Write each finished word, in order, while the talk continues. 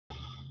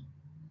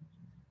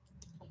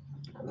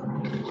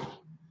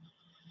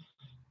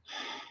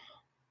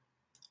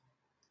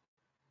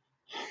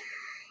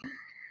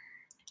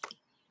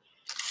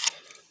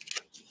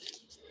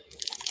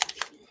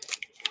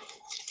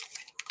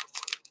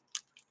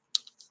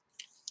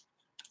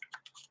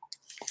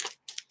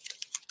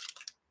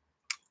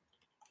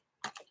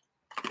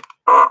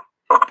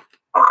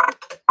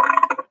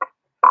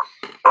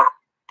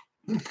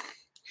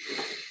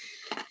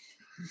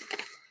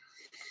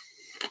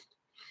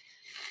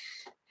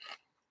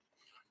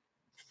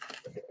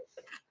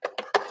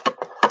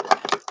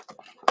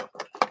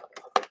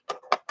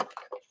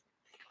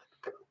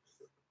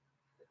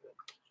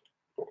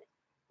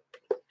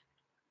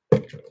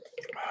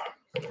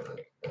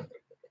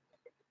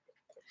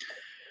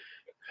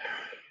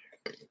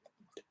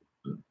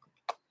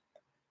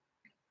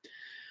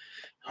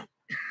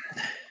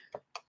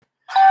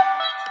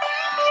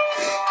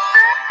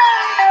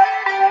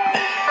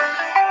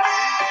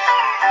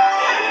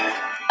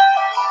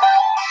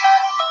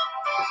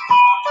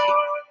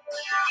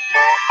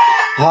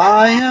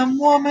I am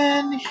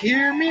woman,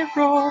 hear me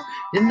roar,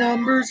 in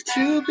numbers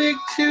too big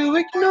to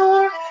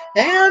ignore,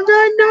 and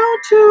I know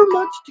too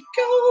much to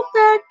go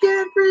back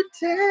and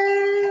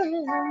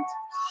pretend.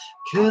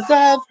 'Cause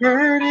I've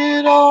heard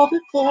it all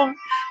before,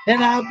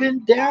 and I've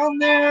been down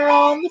there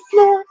on the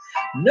floor.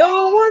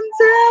 No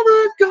one's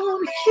ever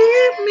gonna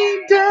keep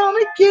me down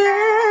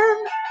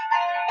again.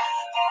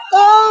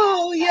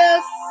 Oh,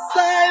 yes,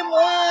 I'm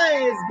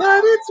wise,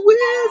 but it's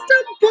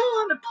wisdom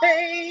gonna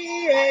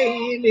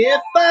pay. And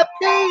if I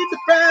pay the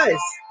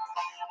price,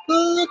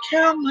 look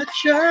how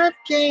much I've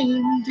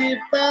gained.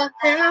 If I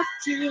have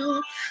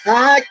to,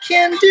 I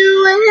can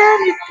do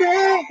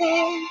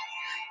anything.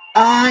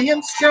 I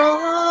am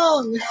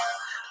strong.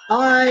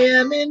 I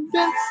am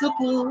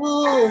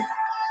invincible.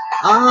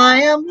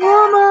 I am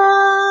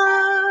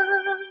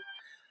woman.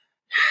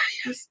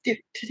 Yes,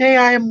 today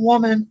I am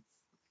woman.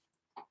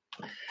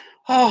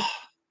 Oh,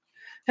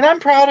 and I'm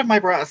proud of my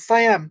breasts. I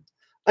am.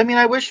 I mean,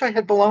 I wish I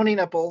had baloney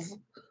nipples,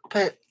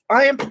 but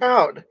I am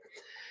proud.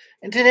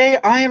 And today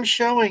I am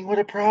showing what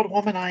a proud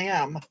woman I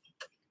am.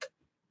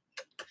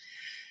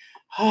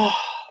 Oh,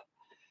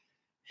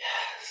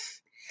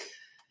 yes.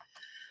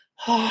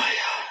 Oh,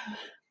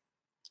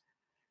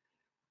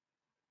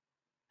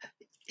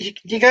 yeah.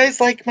 You guys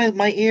like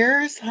my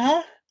ears,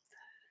 huh?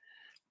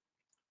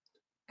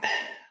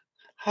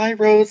 Hi,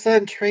 Rosa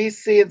and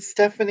Tracy and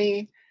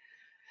Stephanie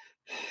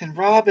and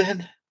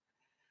Robin.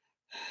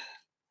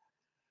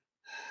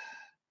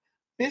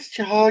 Missed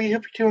you all. You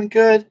hope you're doing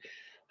good.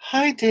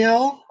 Hi,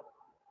 Dale.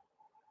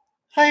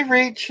 Hi,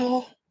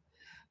 Rachel.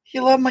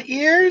 You love my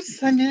ears?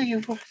 I knew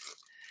you would.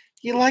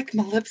 You like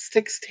my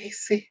lipstick,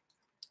 Stacy.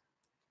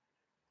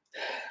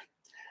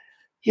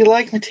 You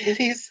like my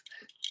titties?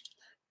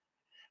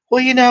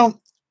 Well, you know,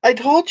 I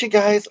told you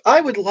guys I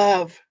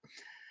love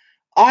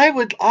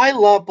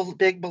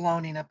big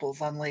baloney nipples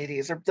on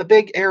ladies, or the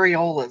big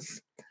areolas.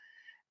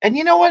 And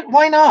you know what?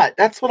 Why not?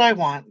 That's what I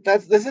want.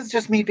 This is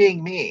just me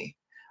being me.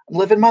 I'm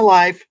living my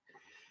life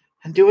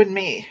and doing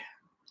me.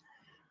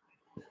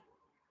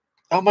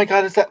 Oh my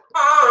God, is that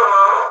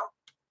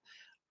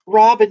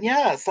Robin?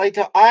 Yes,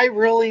 I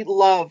really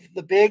love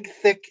the big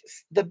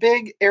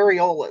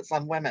areolas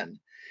on women.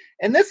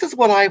 And this is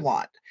what I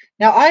want.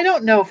 Now, I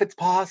don't know if it's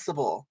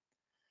possible.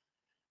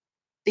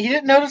 You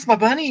didn't notice my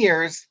bunny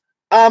ears.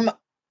 My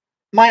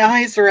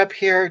eyes are up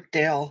here,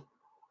 Dale.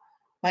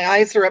 My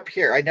eyes are up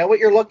here. I know what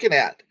you're looking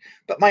at,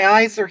 but my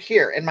eyes are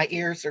here and my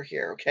ears are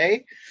here,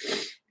 okay?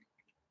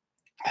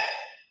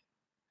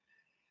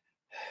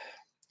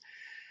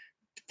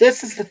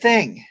 This is the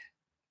thing.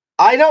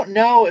 I don't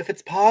know if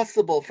it's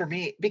possible for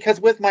me, because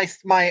with my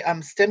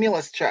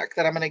stimulus check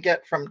that I'm going to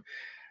get from,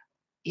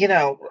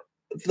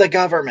 the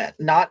government,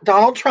 not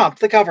Donald Trump,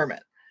 the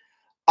government.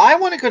 I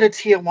want to go to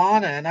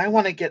Tijuana and I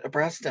want to get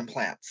breast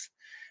implants.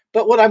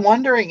 But what I'm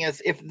wondering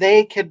is if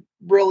they could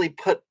really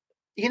put,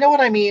 you know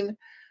what I mean?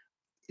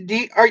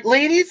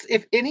 Ladies,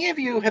 if any of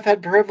you have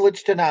had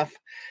privileged enough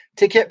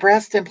to get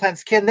breast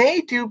implants, can they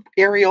do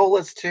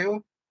areolas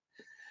too?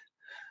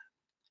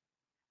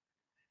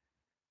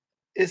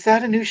 Is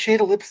that a new shade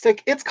of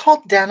lipstick? It's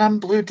called denim,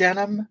 blue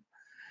denim.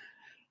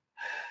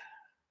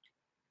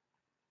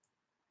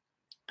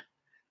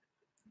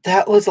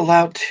 That was a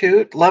loud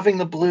toot. Loving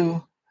the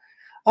blue.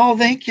 Oh,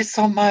 thank you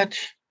so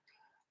much.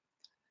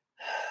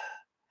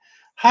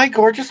 Hi,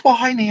 gorgeous. Well,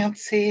 hi,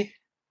 Nancy.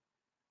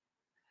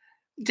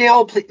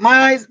 Dale, please.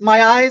 My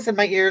eyes and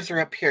my ears are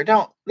up here.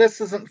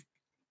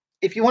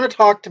 If you want to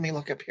talk to me,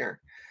 look up here.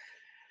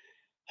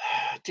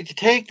 Did you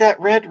take that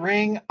red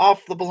ring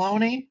off the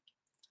baloney?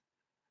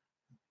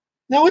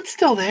 No, it's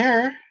still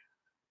there.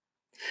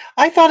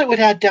 I thought it would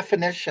add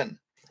definition.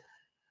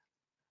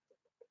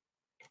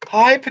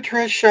 Hi,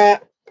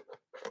 Patricia.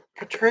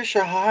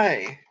 Patricia,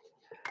 hi.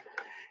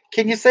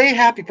 Can you say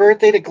happy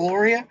birthday to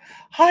Gloria?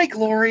 Hi,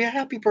 Gloria.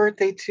 Happy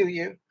birthday to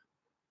you.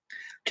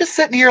 Just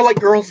sitting here like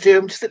girls do.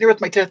 I'm just sitting here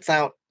with my tits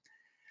out.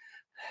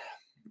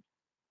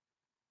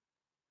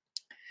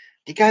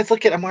 You guys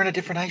look at, I'm wearing a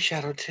different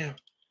eyeshadow too.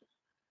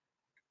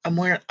 I'm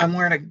wearing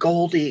a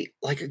goldy,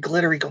 like a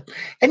glittery gold.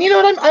 And you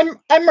know what?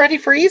 I'm ready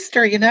for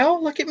Easter, you know?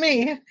 Look at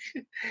me.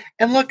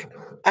 And look,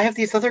 I have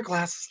these other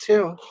glasses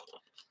too.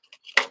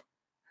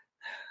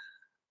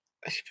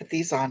 I should put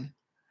these on.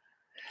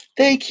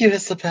 Thank you,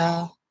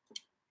 Isabel.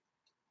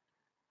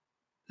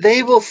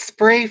 They will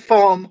spray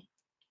foam.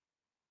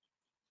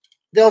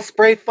 They'll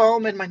spray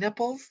foam in my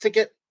nipples to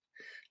get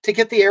the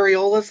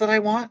areolas that I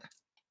want.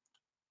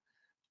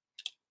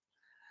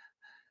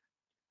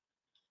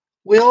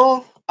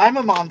 Will, I'm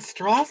a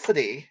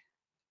monstrosity.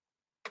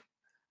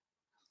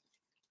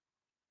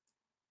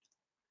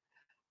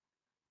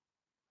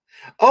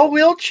 Oh,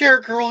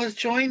 Wheelchair Girl has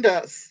joined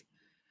us.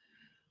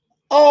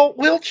 Oh,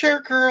 Wheelchair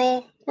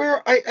Girl,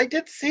 where I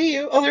did see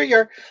you. Oh, there you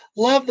are.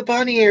 Love the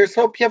bunny ears.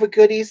 Hope you have a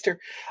good Easter.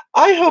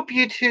 I hope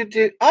you two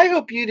do. I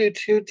hope you do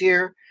too,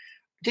 dear.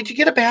 Did you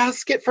get a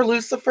basket for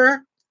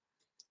Lucifer?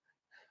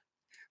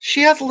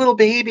 She has a little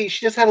baby.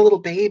 She just had a little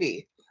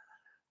baby.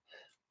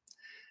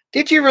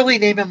 Did you really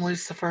name him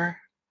Lucifer?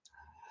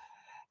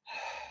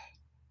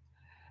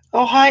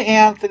 Oh, hi,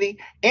 Anthony.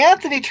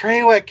 Anthony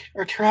Trawick,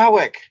 or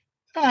Trawick.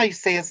 I don't know how you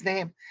say his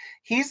name.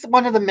 He's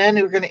one of the men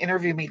who are going to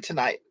interview me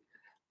tonight.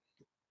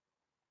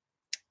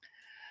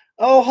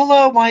 Oh,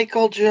 hello,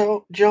 Michael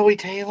Joey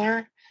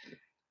Taylor.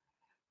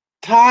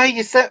 Ty,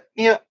 you sent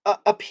me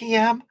a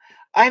PM.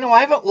 I know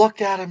I haven't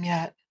looked at him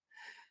yet.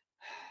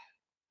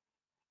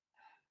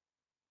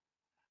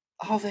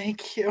 Oh,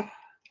 thank you.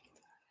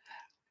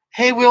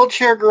 Hey,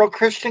 Wheelchair Girl,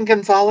 Christian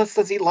Gonzalez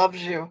says he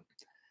loves you.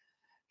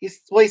 He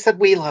said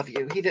we love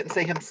you. He didn't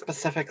say him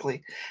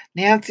specifically.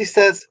 Nancy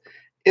says,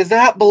 is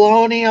that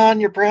baloney on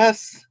your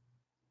breasts?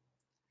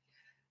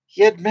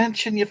 You had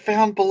mentioned you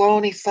found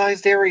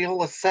baloney-sized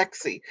areola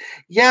sexy.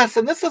 Yes,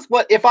 and this is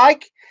what if I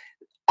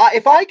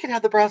could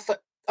have the breasts.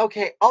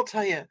 Okay, I'll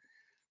tell you.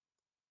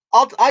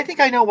 I think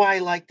I know why I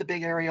like the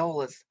big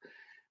areolas.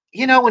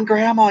 You know, when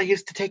Grandma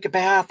used to take a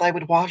bath, I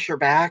would wash her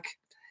back,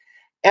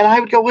 and I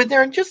would go in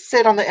there and just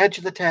sit on the edge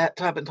of the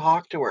tub and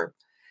talk to her,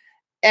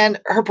 and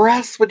her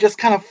breasts would just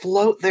kind of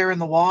float there in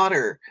the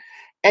water,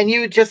 and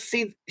you would just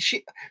see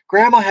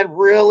Grandma had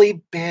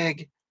really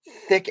big,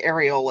 thick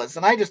areolas,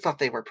 and I just thought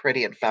they were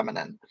pretty and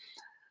feminine.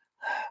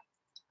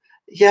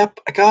 Yep,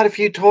 I got a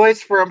few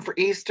toys for him for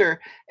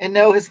Easter. And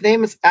no, his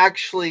name is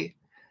actually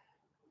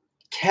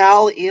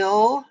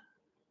Kal-Il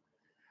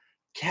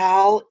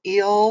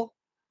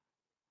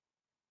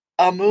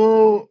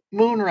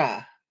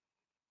Munra.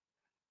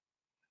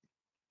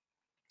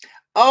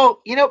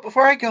 Oh,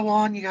 before I go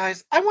on, you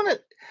guys, I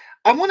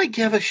want to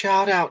give a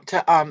shout out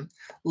to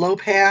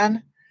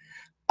Lopan.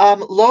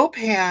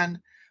 Lopan,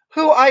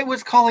 who I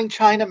was calling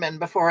Chinaman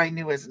before I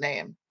knew his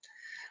name.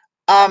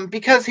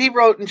 Because he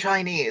wrote in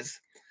Chinese.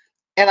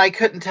 And I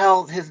couldn't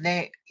tell his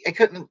name.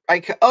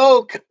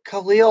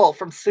 Khalil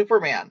from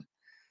Superman.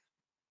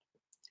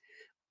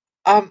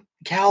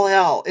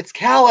 Kal-El. It's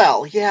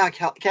Kal-El. Yeah,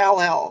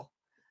 Kal-El.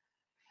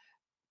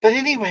 But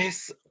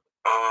anyways,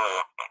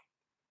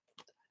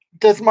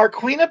 does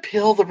Marquina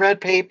peel the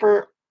red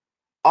paper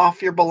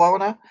off your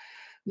bologna?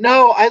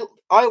 No,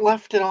 I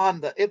left it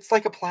on. It's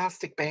like a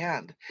plastic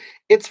band.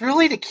 It's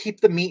really to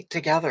keep the meat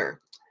together.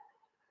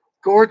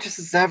 Gorgeous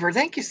as ever.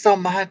 Thank you so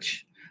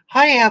much.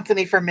 Hi,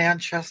 Anthony from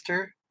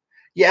Manchester.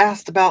 You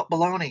asked about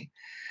bologna.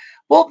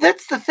 Well,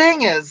 that's the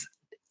thing is,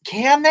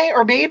 can they?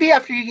 Or maybe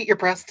after you get your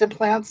breast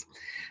implants,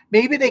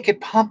 maybe they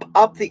could pump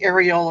up the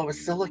areola with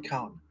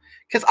silicone.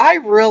 Because I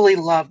really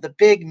love the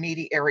big,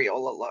 meaty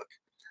areola look.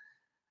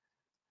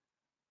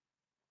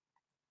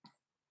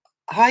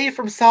 Hi, you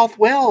from South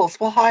Wales.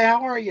 Well, hi,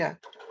 how are you?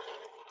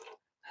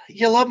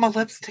 You love my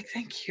lipstick.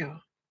 Thank you.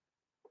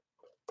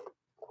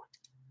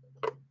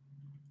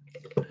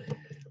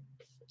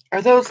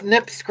 Are those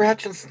nip,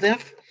 scratch, and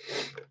sniff?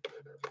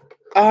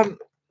 Hogatha's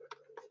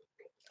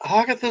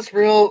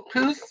real.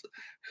 Who's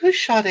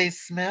Sade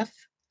Smith?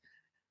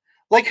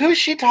 Like, who's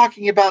she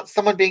talking about?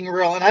 Someone being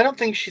real, and I don't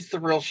think she's the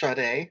real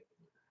Sade.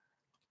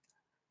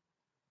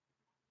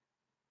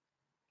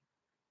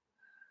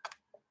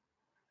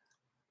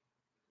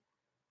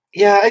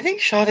 Yeah, I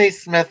think Sade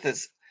Smith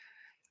is.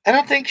 I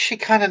don't think she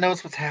kind of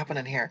knows what's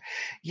happening here.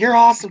 You're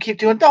awesome. Keep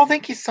doing. Oh,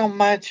 thank you so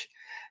much.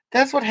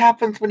 That's what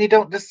happens when you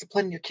don't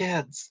discipline your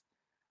kids.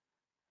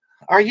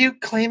 Are you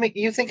claiming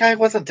you think I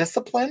wasn't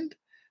disciplined,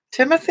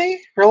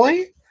 Timothy?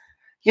 Really?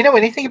 You know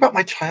anything about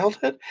my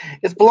childhood?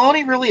 Is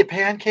bologna really a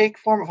pancake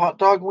form of hot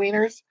dog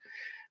wieners?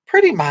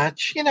 Pretty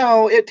much.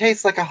 It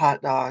tastes like a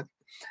hot dog.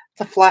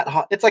 It's a flat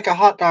hot. It's like a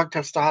hot dog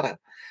tostada.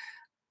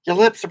 Your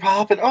lips are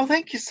popping. Oh,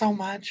 thank you so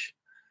much.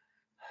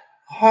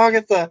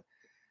 Hogatha,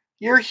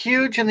 you're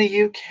huge in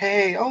the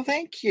UK. Oh,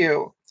 thank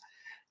you.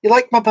 You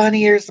like my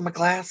bunny ears and my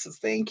glasses.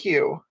 Thank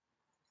you.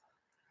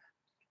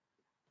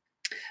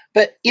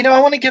 But, I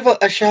want to give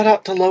a shout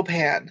out to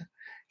Lopan.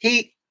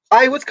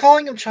 I was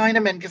calling him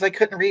Chinaman because I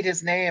couldn't read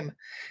his name.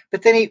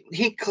 But then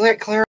he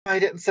clarified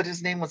it and said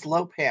his name was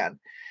Lopan.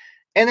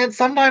 And then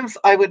sometimes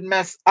I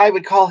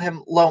would call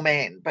him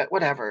Lomain, but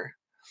whatever.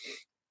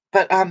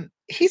 But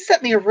he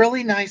sent me a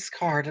really nice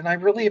card, and I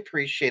really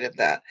appreciated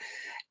that.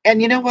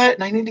 And you know what?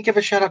 And I need to give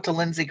a shout out to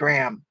Lindsey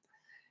Graham.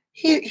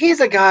 He's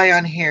a guy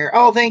on here.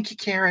 Oh, thank you,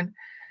 Karen.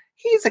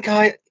 He's a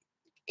guy.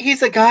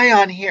 He's a guy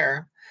on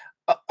here.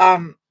 Uh,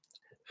 Um,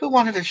 who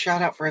wanted a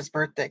shout out for his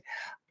birthday?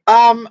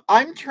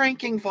 I'm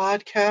drinking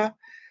vodka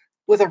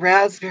with a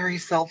raspberry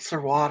seltzer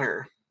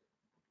water.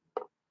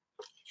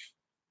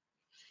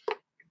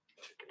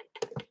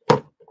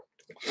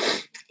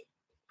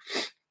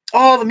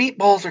 Oh, the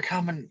meatballs are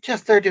coming.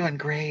 They're doing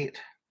great.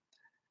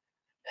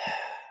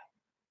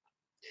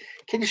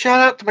 Can you shout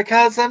out to my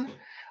cousin?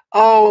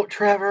 Oh,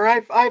 Trevor,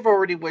 I've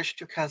already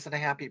wished your cousin a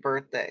happy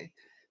birthday.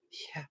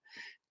 Yeah.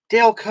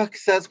 Dale Cook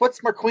says,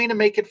 "What's Marquina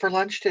making for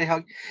lunch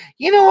today?"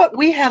 You know what?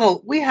 We had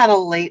a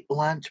late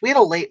lunch. We had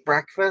a late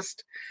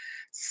breakfast,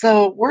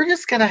 so we're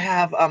just gonna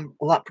have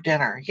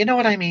dinner. You know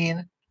what I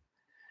mean?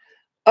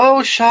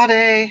 Oh,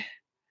 Sade.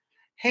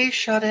 Hey,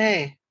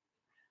 Sade.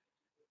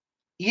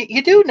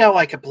 You do know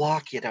I could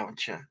block you,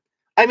 don't you?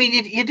 I mean,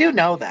 you do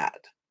know that.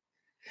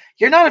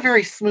 You're not a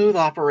very smooth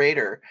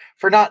operator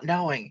for not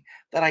knowing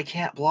that I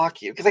can't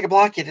block you because I can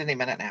block you at any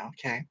minute now.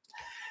 Okay.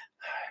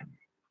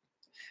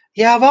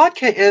 Yeah,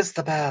 vodka is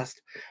the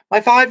best. My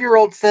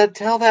 5-year-old said,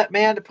 "Tell that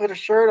man to put a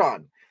shirt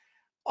on."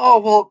 Oh,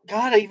 well,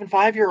 God, even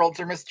 5-year-olds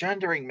are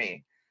misgendering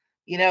me.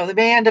 They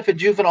may end up in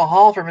juvenile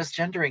hall for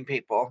misgendering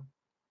people.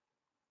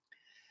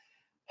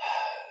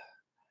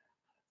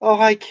 Oh,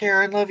 hi,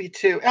 Karen. Love you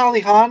too.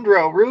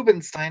 Alejandro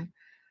Rubenstein.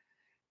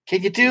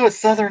 Can you do a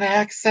southern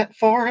accent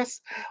for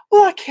us?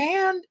 Well, I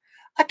can.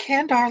 I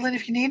can, darling,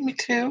 if you need me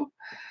to.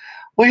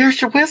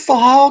 Where's your whistle,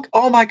 Hog?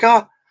 Oh, my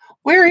God.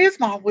 Where is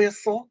my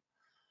whistle?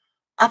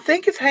 I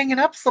think it's hanging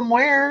up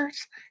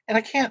somewheres, and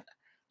I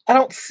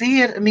don't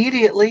see it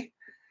immediately.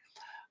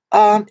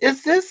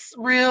 Is this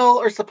real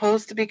or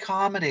supposed to be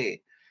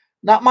comedy?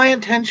 Not my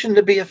intention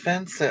to be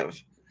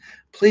offensive.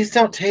 Please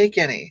don't take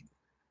any.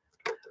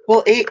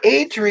 Well,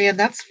 Adrian,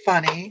 that's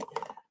funny.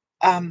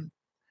 Um,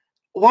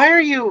 why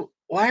are you,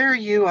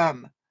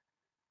 I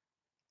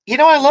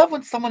love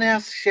when someone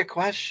asks you a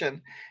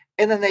question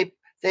and then they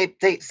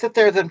sit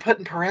there then put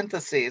in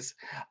parentheses,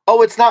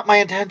 "Oh, it's not my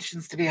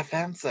intentions to be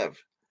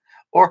offensive."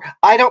 Or,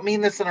 "I don't mean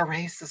this in a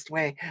racist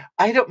way.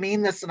 I don't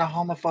mean this in a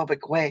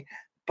homophobic way,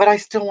 but I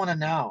still want to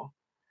know."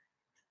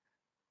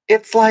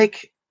 It's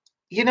like,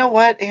 you know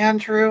what,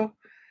 Andrew?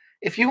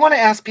 If you want to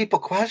ask people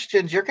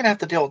questions, you're going to have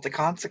to deal with the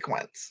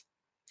consequence.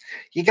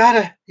 You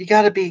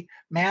gotta be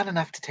man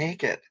enough to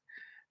take it.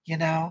 You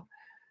know,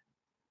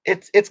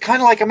 it's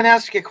kind of like, I'm going to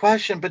ask you a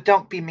question, but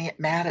don't be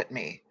mad at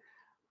me.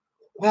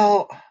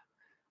 Well,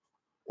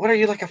 what are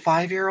you, like a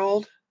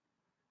 5-year-old?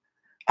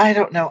 I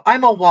don't know.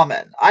 I'm a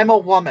woman. I'm a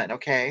woman.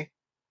 Okay.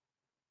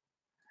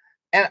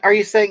 And are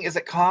you saying, is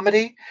it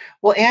comedy?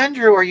 Well,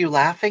 Andrew, are you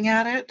laughing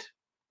at it?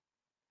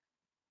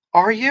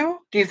 Are you?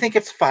 Do you think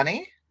it's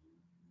funny?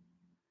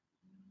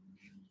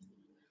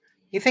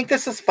 You think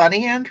this is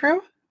funny,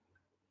 Andrew?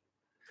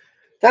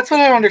 That's what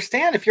I don't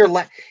understand. If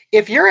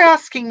you're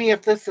asking me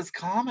if this is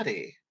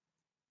comedy,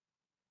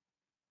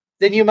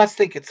 then you must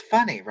think it's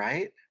funny,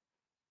 right?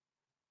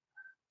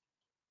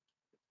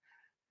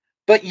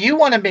 But you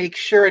want to make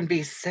sure and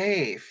be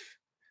safe.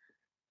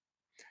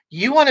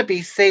 You want to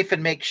be safe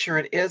and make sure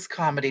it is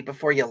comedy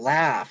before you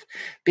laugh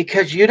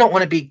because you don't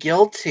want to be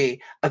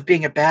guilty of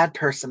being a bad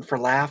person for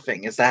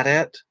laughing. Is that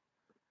it?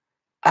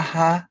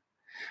 Uh-huh.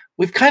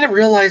 We've kind of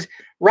realized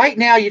right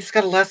now you just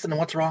got a lesson in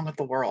what's wrong with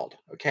the world,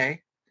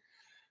 okay?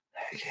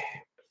 Okay.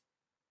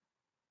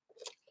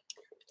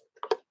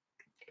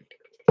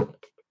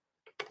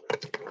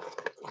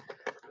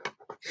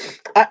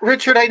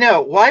 Richard, I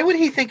know. Why would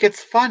he think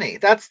it's funny?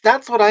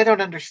 That's what I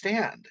don't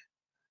understand.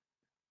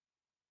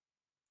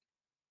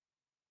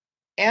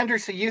 Andrew,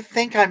 so you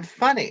think I'm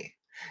funny.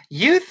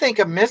 You think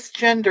a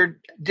misgendered,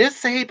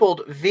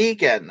 disabled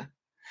vegan,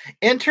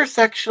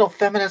 intersectional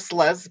feminist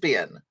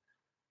lesbian,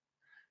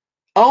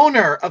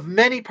 owner of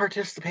many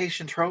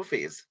participation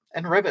trophies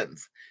and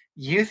ribbons,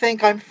 you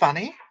think I'm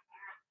funny?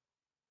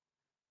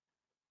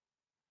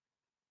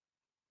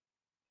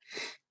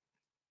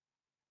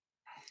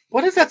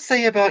 What does that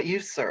say about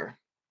you, sir?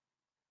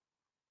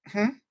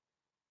 Hmm?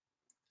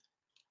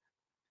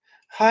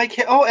 Hi,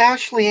 oh,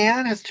 Ashley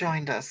Ann has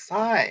joined us.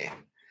 Hi.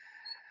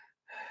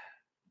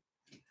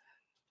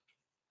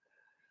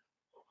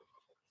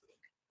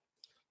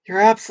 You're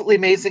absolutely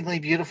amazingly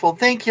beautiful.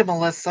 Thank you,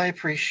 Melissa. I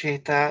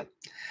appreciate that.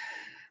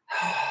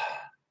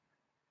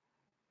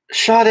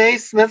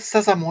 Sade Smith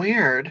says I'm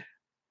weird.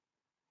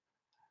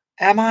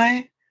 Am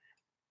I?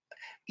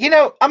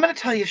 I'm going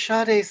to tell you,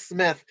 Sade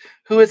Smith,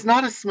 who is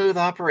not a smooth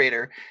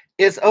operator,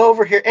 is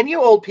over here, and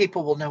you old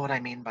people will know what I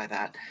mean by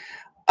that.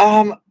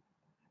 Um,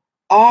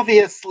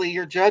 Obviously,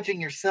 you're judging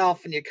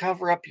yourself and you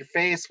cover up your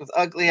face with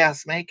ugly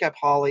ass makeup,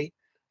 Holly.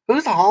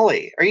 Who's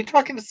Holly? Are you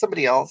talking to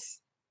somebody else?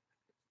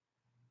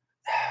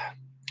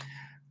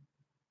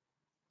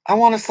 I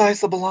want a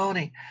slice of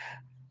bologna.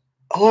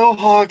 Hello,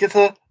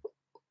 Hogatha.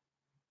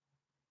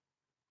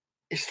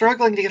 You're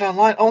struggling to get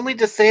online. Only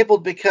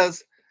disabled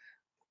because.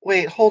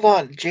 Wait, hold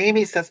on.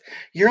 Jamie says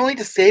you're only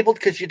disabled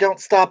because you don't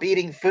stop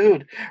eating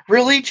food.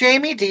 Really,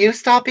 Jamie? Do you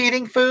stop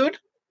eating food?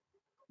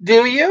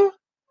 Do you?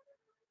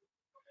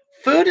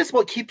 Food is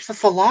what keeps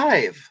us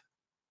alive.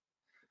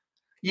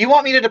 You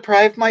want me to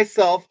deprive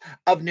myself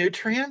of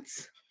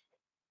nutrients?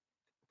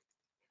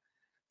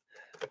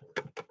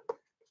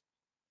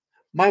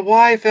 My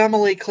wife,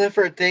 Emily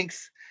Clifford,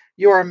 thinks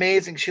you are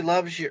amazing. She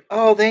loves you.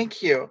 Oh,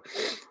 thank you.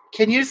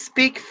 Can you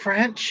speak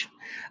French?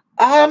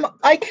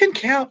 I can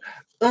count.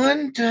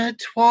 Un, deux,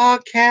 trois,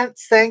 quatre,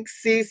 cinq,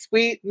 six,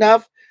 sweet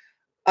enough.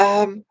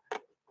 Um,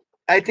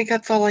 I think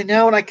that's all I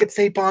know. And I could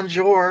say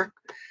bonjour.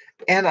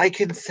 And I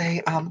could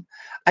say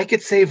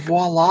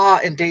voila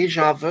and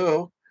deja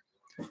vu.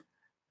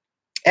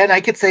 And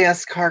I could say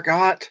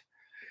escargot.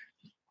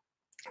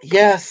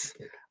 Yes.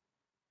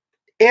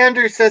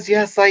 Andrew says,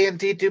 yes, I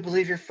indeed do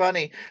believe you're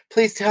funny.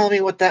 Please tell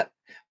me what that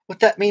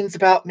means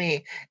about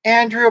me.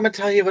 Andrew, I'm gonna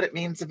tell you what it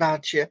means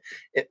about you.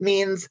 It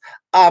means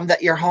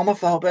that you're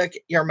homophobic,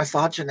 you're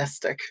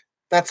misogynistic.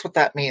 That's what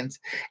that means.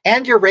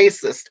 And you're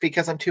racist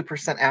because I'm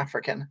 2%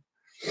 African.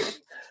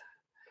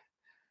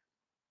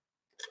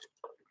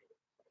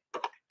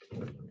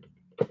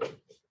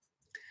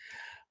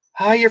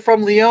 Hi, you're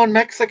from Leon,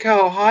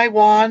 Mexico. Hi,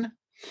 Juan.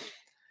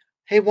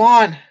 Hey,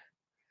 Juan.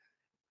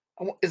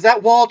 Is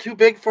that wall too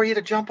big for you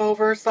to jump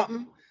over or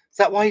something? Is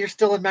that why you're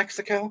still in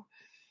Mexico?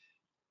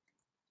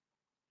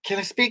 Can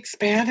I speak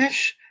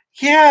Spanish?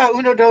 Yeah,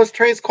 uno, dos,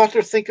 tres,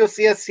 cuatro, cinco,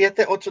 seis,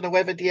 siete, ocho,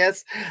 nueve,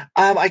 diez.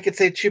 I could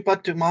say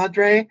chupa tu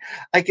madre.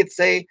 I could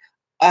say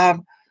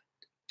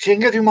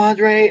chinga tu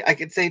madre. I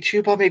could say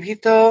chupa mi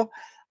pito.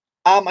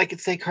 I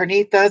could say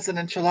carnitas and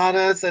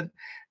enchiladas and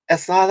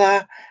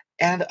asada.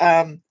 And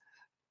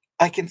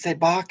I can say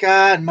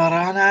baca and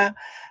marana.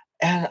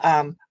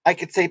 And I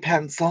could say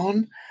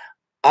panzon.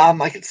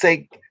 I could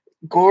say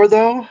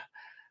gordo.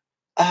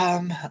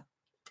 Um,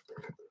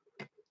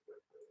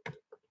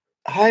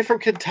 Hi from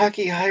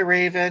Kentucky. Hi,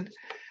 Raven.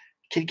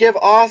 Can you give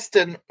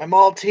Austin, my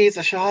Maltese,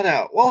 a shout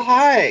out? Well,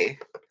 hi.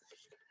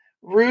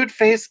 Rude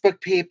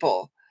Facebook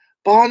people.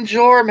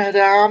 Bonjour,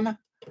 madame.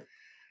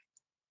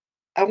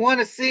 I want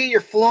to see your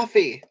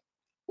fluffy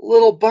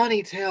little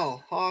bunny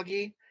tail,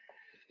 Hoggy.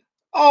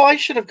 Oh, I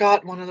should have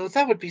got one of those.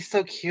 That would be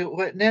so cute,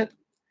 wouldn't it?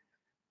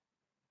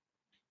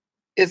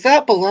 Is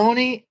that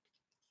baloney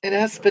in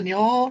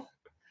Espanol?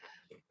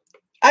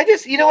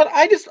 You know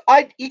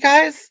what? You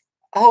guys.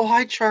 Oh,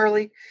 hi,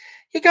 Charlie.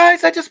 You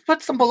guys, I just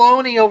put some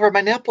baloney over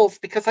my nipples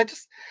because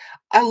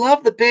I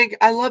love big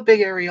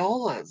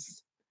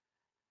areolas.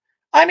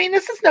 I mean,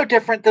 this is no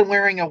different than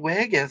wearing a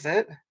wig, is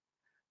it?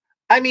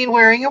 I mean,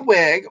 wearing a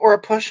wig or a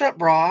push-up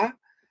bra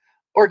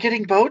or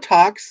getting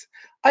Botox.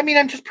 I mean,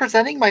 I'm just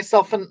presenting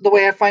myself in the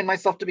way I find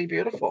myself to be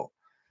beautiful.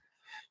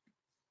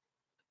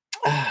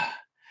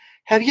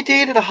 Have you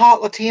dated a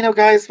hot Latino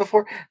guys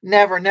before?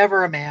 Never,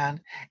 never a man.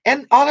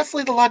 And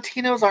honestly, the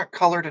Latinos aren't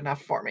colored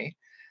enough for me.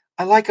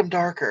 I like them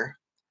darker.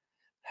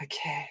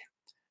 Okay.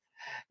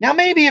 Now,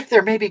 maybe if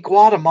they're maybe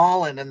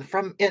Guatemalan and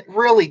from it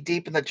really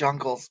deep in the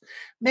jungles,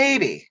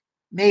 maybe.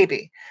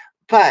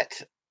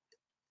 But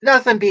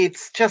nothing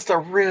beats just a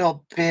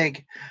real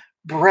big,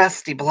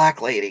 breasty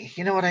black lady.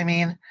 You know what I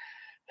mean?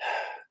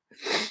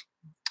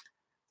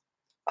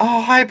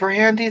 Oh, hi,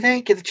 Brandy.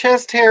 Thank you. The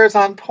chest hair is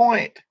on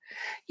point.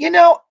 You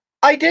know,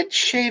 I did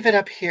shave it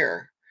up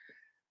here.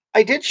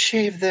 I did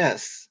shave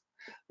this.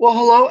 Well,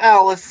 hello,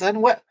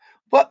 Allison. What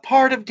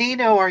part of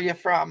Dino are you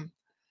from?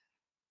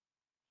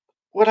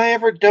 Would I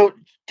ever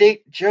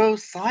date Joe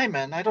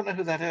Simon? I don't know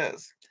who that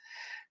is.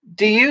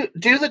 Do you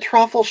do the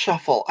truffle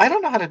shuffle? I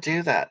don't know how to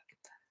do that.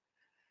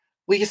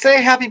 Will you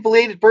say happy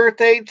belated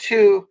birthday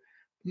to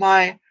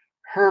my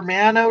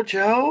Hermano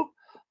Joe?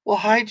 Well,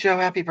 hi, Joe.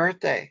 Happy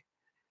birthday.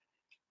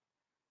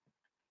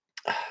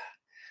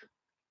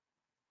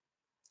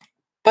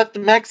 But the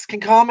Mexican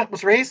comment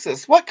was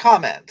racist. What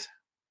comment?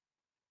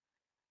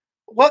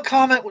 What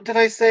comment did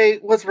I say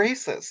was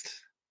racist?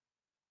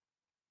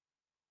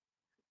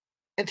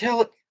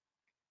 Until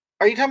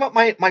Are you talking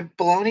about my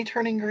baloney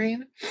turning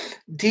green?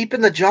 Deep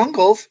in the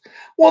jungles?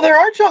 Well, there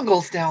are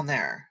jungles down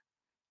there.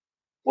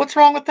 What's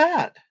wrong with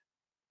that?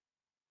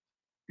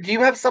 Do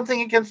you have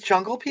something against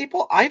jungle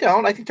people? I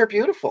don't. I think they're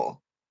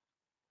beautiful.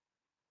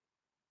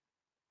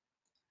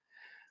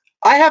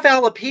 I have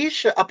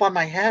alopecia up on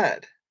my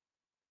head.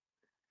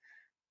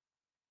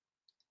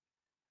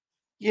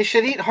 You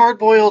should eat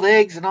hard-boiled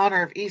eggs in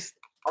honor of East.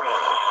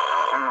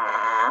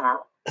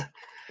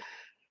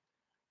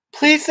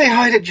 Please say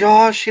hi to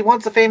Josh. He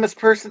wants a famous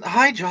person.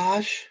 Hi,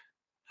 Josh.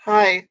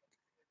 Hi.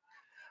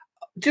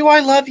 Do I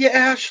love you,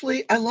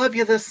 Ashley? I love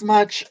you this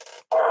much.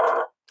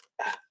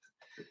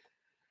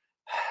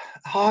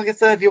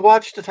 Hogatha, have you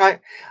watched the time?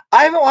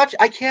 I haven't watched.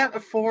 I can't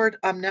afford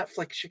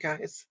Netflix, you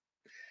guys.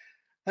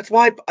 That's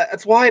why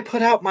I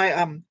put out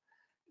my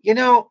You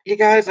know, you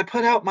guys, I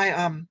put out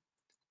my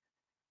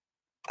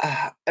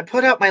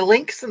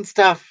links and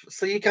stuff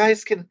so you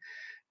guys can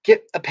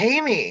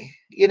pay me.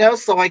 You know,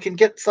 so I can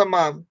get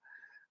some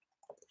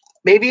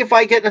maybe if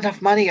I get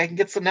enough money, I can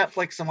get some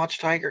Netflix and watch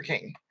Tiger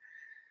King.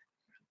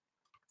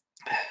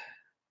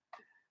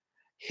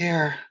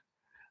 Here,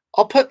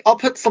 I'll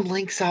put some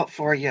links out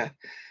for you,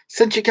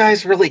 since you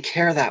guys really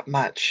care that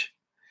much.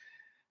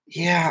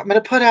 Yeah, I'm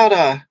gonna put out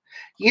a.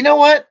 You know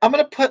what? I'm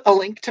gonna put a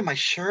link to my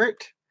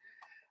shirt.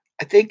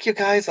 I think you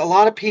guys, a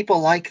lot of people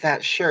like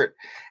that shirt,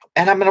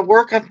 and I'm gonna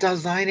work on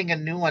designing a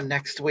new one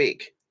next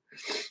week.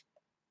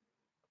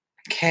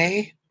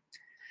 Okay,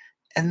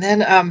 and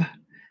then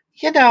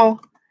you know,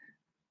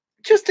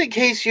 just in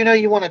case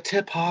you want to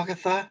tip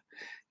Hogatha,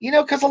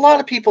 because a lot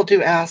of people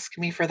do ask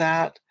me for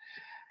that.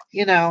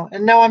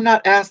 And no, I'm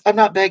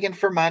not begging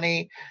for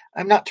money.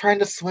 I'm not trying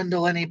to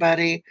swindle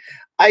anybody.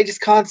 I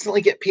just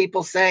constantly get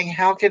people saying,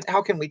 how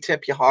can we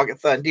tip you,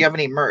 Hogatha? And do you have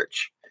any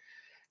merch?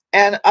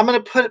 And I'm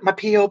gonna put my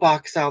PO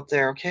box out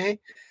there, okay?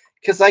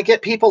 Because I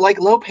get people like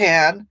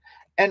Lopan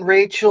and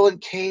Rachel and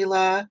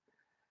Kayla.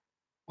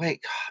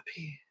 Wait,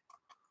 copy.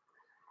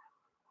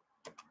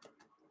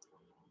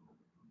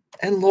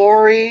 And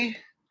Lori.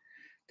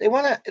 They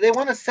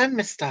wanna send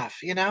me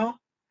stuff.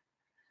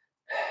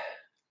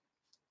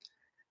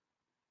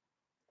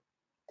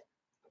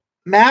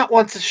 Matt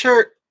wants a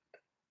shirt.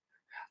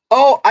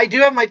 Oh, I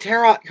do have my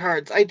tarot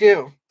cards. I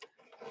do.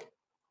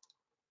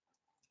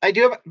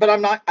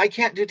 But I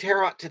can't do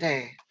tarot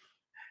today.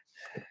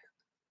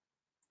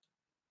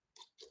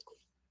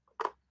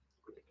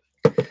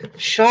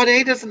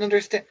 Sade doesn't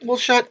understand. Well,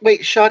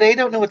 Sade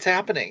don't know what's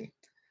happening.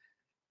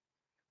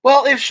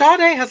 Well, if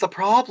Sade has a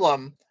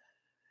problem,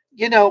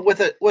 with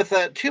a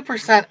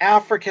 2%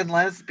 African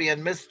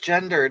lesbian,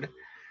 misgendered,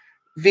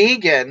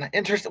 vegan,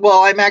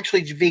 well, I'm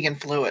actually vegan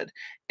fluid,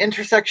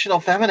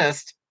 intersectional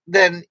feminist,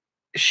 then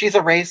she's a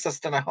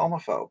racist and a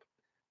homophobe.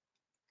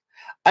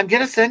 I'm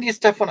gonna send you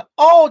stuff on.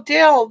 Oh,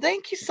 Dale,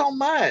 thank you so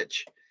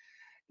much.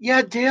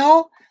 Yeah,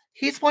 Dale,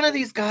 he's one of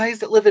these guys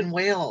that live in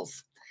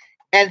Wales,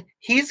 and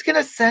he's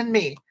gonna send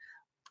me.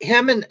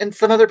 Him and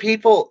some other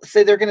people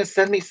say they're gonna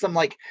send me some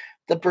like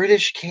the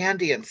British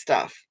candy and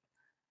stuff.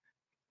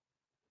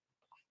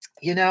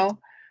 You know,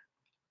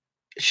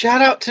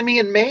 Shout out to me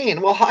in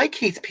Maine. Well, hi,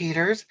 Keith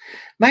Peters.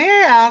 May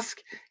I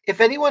ask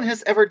if anyone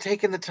has ever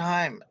taken the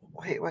time?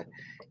 Wait, what?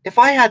 If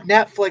I had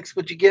Netflix,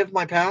 would you give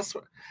my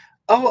password?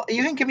 Oh,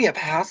 you can give me a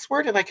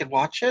password and I could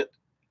watch it?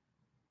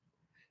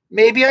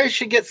 Maybe I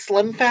should get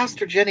Slim Fast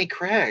or Jenny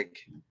Craig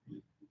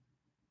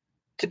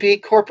to be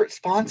corporate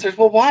sponsors.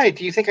 Well, why?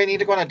 Do you think I need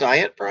to go on a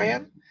diet,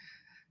 Brian?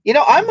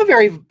 I'm a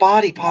very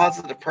body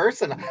positive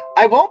person.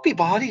 I won't be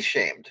body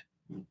shamed.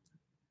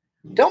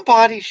 Don't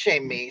body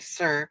shame me,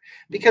 sir,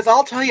 because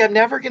I'll tell you, I'm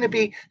never going to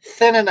be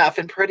thin enough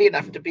and pretty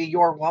enough to be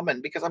your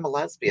woman because I'm a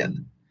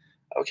lesbian.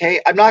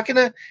 Okay, I'm not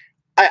gonna.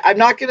 I'm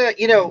not gonna,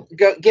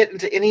 go get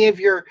into any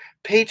of your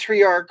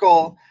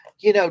patriarchal,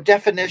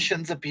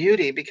 definitions of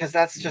beauty because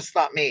that's just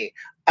not me.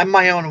 I'm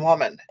my own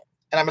woman,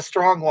 and I'm a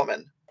strong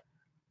woman.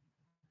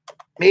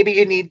 Maybe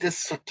you need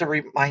this to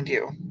remind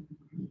you.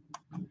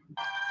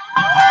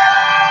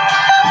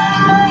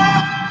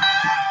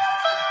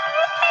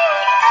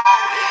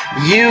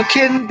 You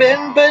can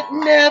bend but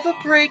never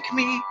break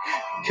me,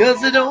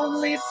 'cause it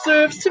only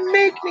serves to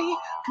make me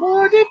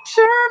more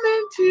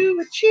determined to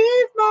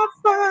achieve my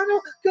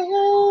final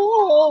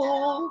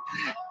goal.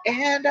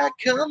 And I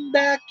come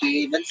back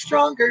even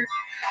stronger,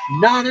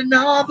 not a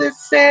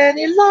novice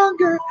any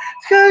longer,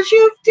 'cause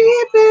you've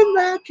deepened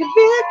that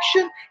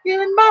conviction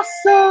in my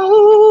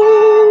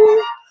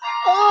soul.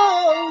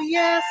 Oh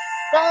yes,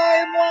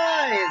 I'm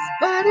wise,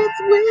 but it's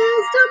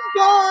wisdom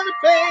born of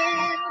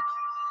pain.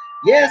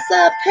 Yes,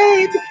 I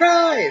paid the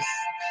price,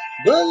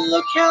 but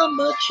look how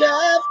much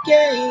I've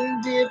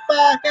gained. If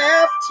I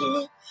have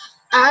to,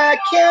 I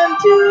can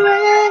do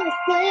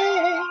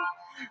anything.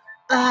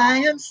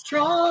 I am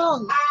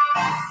strong.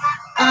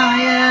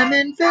 I am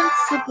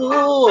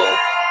invincible.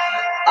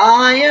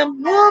 I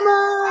am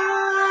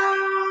woman.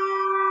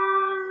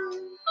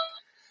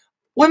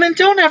 Women,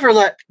 don't ever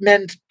let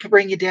men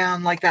bring you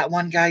down like that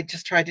one guy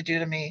just tried to do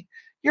to me.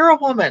 You're a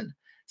woman.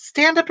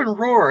 Stand up and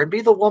roar and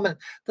be the woman,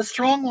 the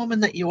strong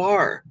woman that you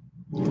are.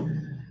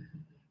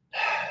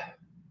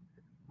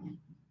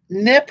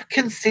 Nip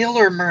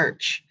concealer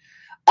merch.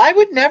 I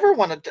would never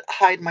want to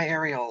hide my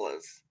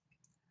areolas.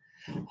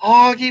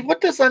 Augie, what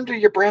does under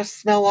your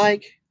breast smell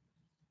like?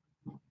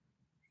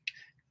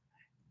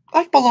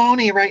 Like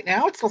bologna right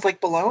now. It smells like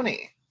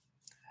bologna.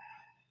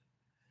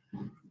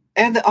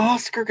 And the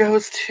Oscar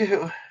goes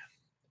to,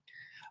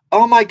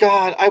 oh my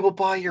God, I will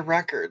buy your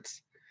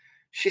records.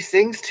 She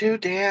sings too.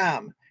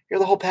 Damn. You're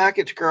the whole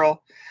package,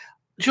 girl.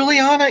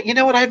 Juliana, you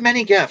know what? I have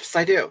many gifts.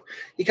 I do.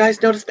 You guys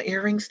notice my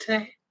earrings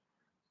today?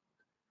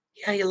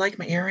 Yeah, you like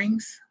my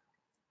earrings?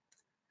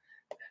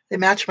 They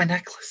match my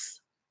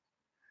necklace.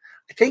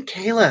 I think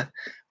Kayla.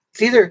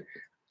 It's either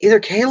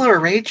Kayla or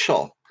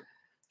Rachel.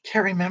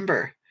 Can't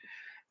remember.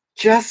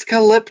 Jessica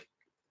lip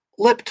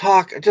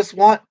talk. I just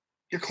want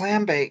your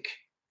clam bake.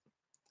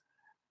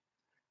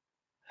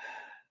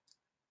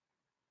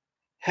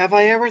 Have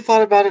I ever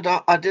thought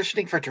about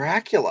auditioning for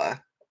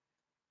Dracula?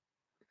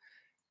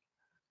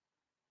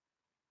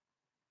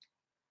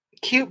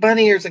 Cute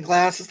bunny ears and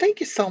glasses.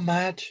 Thank you so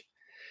much.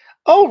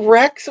 Oh,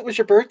 Rex, it was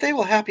your birthday?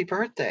 Well, happy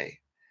birthday.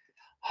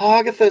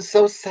 Hogatha's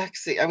so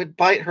sexy. I would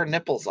bite her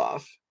nipples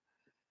off.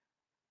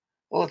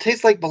 Well, it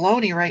tastes like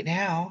bologna right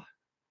now.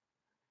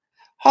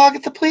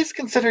 Hogatha, please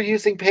consider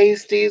using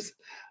pasties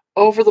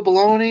over the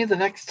bologna the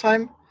next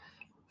time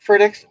for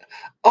an extra.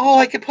 Oh,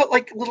 I could put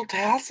like little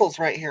tassels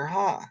right here,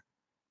 huh?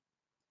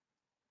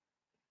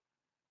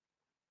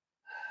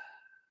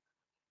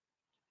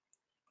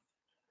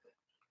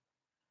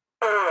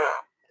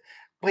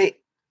 Wait,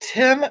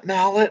 Tim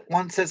Mallet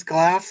wants his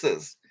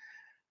glasses.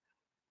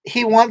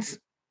 He wants.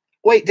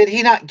 Wait, did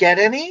he not get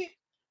any?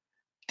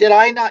 Did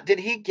I not? Did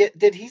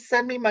he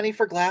send me money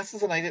for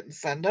glasses and I didn't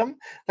send him?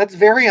 That's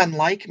very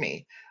unlike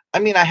me. I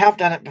mean, I have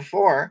done it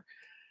before.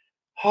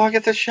 Oh, I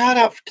get the shout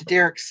out to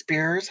Derek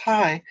Spears.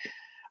 Hi.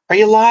 Are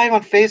you live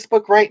on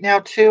Facebook right now,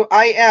 too?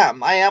 I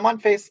am. I am on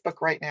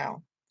Facebook right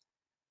now.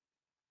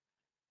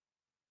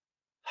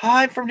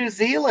 Hi, I'm from New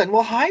Zealand.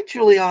 Well, hi,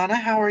 Juliana.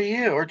 How are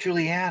you? Or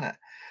Juliana?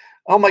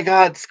 Oh my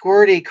God,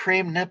 squirty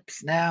cream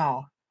nips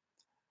now.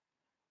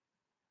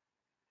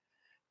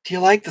 Do you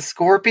like the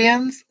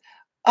Scorpions?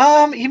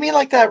 You mean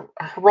like that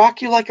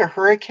Rock You Like a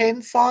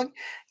Hurricane song?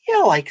 Yeah,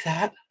 I like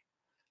that.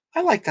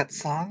 I like that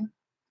song.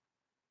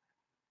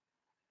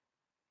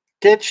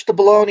 Ditch the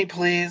baloney,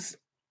 please.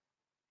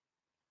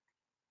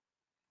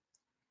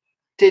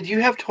 Did you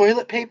have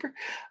toilet paper?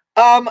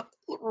 Um,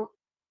 R-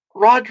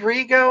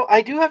 Rodrigo,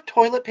 I do have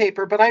toilet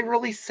paper, but I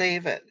really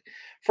save it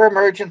for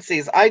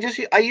emergencies. I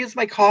use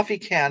my coffee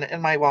can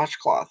and my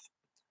washcloth.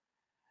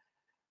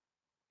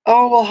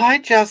 Oh, well, hi,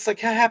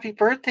 Jessica. Happy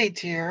birthday,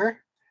 dear.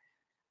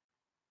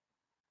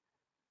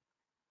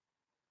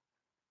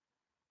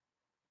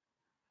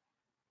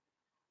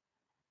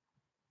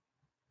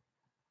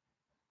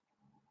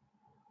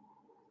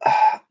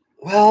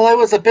 Well, I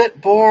was a bit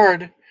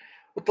bored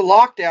with the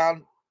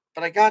lockdown,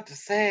 but I got to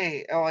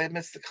say, oh, I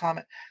missed the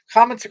comment.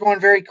 Comments are going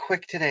very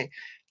quick today.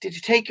 Did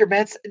you take your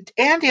meds?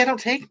 Andy, I don't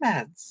take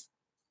meds.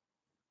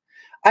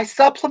 I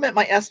supplement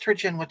my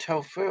estrogen with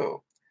tofu.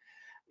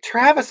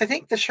 Travis, I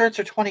think the shirts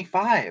are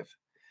 25.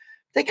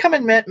 They come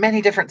in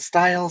many different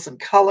styles and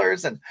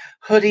colors and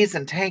hoodies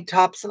and tank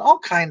tops and all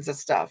kinds of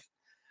stuff.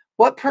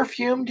 What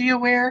perfume do you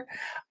wear?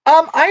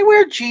 I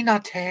wear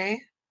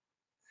Ginate.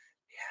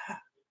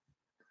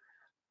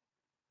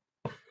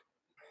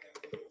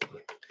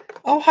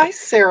 Oh, hi,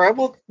 Sarah.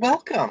 Well,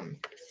 welcome.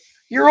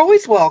 You're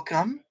always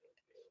welcome.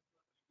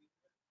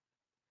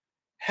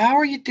 How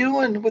are you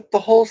doing with the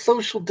whole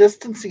social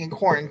distancing and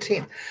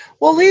quarantine?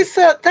 Well,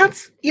 Lisa,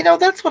 that's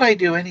what I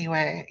do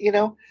anyway.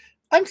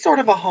 I'm sort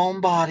of a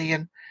homebody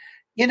and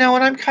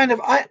I'm kind of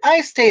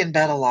I stay in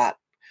bed a lot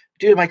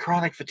due to my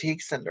chronic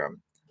fatigue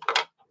syndrome.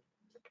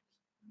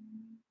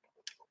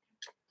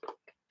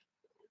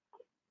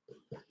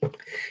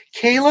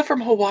 Kayla from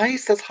Hawaii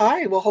says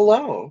hi. Well,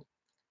 hello.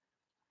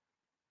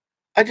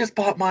 I just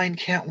bought mine,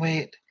 can't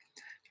wait.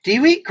 Do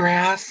you eat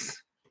grass?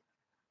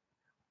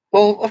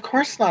 Well, of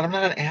course not. I'm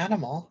not an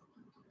animal.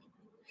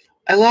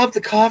 I love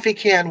the coffee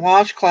can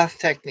washcloth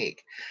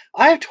technique.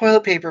 I have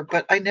toilet paper,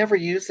 but I never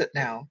use it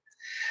now.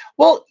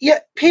 Well, yeah,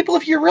 people,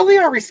 if you really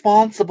are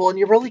responsible and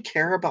you really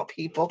care about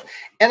people,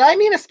 and I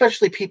mean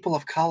especially people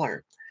of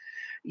color,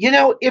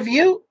 if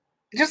you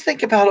just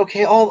think about,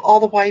 okay, all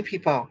the white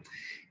people,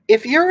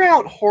 if you're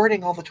out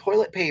hoarding all the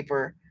toilet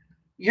paper,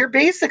 you're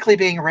basically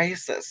being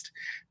racist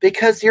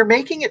because you're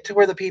making it to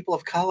where the people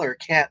of color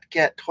can't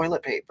get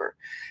toilet paper.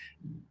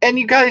 And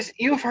you guys,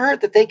 you've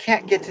heard that they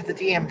can't get to the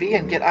DMV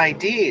and get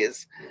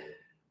IDs.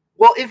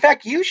 Well, in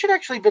fact, you should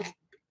actually be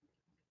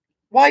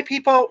why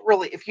people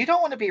really, if you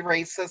don't want to be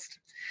racist,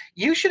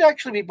 you should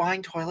actually be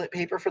buying toilet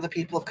paper for the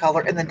people of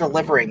color and then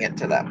delivering it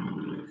to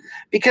them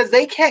because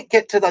they can't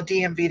get to the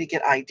DMV to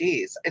get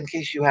IDs. In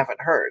case you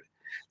haven't heard,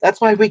 that's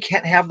why we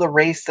can't have the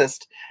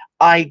racist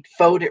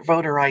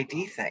voter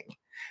ID thing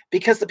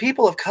because the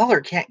people of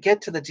color can't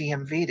get to the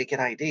DMV to get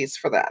IDs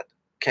for that.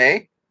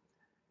 Okay.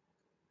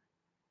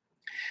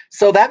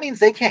 So that means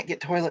they can't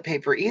get toilet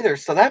paper either.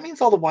 So that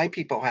means all the white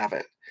people have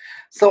it.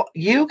 So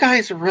you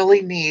guys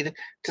really need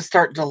to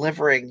start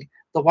delivering.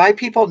 The white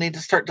people need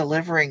to start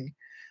delivering.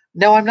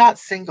 No, I'm not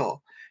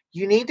single.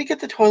 You need to get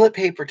the toilet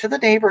paper to the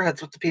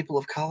neighborhoods with the people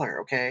of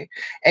color, okay?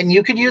 And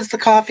you could use the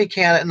coffee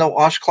can and the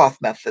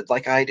washcloth method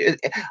like I do.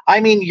 I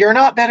mean, you're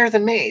not better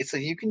than me, so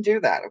you can do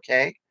that,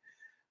 okay?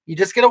 You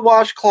just get a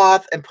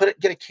washcloth and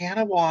get a can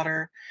of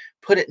water,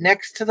 put it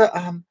next to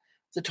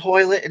the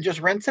toilet and just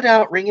rinse it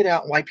out, wring it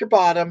out, and wipe your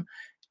bottom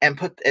and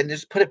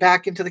just put it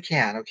back into the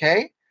can,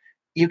 okay?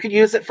 You could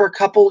use it for a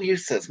couple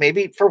uses,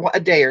 maybe for a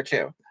day or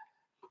two.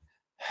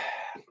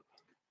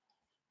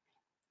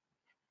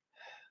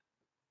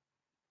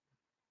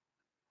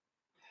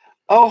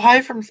 Oh,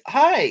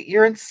 hi,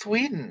 you're in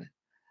Sweden.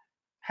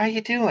 How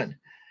you doing?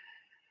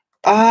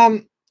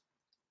 Um,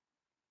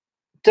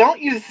 don't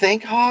you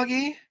think,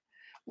 Hoggy?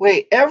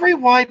 Wait, every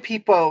white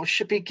people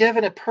should be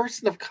given a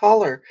person of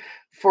color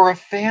for a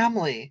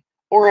family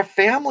or a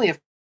family of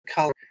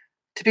color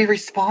to be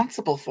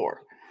responsible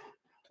for.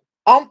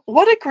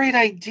 What a great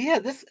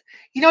idea.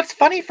 It's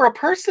funny for a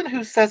person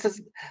who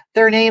says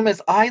their name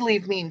is I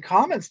Leave Mean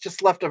Comments,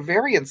 just left a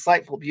very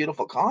insightful,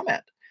 beautiful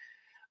comment.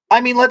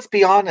 I mean, let's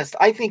be honest.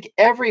 I think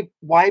every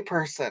white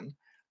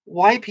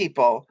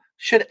people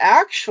should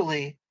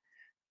actually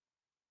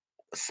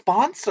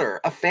sponsor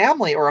a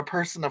family or a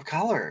person of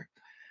color.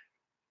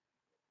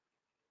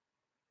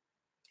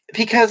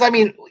 Because, I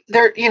mean,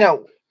 they're,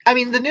 I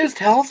mean, the news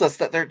tells us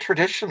that they're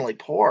traditionally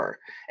poor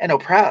and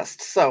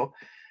oppressed. So,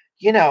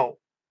 you know,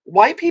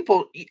 white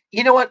people,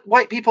 you know what,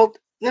 white people,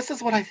 this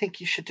is what I think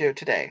you should do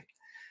today.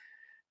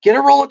 Get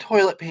a roll of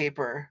toilet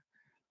paper.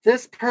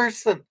 This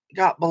person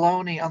got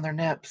baloney on their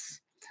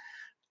nips.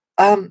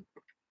 Um,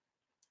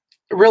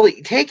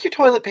 really, take your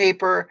toilet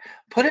paper,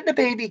 put it in a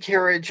baby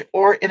carriage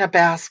or in a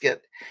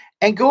basket,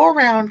 and go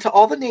around to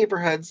all the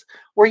neighborhoods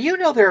where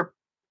there are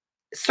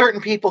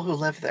certain people who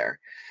live there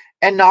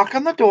and knock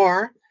on the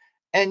door.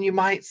 And you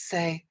might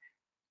say,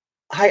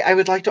 "Hi, I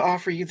would like to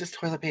offer you this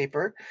toilet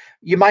paper."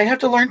 You might have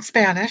to learn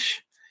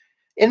Spanish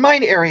in my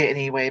area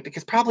anyway,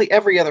 because probably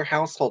every other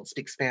household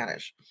speaks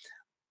Spanish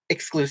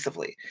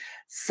exclusively.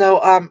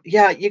 So,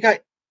 yeah, you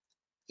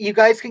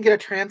guys can get a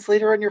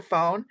translator on your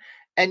phone,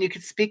 and you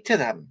can speak to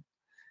them.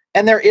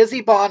 And there is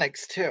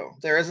Ebonics too.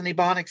 There is an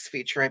Ebonics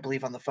feature, I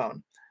believe, on the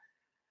phone.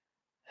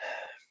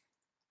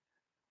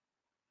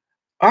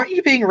 Aren't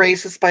you being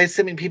racist by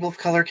assuming people of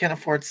color can't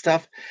afford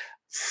stuff?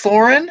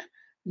 Soren,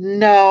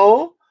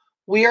 no.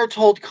 We are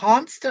told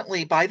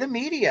constantly by the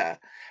media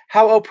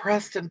how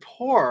oppressed and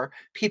poor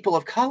people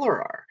of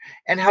color are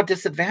and how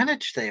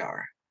disadvantaged they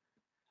are.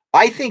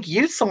 I think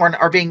you, Soren,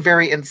 are being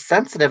very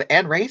insensitive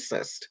and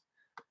racist.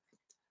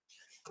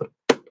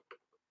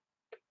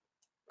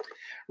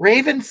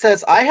 Raven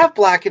says, I have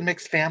black and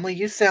mixed family.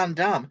 You sound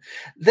dumb.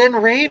 Then,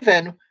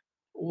 Raven,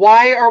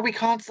 why are we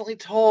constantly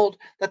told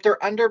that they're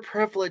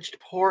underprivileged,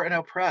 poor, and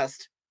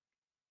oppressed?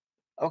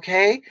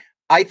 Okay,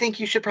 I think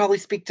you should probably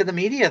speak to the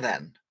media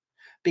then,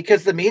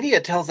 because the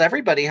media tells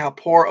everybody how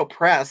poor,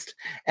 oppressed,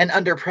 and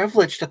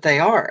underprivileged that they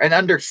are and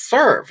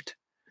underserved.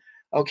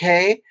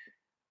 Okay,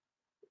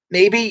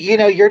 maybe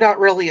you're not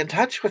really in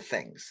touch with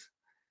things.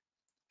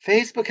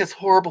 Facebook has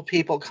horrible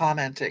people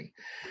commenting.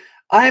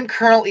 I am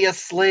currently a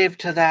slave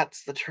to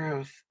that's the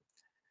truth.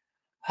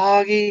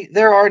 Hoggy,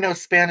 there are no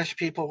Spanish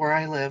people where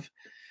I live.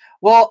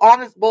 Well,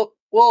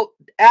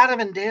 Adam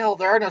and Dale,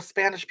 there are no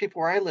Spanish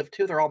people where I live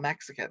too. They're all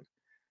Mexican.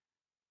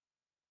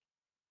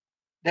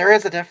 There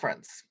is a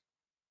difference.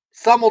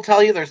 Some will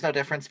tell you there's no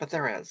difference, but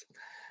there is.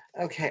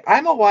 Okay,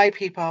 I'm a white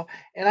people,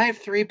 and I have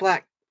three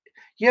black.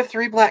 You have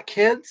three black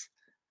kids,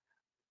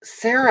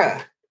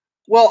 Sarah.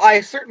 Well,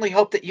 I certainly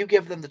hope that you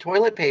give them the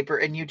toilet paper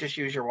and you just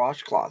use your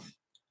washcloth.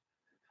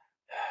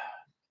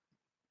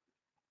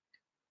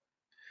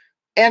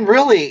 And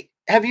really,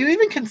 have you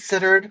even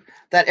considered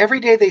that every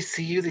day they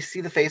see you, they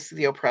see the face of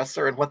the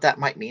oppressor and what that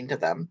might mean to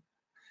them?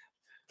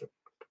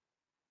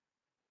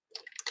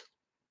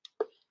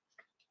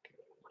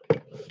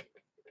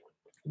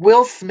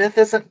 Will Smith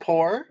isn't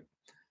poor,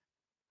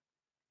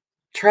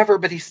 Trevor,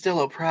 but he's still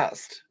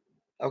oppressed.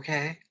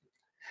 Okay?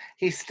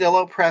 He's still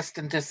oppressed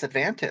and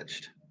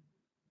disadvantaged.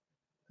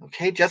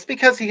 Okay? Just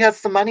because he has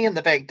some money in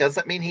the bank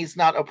doesn't mean he's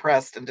not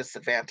oppressed and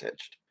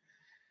disadvantaged.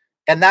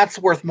 And that's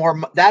worth more.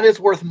 That is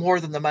worth more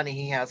than the money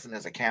he has in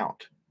his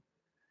account.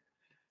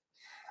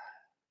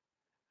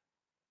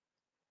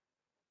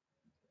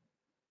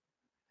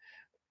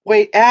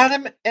 Wait,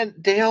 Adam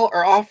and Dale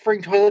are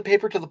offering toilet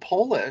paper to the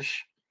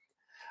Polish.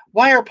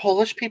 Why are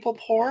Polish people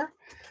poor?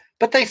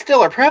 But they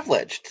still are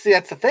privileged. See,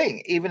 that's the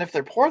thing. Even if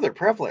they're poor, they're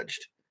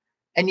privileged.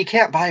 And you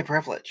can't buy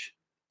privilege.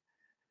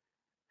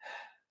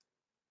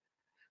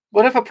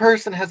 What if a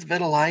person has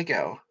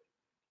vitiligo?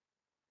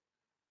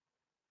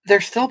 They're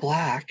still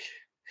black.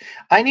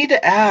 I need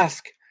to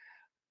ask,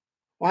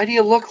 why do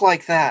you look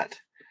like that?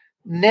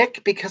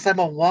 Nick, because I'm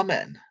a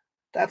woman.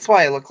 That's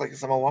why I look like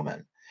I'm a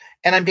woman.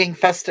 And I'm being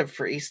festive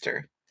for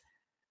Easter.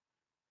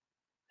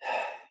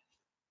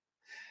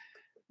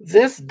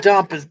 This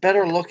dump is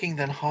better looking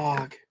than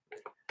Hog.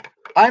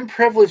 I'm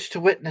privileged to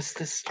witness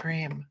this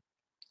stream.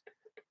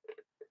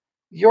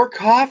 Your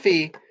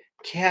coffee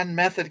can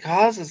method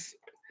causes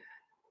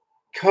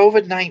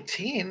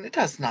COVID-19. It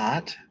does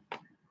not.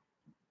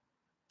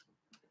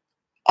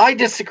 I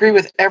disagree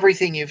with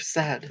everything you've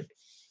said.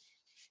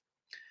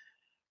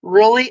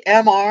 Really,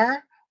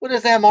 MR? What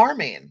does MR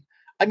mean?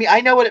 I mean,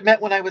 I know what it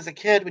meant when I was a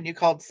kid when you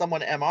called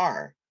someone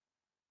MR.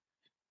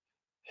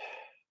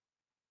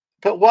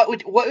 But what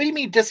do you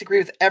mean disagree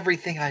with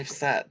everything I've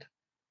said?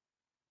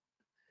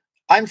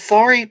 I'm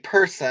sorry,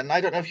 person.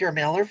 I don't know if you're a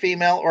male or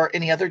female or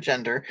any other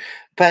gender,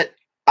 but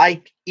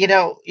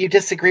you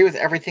disagree with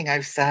everything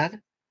I've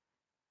said?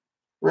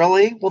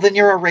 Really? Well, then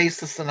you're a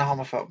racist and a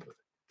homophobe.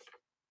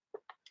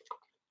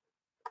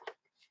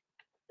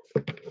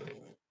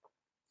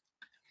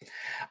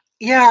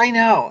 Yeah, I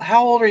know.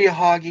 How old are you,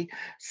 Hoggy?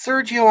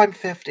 Sergio, I'm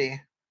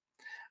 50.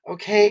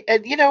 Okay,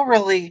 and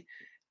really,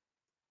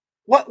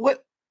 what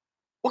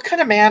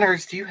kind of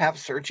manners do you have,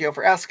 Sergio,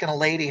 for asking a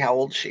lady how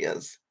old she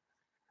is?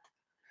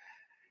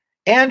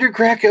 Andrew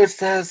Greco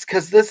says,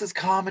 "Because this is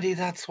comedy,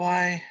 that's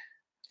why."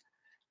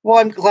 Well,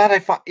 I'm glad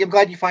I'm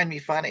glad you find me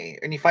funny,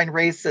 and you find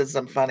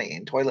racism funny,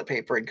 and toilet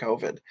paper and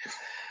COVID.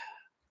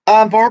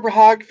 Barbara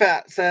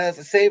Hogfat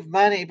says, "Save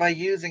money by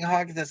using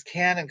Hogatha's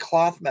can and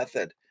cloth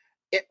method."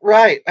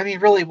 Right. I mean,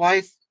 really,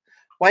 why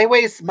Why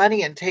waste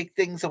money and take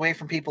things away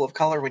from people of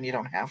color when you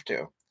don't have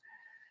to?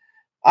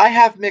 I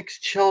have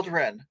mixed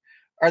children.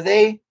 Are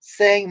they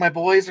saying my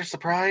boys are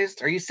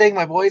surprised? Are you saying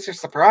my boys are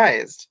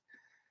surprised?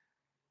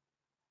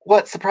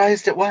 What?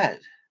 Surprised at what?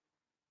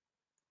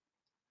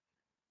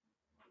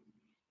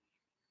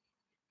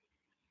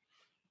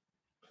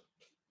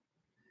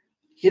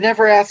 You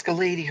never ask a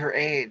lady her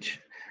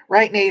age.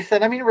 Right,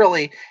 Nathan? I mean,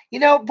 really,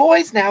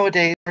 boys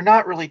nowadays are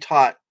not really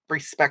taught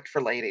respect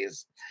for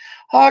ladies.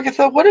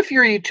 Hogatha, what if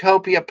your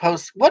utopia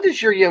post? What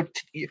is your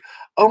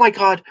oh my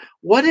God?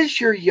 What is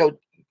your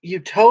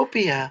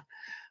utopia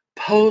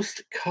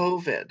post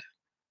COVID?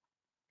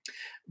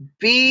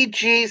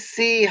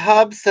 BGC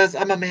Hub says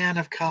I'm a man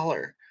of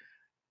color.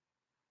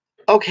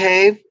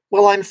 Okay,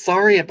 well, I'm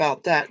sorry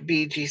about that,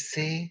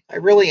 BGC. I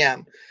really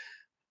am.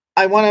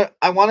 I want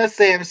to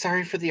say I'm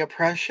sorry for the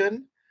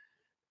oppression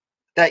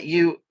that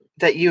you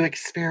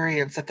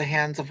experience at the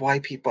hands of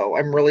white people.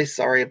 I'm really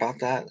sorry about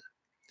that.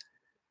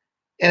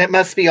 And it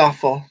must be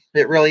awful.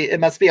 It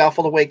must be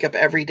awful to wake up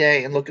every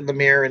day and look in the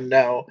mirror and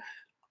know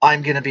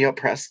I'm going to be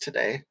oppressed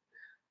today.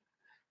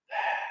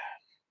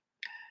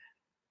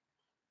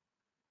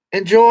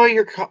 Enjoy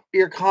your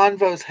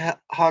convos,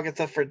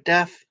 Hogatha, for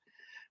death.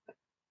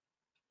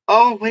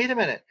 Oh, wait a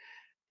minute.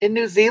 In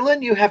New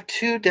Zealand, you have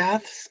 2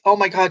 deaths. Oh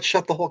my God,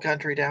 shut the whole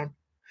country down.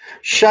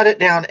 Shut it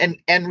down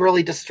and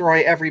really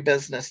destroy every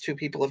business. 2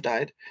 people have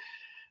died.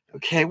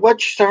 Okay,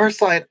 what star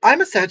sign? I'm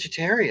a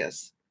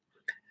Sagittarius.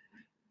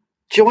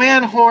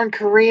 Joanne Horn,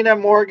 Karina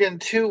Morgan,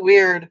 too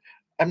weird.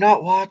 I'm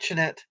not watching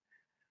it.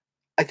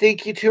 I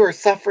think you two are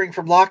suffering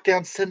from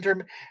lockdown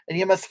syndrome and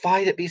you must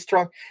fight it. Be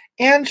strong.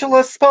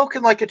 Angela,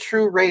 spoken like a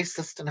true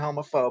racist and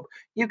homophobe.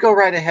 You go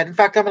right ahead. In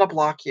fact, I'm going to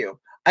block you.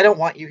 I don't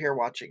want you here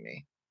watching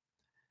me.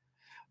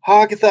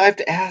 Hogatha, I have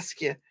to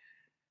ask you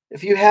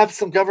if you have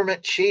some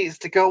government cheese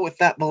to go with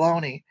that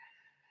bologna.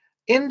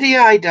 India,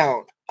 I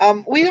don't.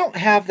 We don't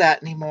have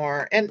that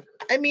anymore. And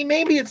I mean,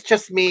 maybe it's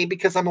just me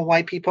because I'm a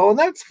white people, and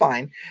that's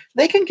fine.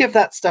 They can give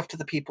that stuff to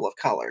the people of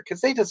color because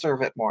they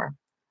deserve it more.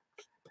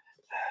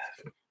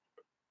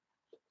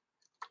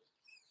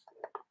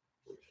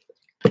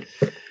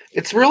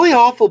 It's really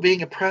awful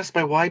being oppressed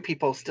by white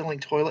people stealing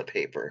toilet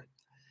paper.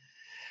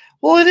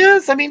 Well, it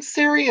is. I mean,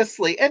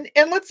 seriously. And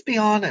let's be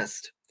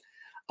honest.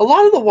 A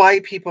lot of the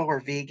white people are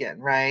vegan,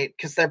 right?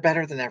 Because they're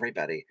better than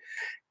everybody.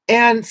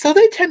 And so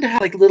they tend to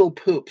have like little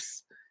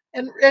poops.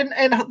 And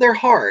they're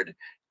hard.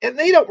 And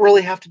they don't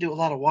really have to do a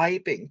lot of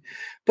wiping.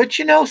 But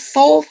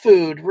soul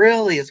food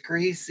really is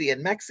greasy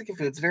and Mexican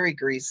food's very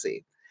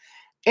greasy.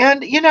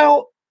 And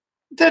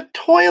the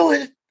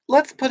toilet,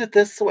 let's put it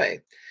this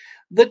way.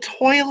 The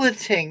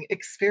toileting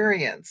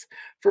experience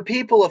for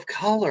people of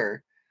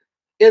color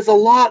is a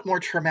lot more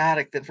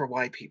traumatic than for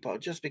white people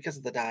just because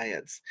of the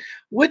diets,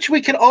 which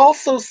we could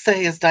also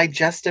say is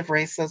digestive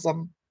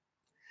racism.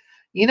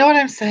 You know what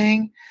I'm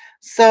saying?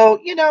 So,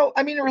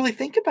 I mean, really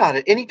think about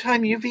it.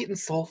 Anytime you've eaten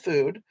soul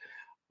food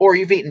or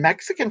you've eaten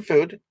Mexican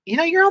food,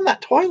 you're on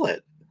that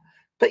toilet.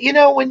 But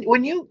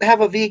when you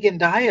have a vegan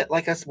diet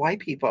like us white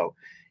people,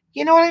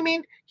 you know what I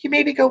mean? You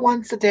maybe go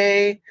once a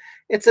day.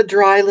 It's a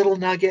dry little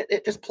nugget.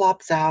 It just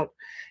plops out.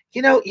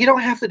 You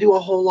don't have to do a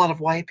whole lot of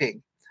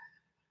wiping.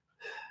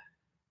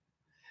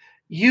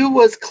 You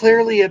was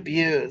clearly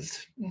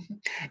abused.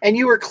 And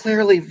you were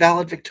clearly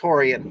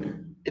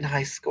valedictorian in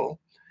high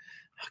school.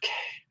 Okay.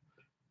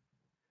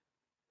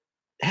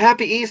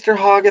 Happy Easter,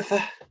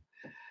 Hogatha.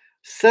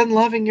 Send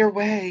loving your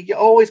way. You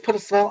always put a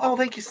smile. Oh,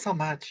 thank you so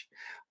much.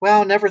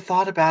 Well, never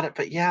thought about it,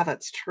 but yeah,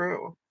 that's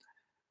true.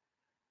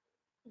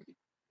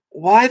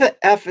 Why the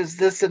F is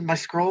this in my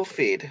scroll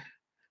feed?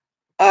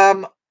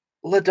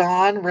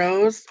 LaDawn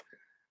Rose.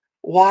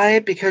 Why?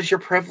 Because you're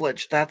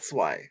privileged. That's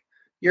why.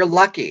 You're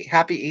lucky.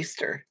 Happy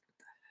Easter.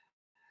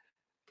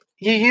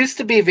 You used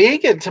to be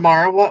vegan,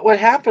 Tamara. What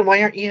happened?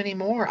 Why aren't you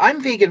anymore?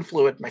 I'm vegan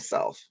fluid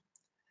myself.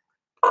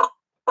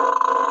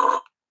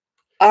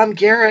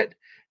 Garrett,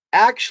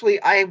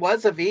 actually, I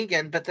was a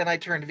vegan, but then I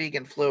turned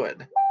vegan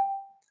fluid.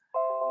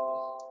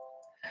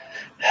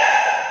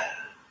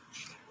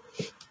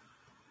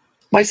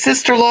 My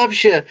sister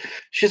loves you.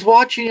 She's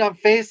watching you on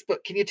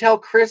Facebook. Can you tell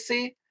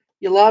Chrissy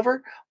you love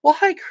her? Well,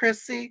 hi,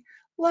 Chrissy.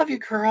 Love you,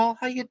 girl.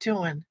 How you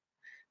doing?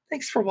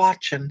 Thanks for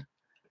watching.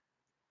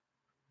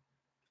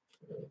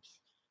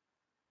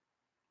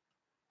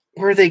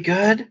 Were they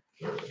good?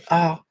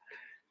 Oh,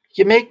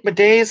 you make my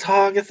days,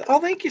 Hogatha. Oh,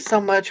 thank you so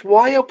much.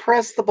 Why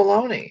oppress the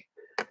baloney?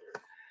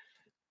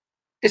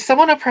 Is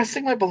someone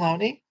oppressing my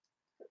baloney?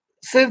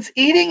 Since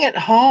eating at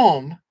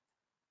home,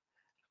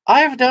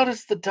 I've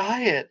noticed the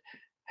diet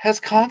has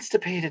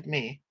constipated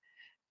me.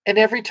 And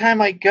every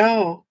time I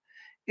go,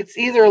 it's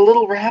either a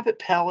little rabbit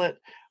pellet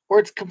or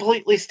it's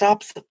completely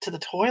stops to the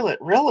toilet.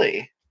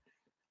 Really?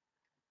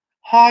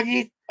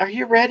 Hoggy, are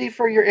you ready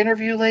for your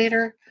interview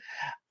later?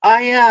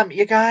 I am.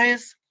 You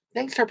guys,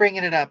 thanks for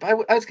bringing it up. I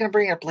was going to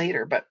bring it up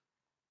later, but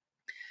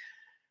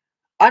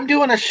I'm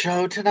doing a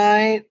show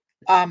tonight.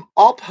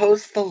 I'll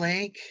post the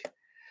link.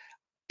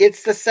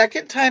 It's the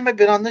second time I've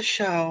been on the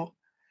show.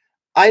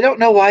 I don't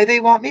know why they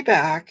want me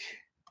back.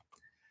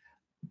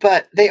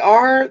 But they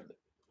are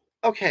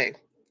okay.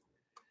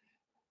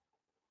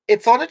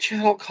 It's on a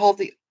channel called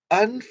The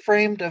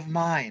Unframed of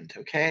Mind,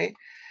 okay?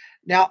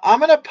 Now, I'm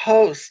gonna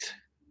post,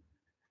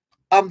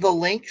 the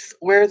links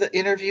where the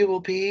interview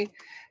will be.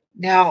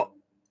 Now,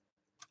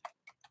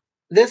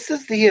 this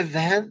is the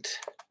event,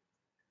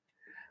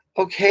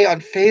 okay,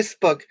 on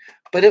Facebook,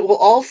 but it will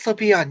also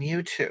be on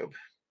YouTube.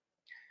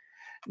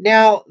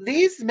 Now,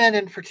 these men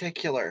in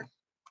particular,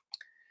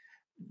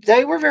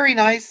 they were very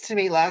nice to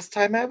me last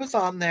time I was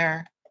on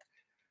there,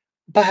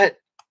 but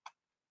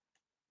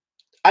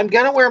I'm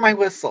gonna wear my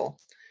whistle.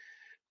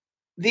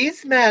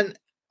 These men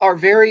are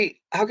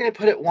very, how can I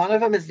put it? One of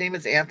them, his name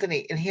is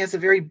Anthony, and he has a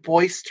very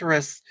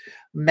boisterous,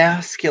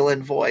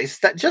 masculine voice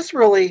that just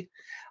really,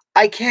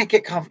 I can't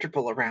get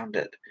comfortable around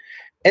it.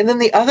 And then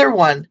the other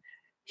one,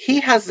 he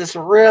has this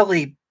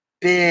really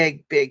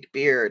big, big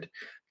beard,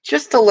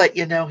 just to let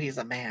you know he's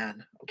a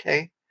man,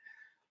 okay?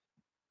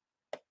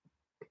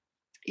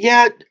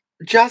 Yeah,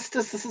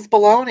 Justice, this is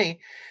baloney.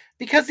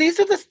 Because this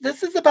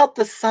is about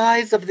the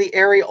size of the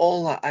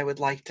areola I would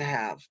like to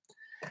have.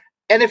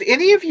 And if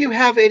any of you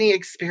have any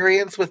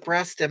experience with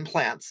breast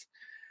implants,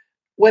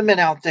 women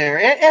out there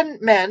and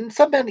men,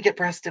 some men get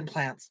breast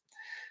implants.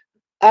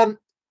 Um,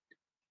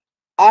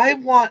 I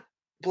want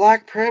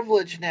black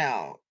privilege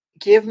now.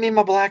 Give me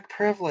my black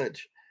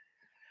privilege.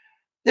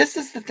 This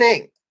is the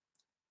thing.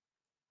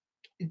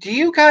 Do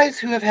you guys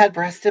who have had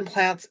breast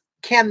implants,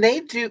 can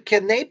they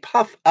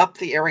puff up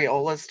the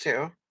areolas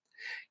too?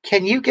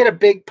 Can you get a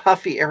big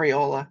puffy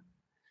areola?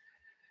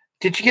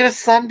 Did you get a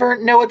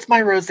sunburn? No, it's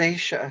my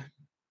rosacea.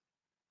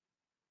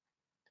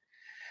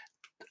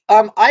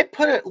 I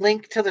put a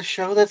link to the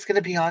show that's going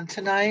to be on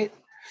tonight.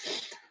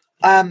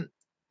 Um,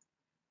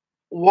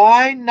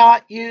 why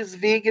not use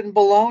vegan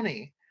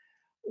bologna?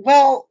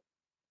 Well,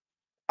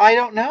 I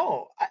don't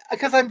know.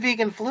 Because I'm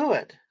vegan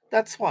fluid.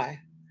 That's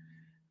why.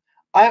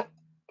 I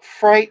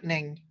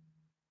frightening.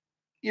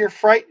 You're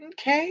frightened,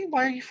 Kay?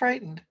 Why are you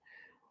frightened?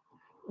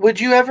 Would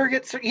you ever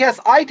get yes,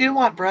 I do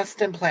want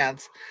breast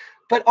implants,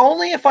 but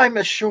only if I'm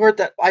assured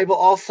that I will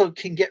also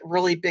can get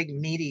really big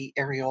meaty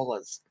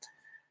areolas.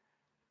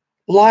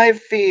 Live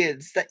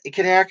feeds that it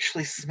can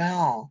actually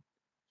smell.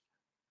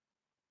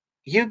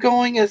 You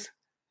going as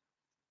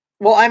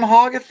well, I'm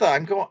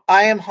Hogatha.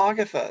 I am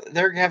Hogatha.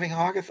 They're having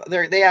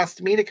Hogatha. They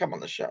asked me to come on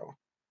the show.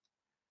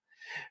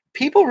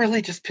 People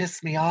really just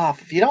piss me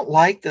off. If you don't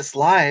like this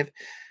live,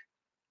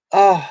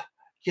 oh,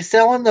 you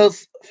selling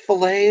those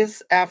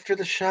fillets after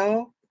the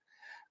show?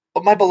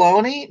 Oh, my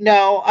bologna?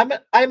 No,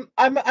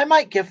 I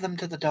might give them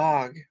to the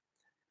dog.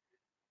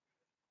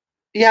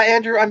 Yeah,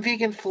 Andrew, I'm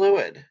vegan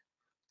fluid.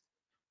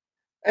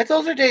 It's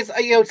those are days,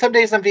 some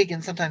days I'm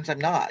vegan, sometimes I'm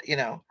not,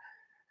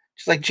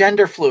 Just like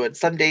gender fluid.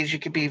 Some days you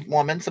could be a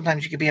woman,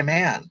 sometimes you could be a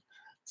man.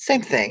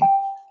 Same thing.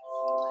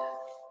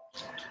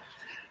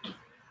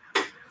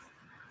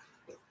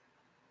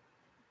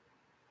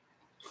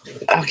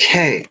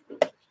 Okay.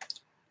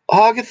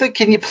 Hogatha,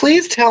 can you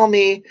please tell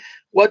me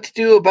what to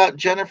do about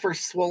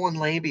Jennifer's swollen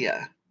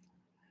labia?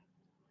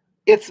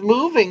 It's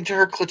moving to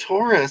her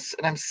clitoris,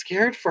 and I'm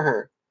scared for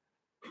her.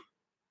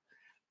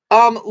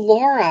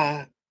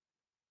 Laura,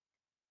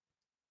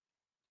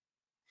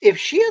 if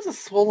she has a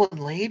swollen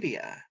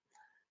labia,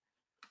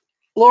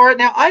 Laura,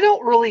 now I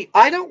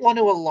don't want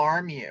to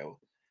alarm you,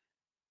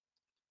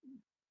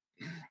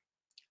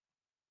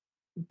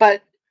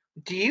 but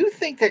do you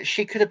think that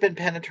she could have been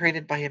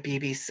penetrated by a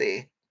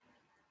BBC?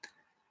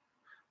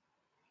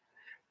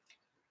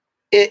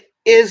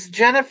 Has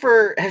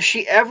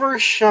she ever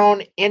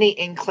shown any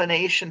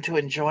inclination to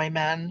enjoy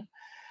men?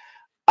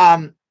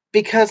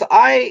 Because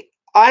I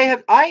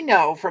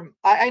know from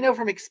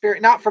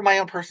experience, not from my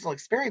own personal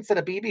experience, that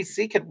a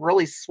BBC could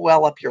really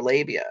swell up your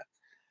labia.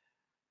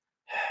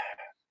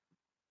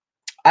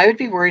 I would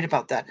be worried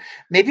about that.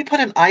 Maybe put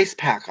an ice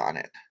pack on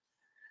it.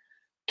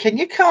 Can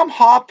you come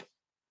hop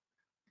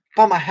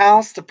by my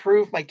house to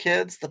prove my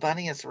kids the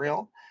bunny is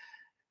real?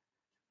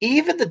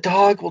 Even the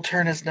dog will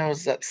turn his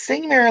nose up.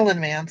 Sing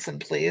Marilyn Manson,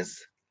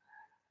 please.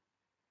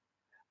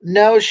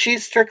 No,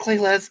 she's strictly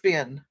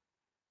lesbian.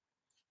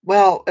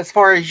 Well, as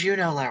far as you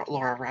know,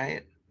 Laura,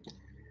 right?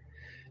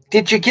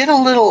 Did you get a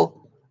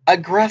little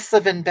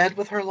aggressive in bed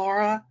with her,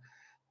 Laura?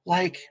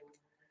 Like,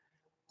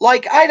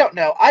 I don't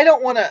know. I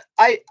don't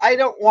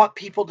want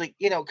people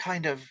to,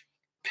 kind of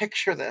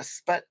picture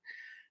this, but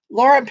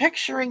Laura, I'm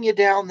picturing you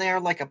down there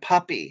like a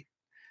puppy,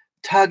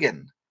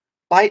 tugging,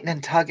 biting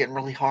and tugging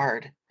really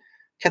hard.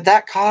 Could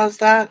that cause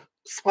that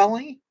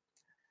swelling?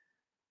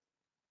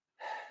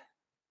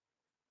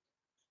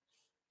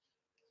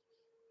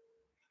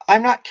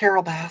 I'm not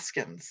Carol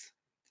Baskins.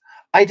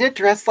 I did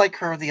dress like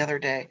her the other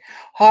day.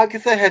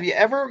 Hogatha, have you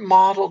ever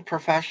modeled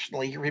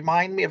professionally? You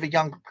remind me of a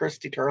younger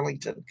Christy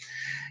Turlington.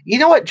 You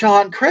know what,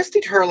 John?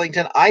 Christy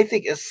Turlington, I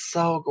think, is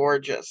so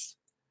gorgeous.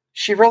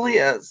 She really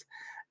is.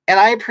 And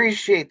I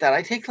appreciate that.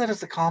 I take that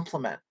as a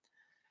compliment.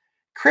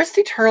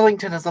 Christy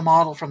Turlington is a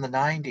model from the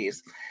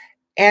 90s,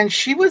 and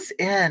she was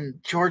in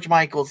George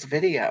Michael's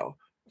video,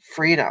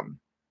 Freedom.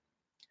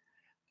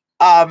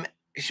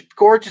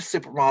 Gorgeous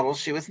supermodel.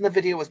 She was in the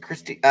video with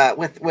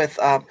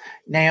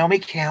Naomi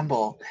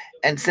Campbell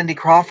and Cindy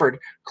Crawford.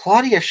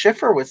 Claudia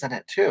Schiffer was in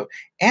it too,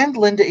 and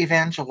Linda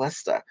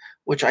Evangelista,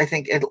 which I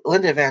think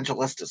Linda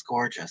Evangelista is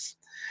gorgeous.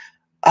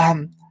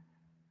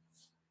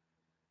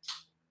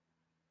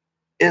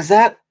 Is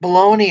that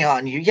baloney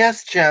on you?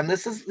 Yes, Jem.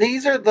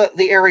 These are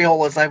the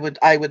areolas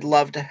I would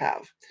love to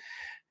have.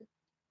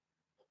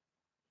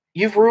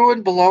 You've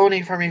ruined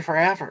baloney for me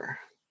forever.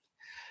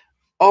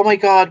 Oh my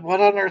God,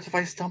 what on earth have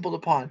I stumbled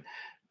upon?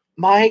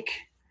 Mike,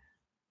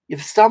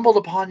 you've stumbled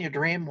upon your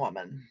dream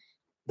woman.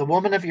 The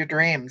woman of your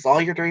dreams. All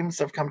your dreams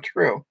have come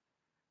true.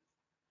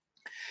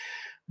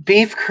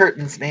 Beef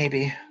curtains,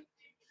 maybe.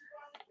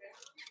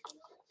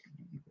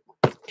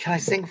 Can I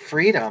sing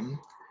Freedom?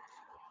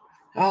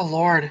 Oh,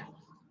 Lord.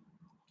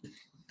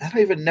 I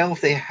don't even know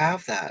if they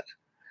have that.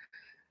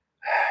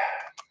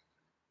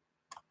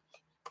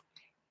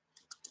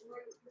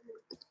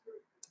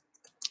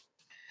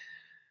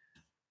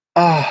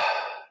 Oh.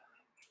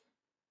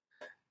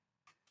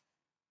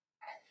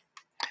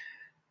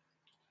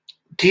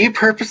 Do you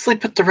purposely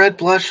put the red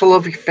blush all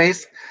over your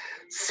face?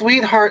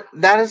 Sweetheart,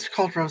 that is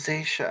called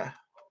rosacea.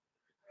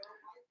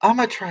 I'm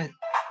gonna try.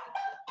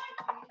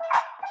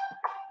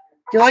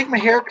 You like my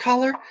hair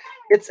color?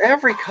 It's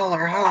every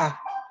color, huh?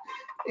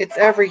 It's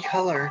every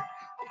color.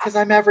 Because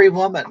I'm every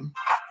woman.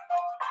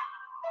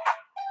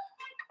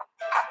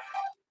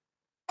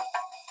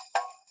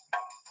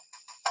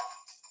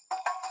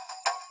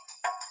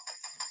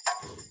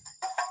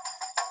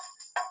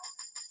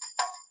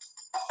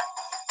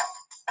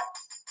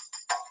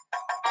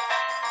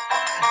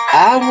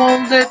 I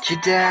won't let you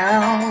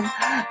down.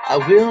 I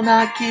will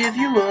not give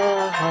you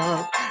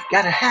up.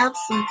 Gotta have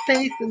some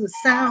faith in the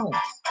sound.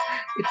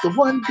 It's the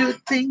one good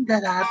thing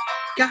that I've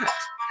got.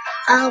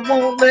 I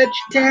won't let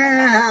you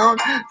down,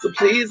 so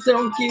please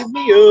don't give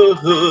me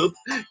up.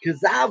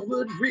 Cause I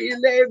would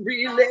really,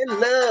 really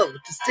love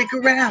to stick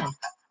around.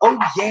 Oh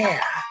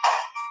yeah.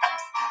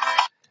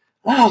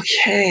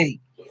 Okay.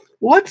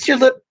 What's your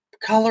lip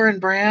color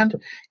and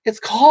brand? It's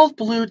called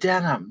Blue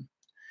Denim.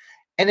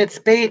 And it's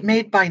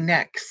made by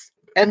NYX.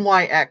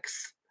 NYX.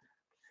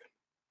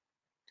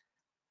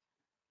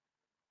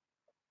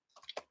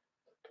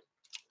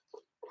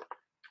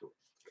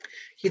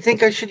 You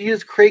think I should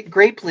use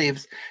grape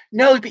leaves?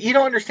 No, but you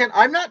don't understand.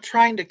 I'm not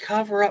trying to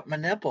cover up my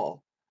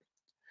nipple.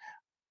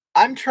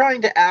 I'm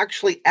trying to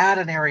actually add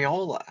an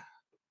areola.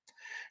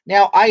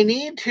 Now, I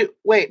need to...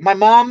 Wait, my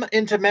mom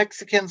into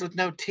Mexicans with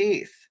no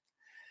teeth.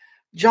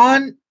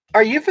 John,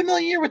 are you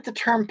familiar with the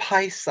term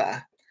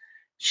paisa?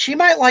 She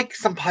might like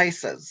some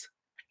paisas.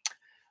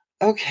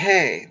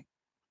 Okay.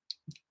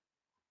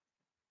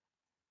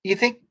 You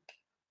think...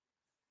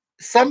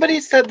 Somebody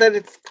said that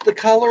it's the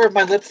color of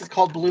my lips is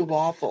called blue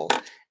waffle.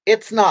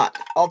 It's not.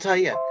 I'll tell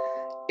you.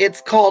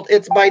 It's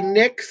by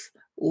NYX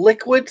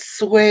Liquid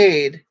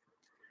Suede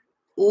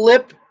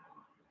Lip.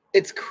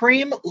 It's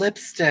cream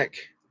lipstick.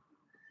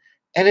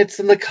 And it's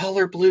in the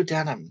color Blue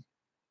Denim.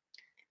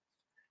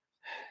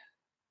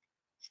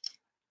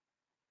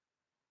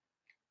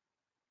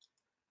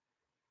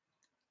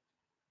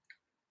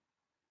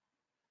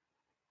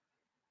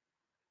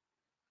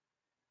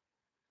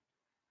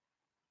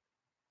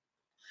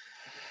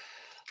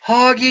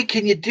 Hoggy,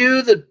 can you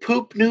do the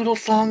poop noodle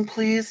song,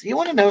 please? You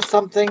want to know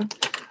something?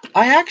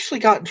 I actually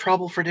got in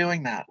trouble for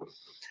doing that.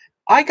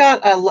 I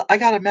got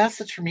a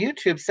message from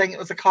YouTube saying it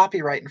was a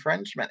copyright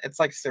infringement. It's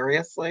like,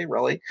 seriously,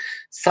 really?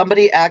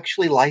 Somebody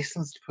actually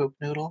licensed Poop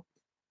Noodle?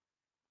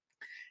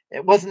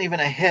 It wasn't even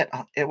a hit.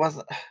 It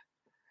wasn't.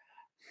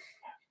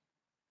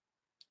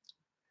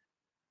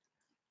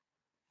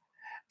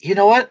 You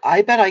know what?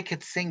 I bet I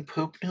could sing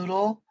Poop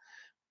Noodle,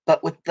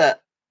 but with a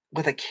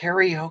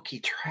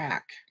karaoke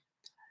track.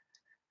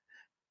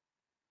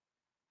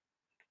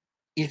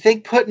 You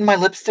think putting my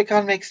lipstick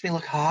on makes me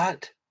look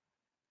hot?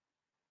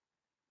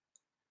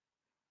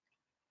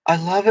 I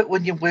love it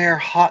when you wear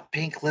hot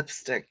pink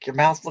lipstick. Your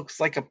mouth looks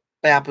like a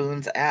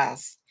baboon's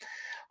ass.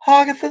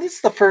 Hogatha, this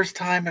is the first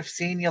time I've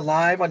seen you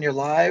live on your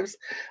lives.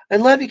 I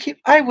love you.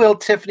 I will,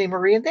 Tiffany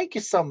Marie, and thank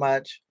you so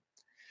much.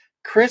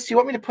 Chris, you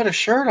want me to put a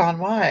shirt on?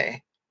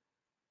 Why?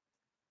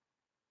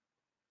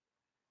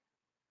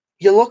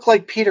 You look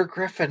like Peter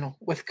Griffin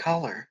with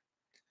color.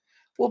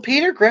 Well,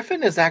 Peter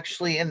Griffin is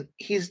actually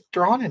he's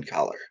drawn in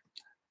color.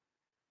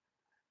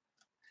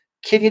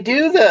 Can you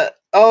do the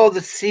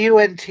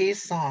CUNT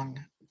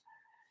song?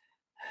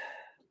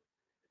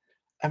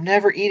 I'm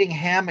never eating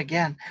ham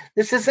again.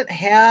 This isn't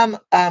ham,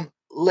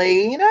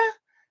 Lena.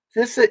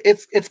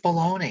 It's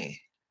bologna.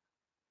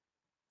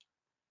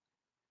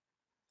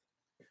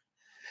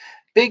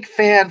 Big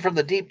fan from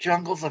the deep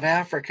jungles of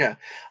Africa.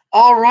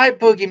 All right,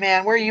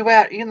 Boogeyman, where are you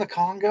at? Are you in the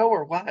Congo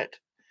or what?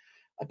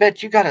 I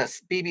bet you got a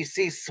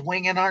BBC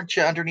swinging, aren't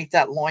you, underneath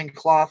that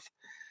loincloth?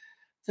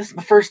 This is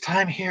my first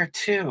time here,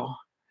 too.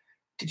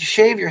 Did you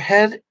shave your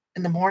head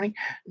in the morning?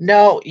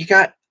 No,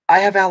 I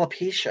have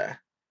alopecia.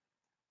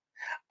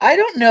 I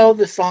don't know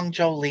the song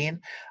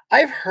Jolene.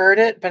 I've heard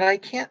it, but I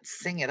can't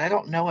sing it. I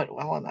don't know it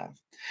well enough.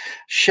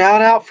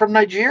 Shout out from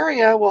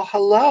Nigeria. Well,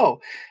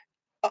 hello.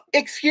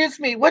 Excuse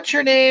me, what's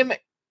your name?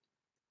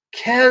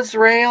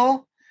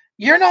 Kezrael?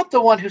 You're not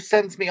the one who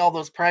sends me all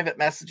those private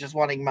messages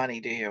wanting money,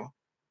 do you?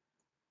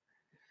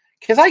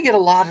 Because I get a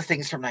lot of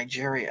things from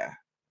Nigeria.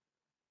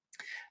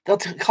 They'll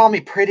call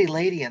me pretty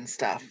lady and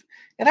stuff.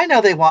 And I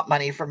know they want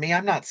money from me.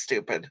 I'm not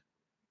stupid.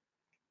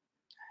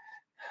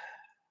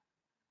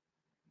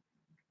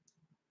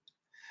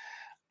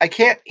 I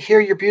can't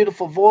hear your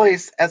beautiful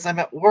voice as I'm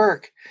at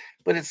work,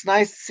 but it's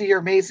nice to see your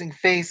amazing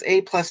face.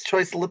 A plus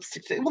choice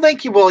lipstick. Well,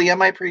 thank you,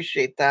 William. I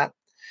appreciate that.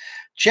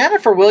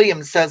 Jennifer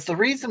Williams says the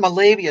reason my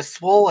labia is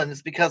swollen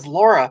is because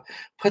Laura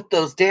put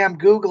those damn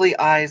googly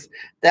eyes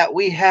that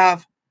we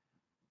have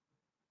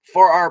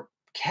for our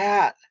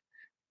cat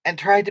and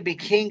tried to be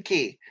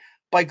kinky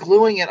by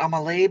gluing it on my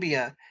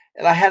labia.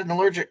 And I had an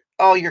allergic.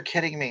 Oh, you're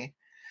kidding me.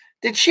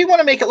 Did she want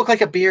to make it look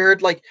like a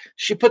beard? Like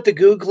she put the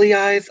googly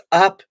eyes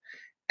up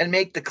and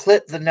make the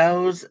clit the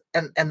nose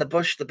and the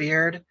bush the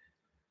beard?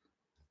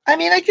 I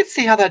mean, I could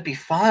see how that'd be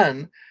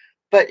fun,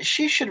 but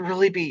she should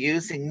really be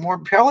using more,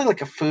 probably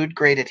like a food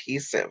grade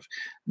adhesive,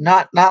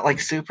 not like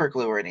super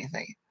glue or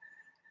anything.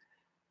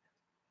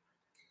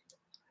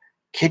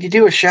 Can you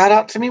do a shout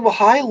out to me? Well,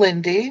 hi,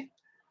 Lindy.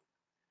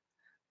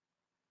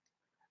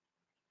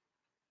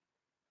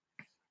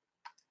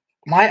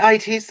 My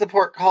IT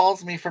support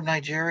calls me from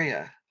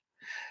Nigeria.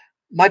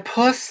 My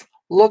puss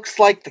looks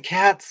like the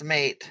cat's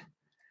mate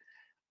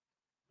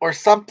or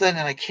something,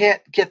 and I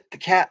can't get the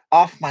cat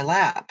off my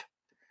lap.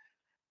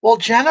 Well,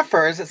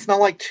 Jennifer, does it smell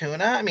like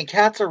tuna? I mean,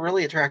 cats are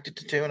really attracted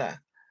to tuna.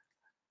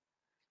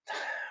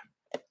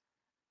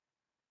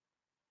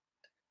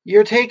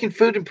 You're taking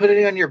food and putting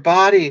it on your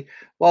body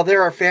while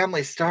there are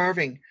families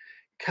starving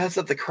because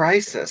of the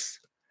crisis.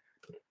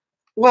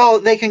 Well,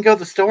 they can go to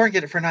the store and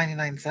get it for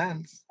 99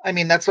 cents. I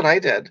mean, that's what I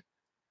did.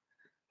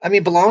 I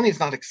mean, bologna's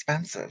not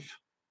expensive.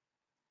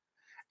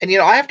 And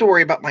I have to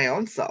worry about my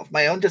own self,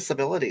 my own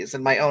disabilities,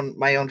 and my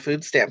own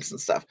food stamps and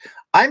stuff.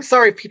 I'm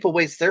sorry if people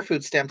waste their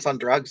food stamps on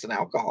drugs and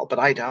alcohol, but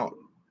I don't.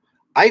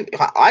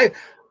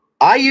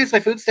 I use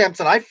my food stamps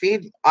and I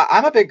feed.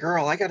 I'm a big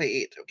girl. I got to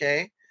eat.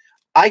 Okay,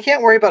 I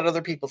can't worry about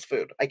other people's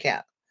food. I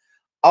can't.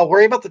 I'll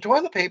worry about the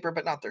toilet paper,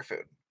 but not their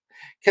food,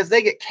 because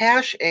they get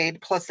cash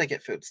aid plus they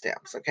get food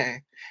stamps.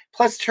 Okay,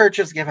 plus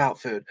churches give out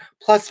food,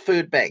 plus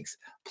food banks,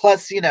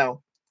 plus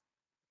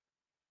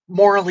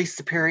morally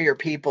superior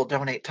people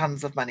donate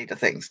tons of money to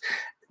things.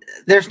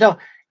 There's no.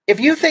 If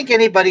you think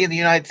anybody in the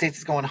United States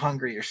is going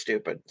hungry, you're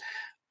stupid.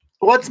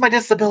 What's my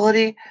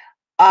disability?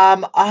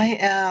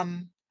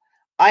 I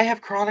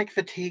have chronic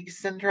fatigue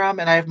syndrome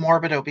and I have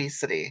morbid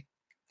obesity.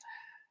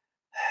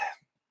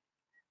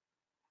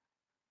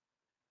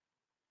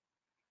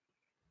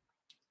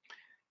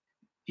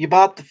 You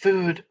bought the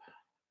food.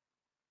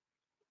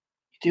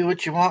 You do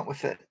what you want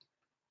with it.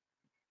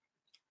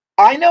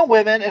 I know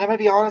women, and I'm going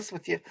to be honest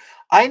with you.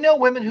 I know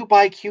women who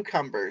buy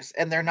cucumbers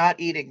and they're not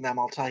eating them.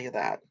 I'll tell you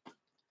that.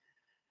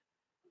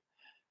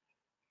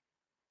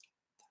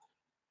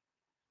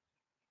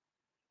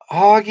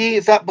 Hoggy,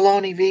 is that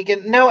bologna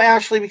vegan? No,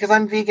 Ashley, because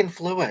I'm vegan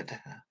fluid.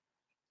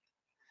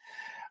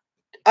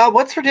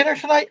 What's for dinner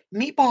tonight?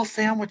 Meatball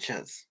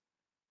sandwiches.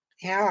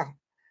 Yeah.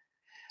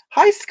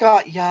 Hi,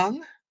 Scott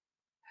Young.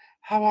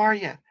 How are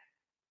you?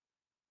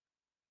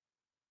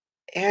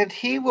 And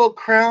he will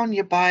crown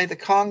you by the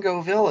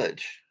Congo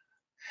village.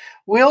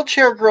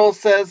 Wheelchair Girl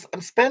says,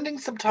 I'm spending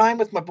some time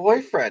with my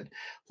boyfriend.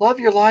 Love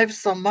your live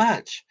so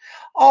much.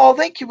 Oh,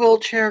 thank you,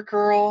 Wheelchair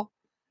Girl.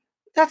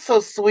 That's so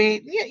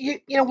sweet.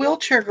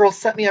 Wheelchair Girl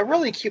sent me a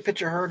really cute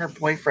picture of her and her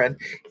boyfriend.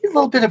 He's a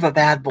little bit of a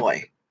bad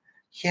boy.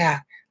 Yeah,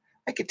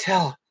 I could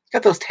tell.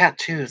 Got those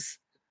tattoos.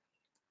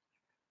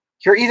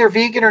 You're either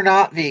vegan or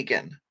not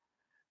vegan.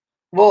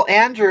 Well,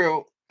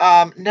 Andrew,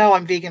 no,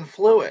 I'm vegan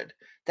fluid.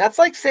 That's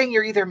like saying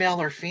you're either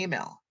male or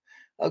female.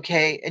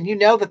 Okay, and you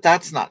know that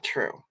that's not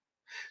true.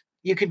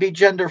 You can be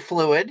gender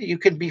fluid. You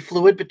can be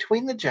fluid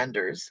between the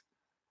genders.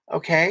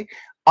 Okay,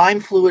 I'm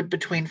fluid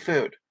between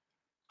food.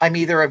 I'm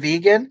either a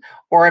vegan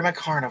or I'm a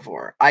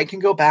carnivore. I can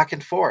go back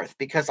and forth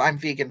because I'm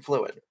vegan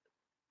fluid.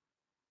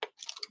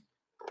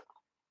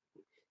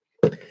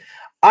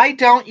 I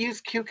don't use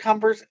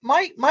cucumbers.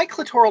 My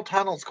clitoral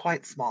tunnel is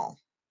quite small.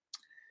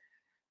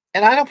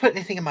 And I don't put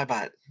anything in my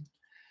butt.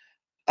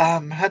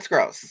 That's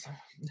gross.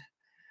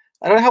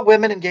 I don't know how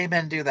women and gay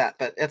men do that,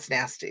 but it's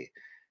nasty.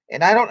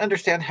 And I don't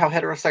understand how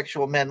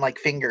heterosexual men like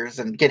fingers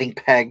and getting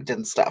pegged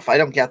and stuff. I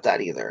don't get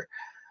that either.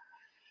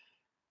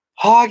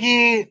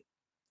 Hoggy,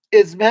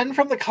 is men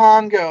from the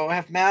Congo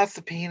have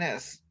massive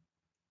penis?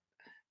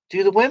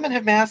 Do the women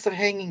have massive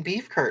hanging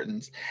beef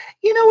curtains?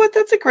 You know what?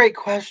 That's a great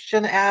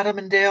question, Adam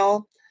and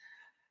Dale.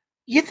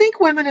 You think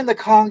women in the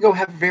Congo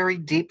have very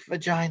deep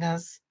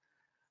vaginas?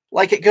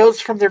 Like it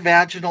goes from their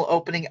vaginal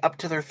opening up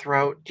to their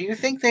throat. Do you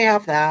think they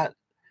have that?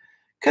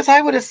 Because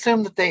I would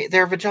assume that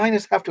their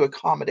vaginas have to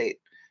accommodate,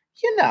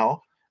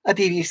 a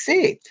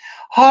BBC.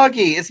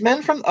 Hoggy, is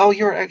men from... Oh,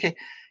 you're... Okay.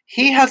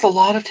 He has a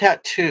lot of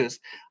tattoos.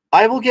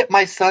 I will get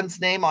my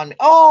son's name on me.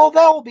 Oh,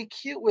 that will be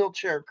cute,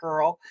 Wheelchair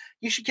Girl.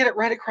 You should get it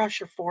right across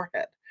your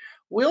forehead.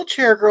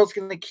 Wheelchair Girl's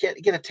gonna get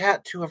a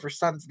tattoo of her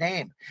son's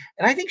name,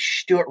 and I think she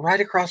should do it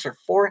right across her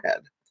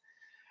forehead.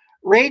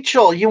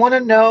 Rachel, you wanna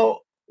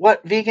know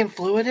what vegan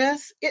fluid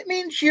is? It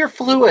means you're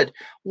fluid.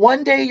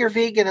 One day you're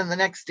vegan and the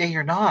next day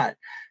you're not.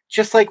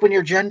 Just like when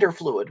you're gender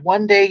fluid.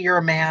 One day you're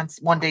a man,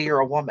 one day you're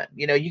a woman.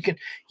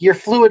 You're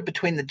fluid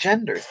between the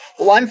genders.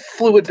 Well, I'm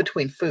fluid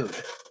between food.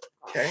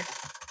 Okay.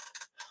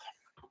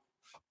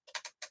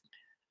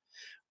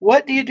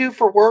 What do you do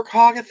for work,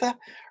 Hogatha?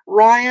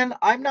 Ryan,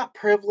 I'm not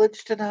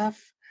privileged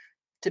enough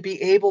to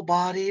be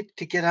able-bodied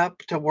to get up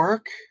to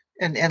work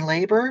and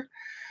labor.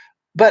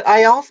 But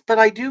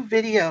I do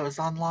videos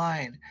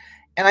online,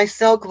 and I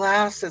sell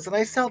glasses and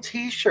I sell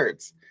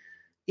t-shirts.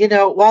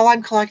 While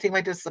I'm collecting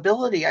my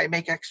disability, I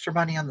make extra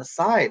money on the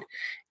side.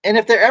 And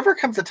if there ever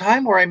comes a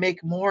time where I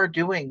make more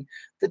doing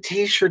the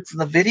t-shirts and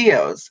the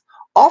videos,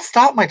 I'll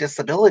stop my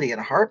disability in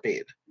a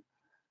heartbeat.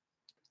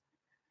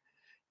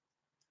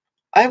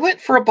 I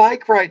went for a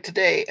bike ride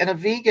today and a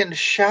vegan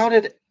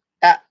shouted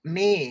at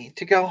me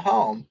to go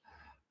home.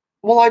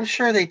 Well, I'm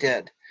sure they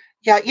did.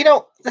 Yeah,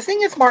 the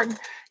thing is, Martin,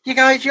 you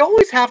guys, you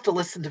always have to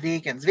listen to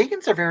vegans.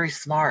 Vegans are very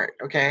smart,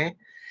 okay?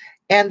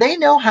 And they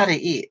know how to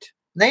eat.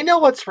 They know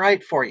what's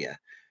right for you.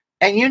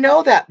 And you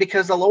know that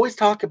because they'll always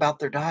talk about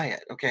their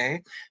diet,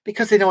 okay?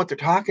 Because they know what they're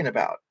talking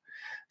about.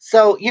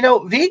 So,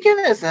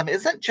 veganism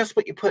isn't just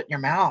what you put in your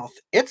mouth.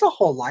 It's a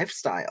whole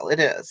lifestyle. It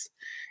is.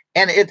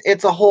 And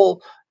it's a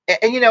whole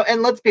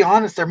and let's be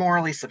honest, they're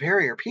morally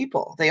superior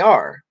people. They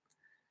are.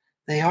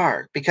 They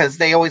are, because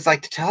they always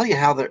like to tell you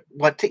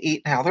what to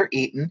eat and how they're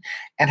eating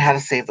and how to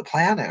save the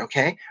planet,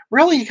 okay?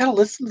 Really, you got to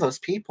listen to those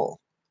people.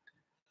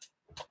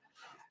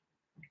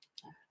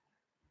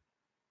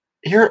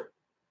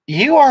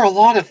 You are a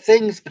lot of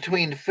things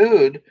between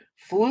food.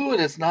 Fluid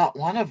is not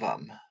one of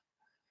them.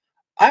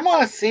 I'm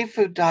on a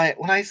seafood diet.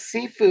 When I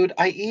see food,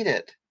 I eat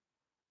it.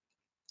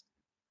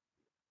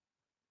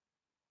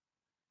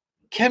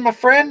 Can my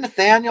friend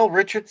Nathaniel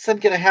Richardson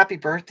get a happy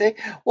birthday?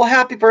 Well,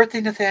 happy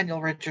birthday,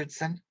 Nathaniel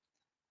Richardson.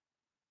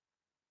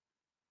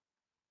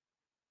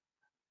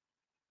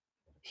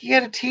 He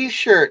had a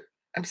t-shirt.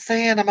 I'm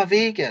saying I'm a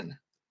vegan.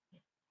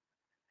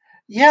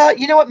 Yeah,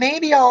 you know what?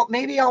 Maybe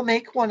I'll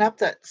make one up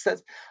that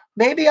says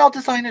maybe I'll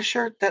design a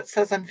shirt that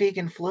says I'm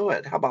vegan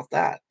fluid. How about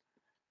that?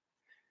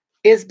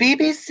 Is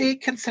BBC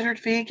considered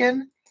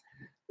vegan?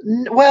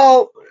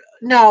 Well,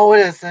 no, it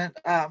isn't.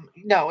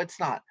 No, it's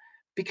not.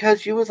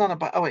 Because you was on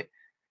a oh wait.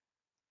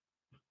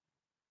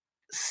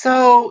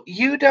 So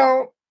you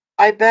don't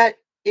I bet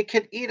it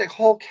could eat a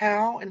whole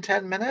cow in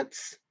 10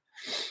 minutes?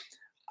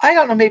 I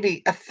don't know,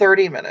 maybe a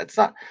 30 minutes.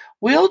 Not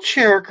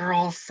Wheelchair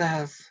Girl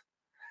says,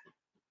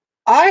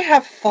 I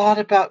have thought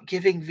about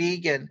giving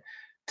vegan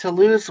to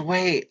lose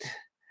weight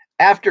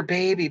after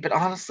baby, but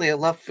honestly, I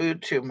love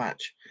food too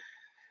much.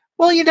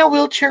 Well,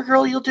 Wheelchair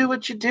Girl, you'll do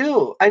what you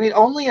do. I mean,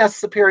 only us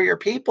superior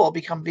people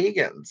become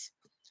vegans.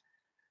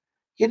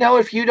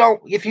 If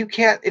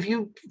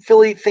you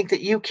really think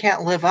that you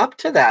can't live up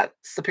to that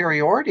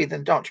superiority,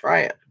 then don't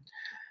try it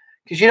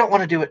because you don't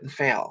want to do it and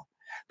fail.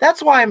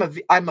 That's why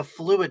I'm a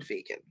fluid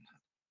vegan.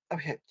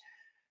 Okay.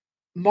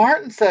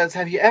 Martin says,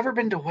 have you ever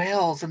been to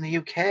Wales in the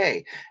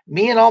UK?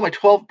 Me and all my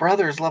 12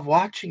 brothers love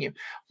watching you.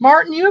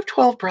 Martin, you have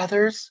 12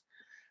 brothers?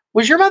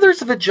 Was your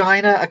mother's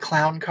vagina a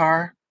clown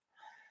car?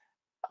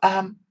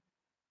 Um,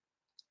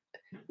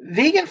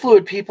 Vegan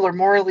fluid people are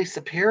morally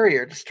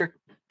superior to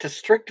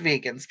strict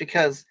vegans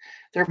because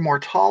they're more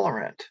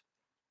tolerant.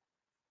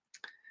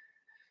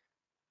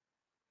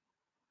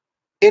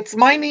 It's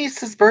my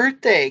niece's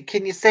birthday.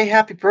 Can you say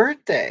happy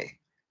birthday?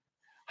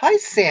 Hi,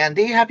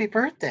 Sandy. Happy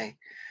birthday.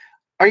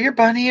 Are your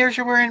bunny ears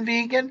you're wearing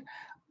vegan?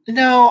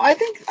 No, I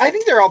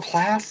think they're all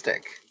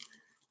plastic.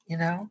 You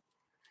know.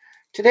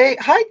 Today,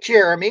 hi,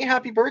 Jeremy.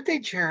 Happy birthday,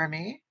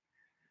 Jeremy.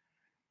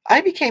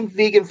 I became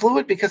vegan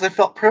fluid because I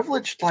felt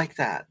privileged like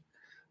that.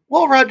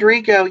 Well,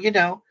 Rodrigo,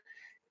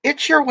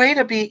 it's your way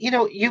to be,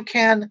 you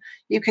can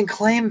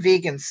claim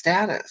vegan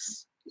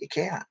status. You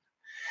can.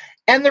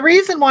 And the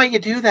reason why you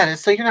do that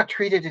is so you're not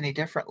treated any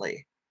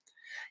differently.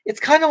 It's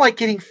kind of like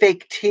getting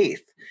fake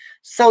teeth.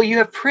 So you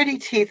have pretty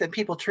teeth and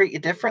people treat you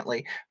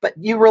differently, but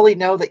you really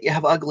know that you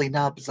have ugly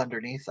nubs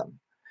underneath them.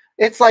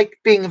 It's like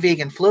being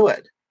vegan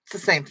fluid. It's the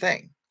same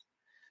thing.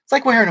 It's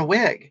like wearing a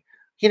wig.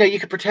 You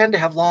could pretend to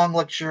have long,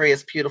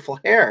 luxurious, beautiful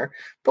hair,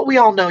 but we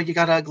all know you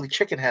got ugly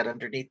chicken head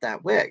underneath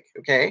that wig,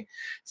 okay?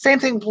 Same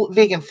thing,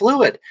 vegan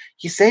fluid.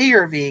 You say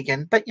you're a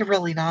vegan, but you're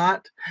really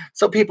not.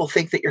 So people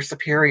think that you're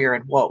superior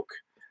and woke,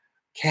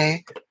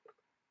 okay?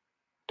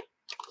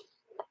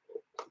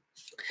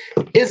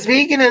 Is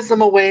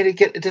veganism a way to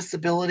get a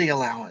disability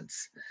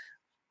allowance?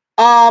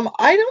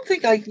 I don't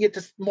think I can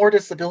get more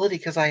disability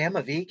because I am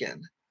a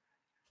vegan.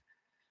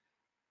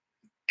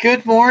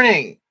 Good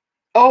morning.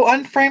 Oh,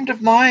 Unframed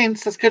of Mind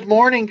says, good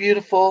morning,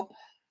 beautiful.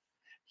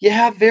 You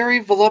have very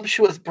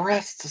voluptuous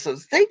breasts.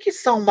 Says, thank you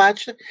so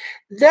much.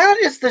 That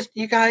is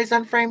you guys,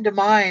 Unframed of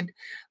Mind.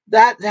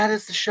 That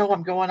is the show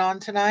I'm going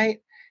on tonight.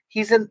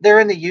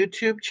 They're in the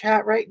YouTube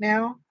chat right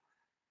now.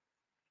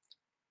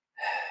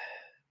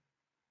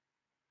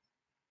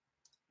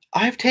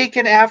 I've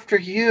taken after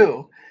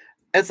you.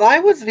 As I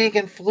was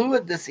vegan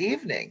fluid this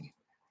evening,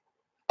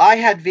 I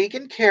had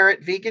vegan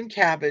carrot, vegan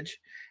cabbage,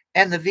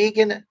 and the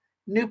vegan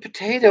new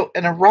potato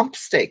and a rump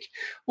steak.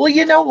 Well,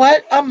 you know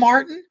what,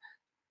 Martin?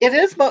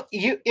 It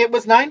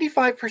was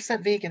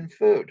 95% vegan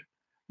food.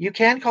 You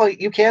can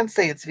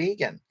say it's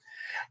vegan.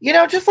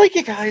 Just like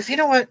you guys, you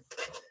know what?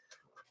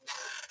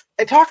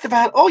 I talked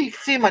about, oh, you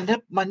can see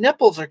my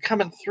nipples are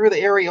coming through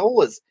the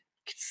areolas.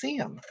 You can see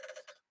them.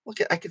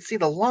 I can see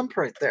the lump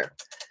right there.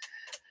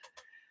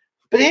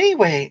 But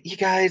anyway, you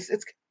guys,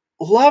 it's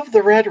love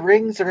the red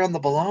rings around the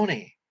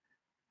bologna.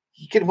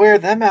 You can wear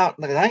them out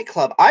in the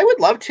nightclub. I would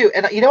love to.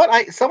 And you know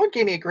what? Someone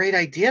gave me a great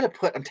idea to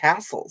put on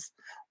tassels,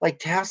 like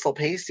tassel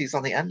pasties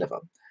on the end of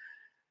them.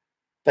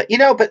 But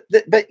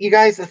but you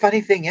guys, the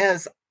funny thing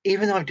is,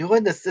 even though I'm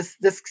doing this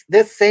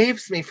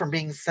saves me from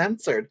being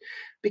censored,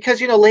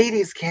 because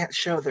ladies can't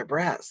show their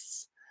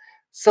breasts.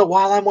 So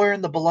while I'm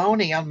wearing the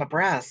bologna on my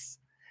breasts,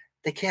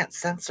 they can't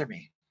censor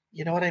me.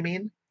 You know what I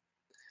mean?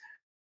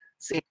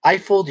 See, I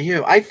fooled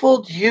you. I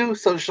fooled you,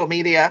 social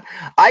media.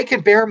 I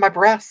can bare my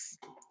breasts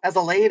as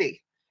a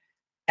lady,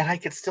 and I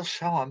could still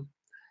show them.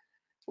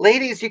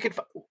 Ladies,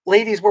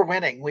 ladies, we're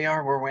winning.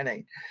 We're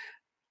winning.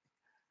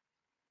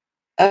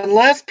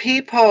 Unless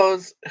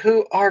peepos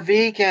who are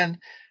vegan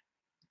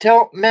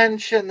don't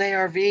mention they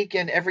are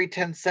vegan every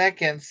 10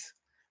 seconds,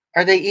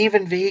 are they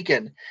even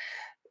vegan?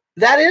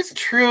 That is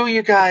true,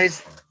 you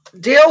guys.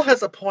 Dale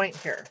has a point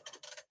here.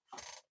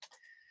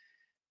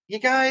 You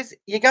guys,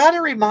 you got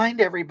to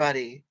remind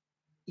everybody,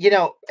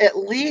 at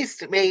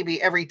least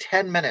maybe every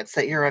 10 minutes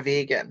that you're a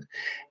vegan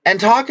and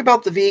talk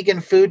about the vegan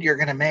food you're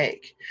going to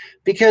make.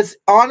 Because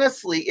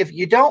honestly, if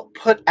you don't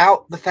put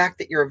out the fact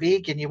that you're a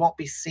vegan, you won't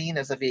be seen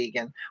as a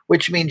vegan,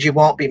 which means you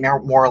won't be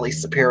morally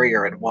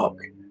superior and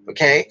woke.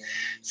 Okay.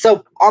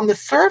 So on the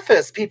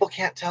surface, people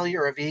can't tell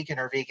you're a vegan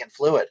or vegan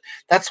fluid.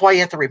 That's why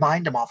you have to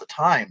remind them all the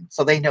time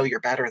so they know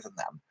you're better than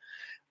them.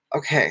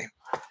 Okay.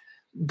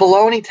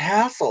 Bologna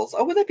tassels.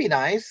 Oh, would that be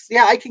nice?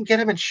 Yeah, I can get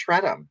them and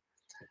shred them.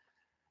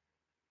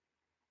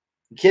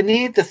 You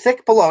need the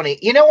thick bologna.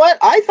 You know what?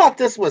 I thought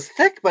this was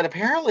thick, but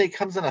apparently it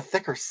comes in a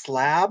thicker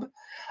slab.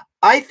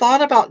 I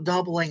thought about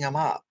doubling them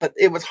up, but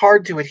it was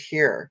hard to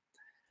adhere.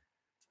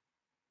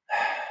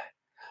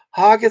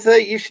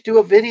 Hogatha, you should do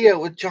a video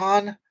with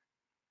John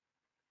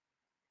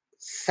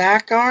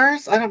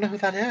Sackars. I don't know who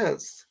that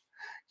is.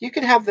 You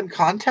could have them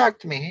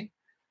contact me.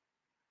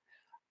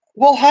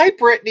 Well, hi,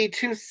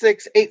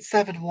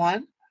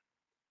 Brittany26871.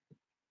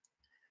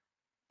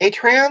 A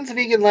trans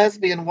vegan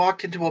lesbian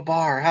walked into a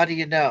bar. How do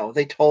you know?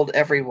 They told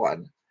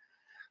everyone.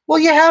 Well,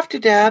 you have to,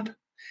 Deb.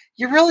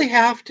 You really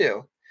have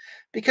to.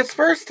 Because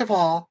first of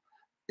all,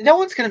 no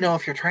one's going to know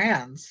if you're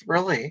trans,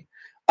 really.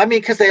 I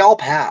mean, because they all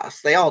pass.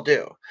 They all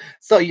do.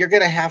 So you're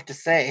going to have to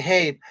say,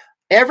 hey,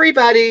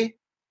 everybody,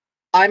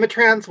 I'm a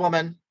trans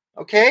woman.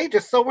 Okay?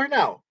 Just so we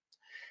know.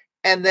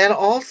 And then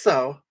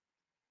also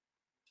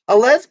a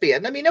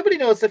lesbian. I mean, nobody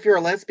knows if you're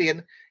a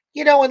lesbian,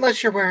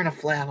 unless you're wearing a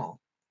flannel.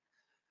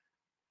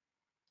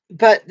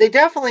 But they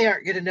definitely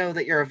aren't going to know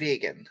that you're a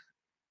vegan.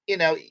 You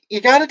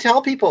got to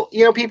tell people,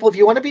 people, if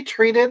you want to be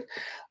treated,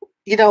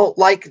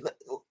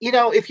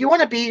 if you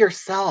want to be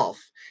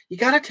yourself, you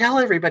got to tell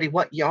everybody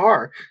what you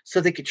are so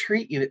they could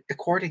treat you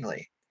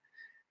accordingly.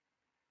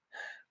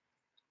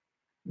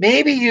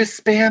 Maybe use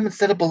Spam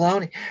instead of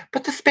bologna,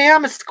 but the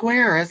Spam is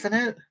square, isn't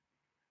it?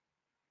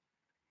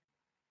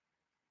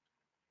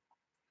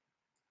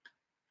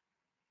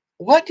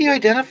 What do you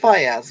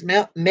identify as?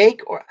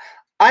 Make or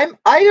I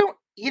don't,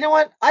 you know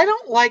what? I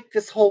don't like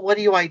this whole what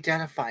do you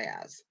identify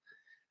as?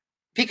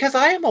 Because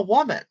I am a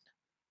woman.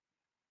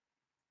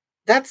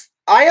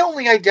 I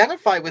only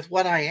identify with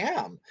what I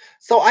am.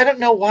 So I don't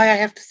know why I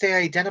have to say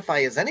I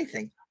identify as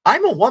anything.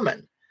 I'm a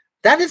woman.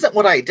 That isn't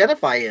what I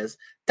identify as.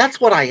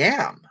 That's what I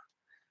am.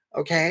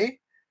 Okay?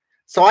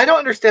 So I don't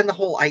understand the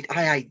whole I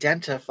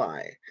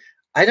identify.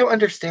 I don't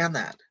understand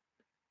that.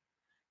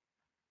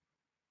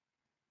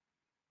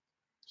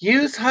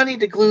 Use honey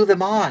to glue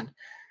them on.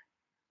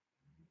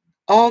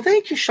 Oh,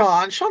 thank you,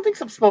 Sean. Sean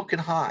thinks I'm smoking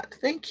hot.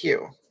 Thank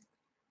you.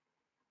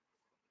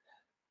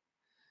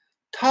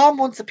 Tom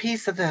wants a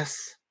piece of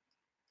this.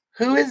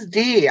 Who is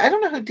D? I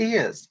don't know who D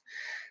is.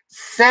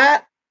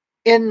 Sat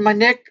in my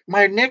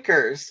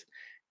knickers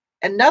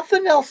and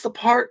nothing else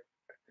apart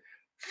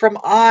from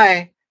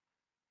I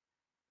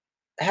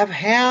have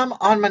ham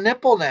on my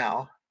nipple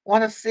now.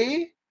 Want to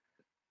see?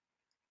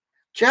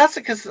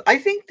 Jessica, I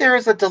think there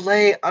is a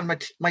delay on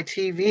my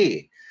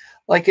TV,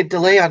 like a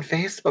delay on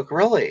Facebook,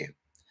 really.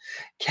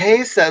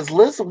 Kay says,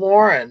 Liz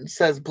Warren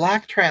says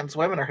black trans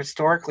women are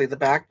historically the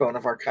backbone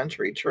of our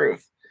country.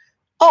 Truth.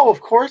 Oh, of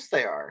course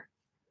they are.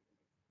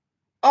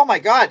 Oh my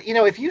God.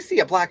 If you see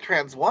a black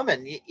trans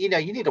woman, you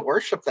need to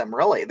worship them,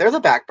 really. They're the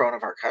backbone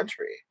of our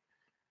country.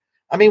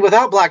 I mean,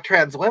 without black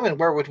trans women,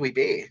 where would we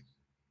be?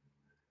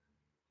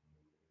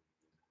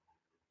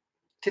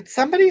 Did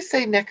somebody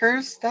say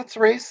knickers? That's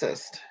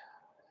racist.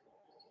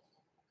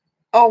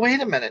 Oh,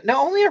 wait a minute. No,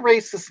 only a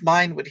racist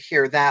mind would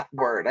hear that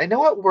word. I know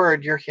what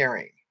word you're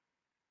hearing.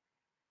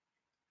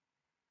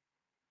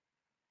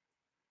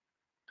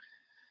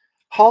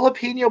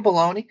 Jalapeno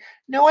bologna?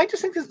 No, I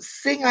just think that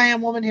sing I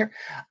Am Woman here.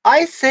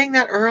 I sang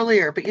that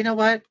earlier, but you know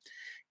what?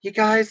 You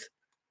guys,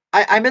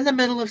 I'm in the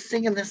middle of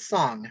singing this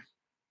song.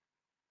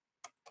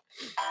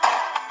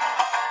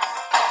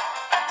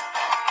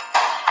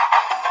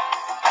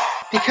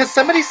 Because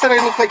somebody said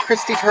I look like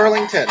Christy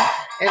Turlington,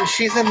 and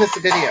she's in this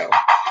video.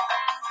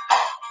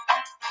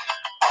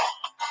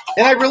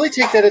 And I really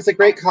take that as a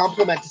great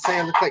compliment to say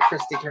I look like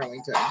Christy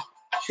Turlington.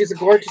 She's a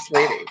gorgeous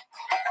lady.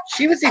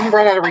 She was even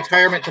brought out of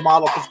retirement to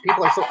model because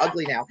people are so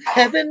ugly now.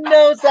 Heaven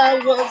knows I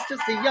was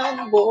just a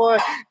young boy,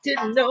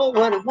 didn't know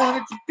what I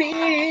wanted to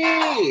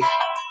be.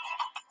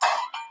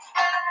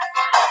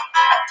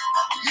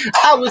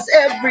 I was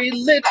every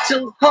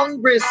little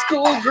hungry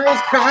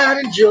schoolgirl's pride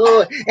and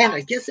joy, and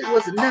I guess it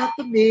was enough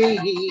for me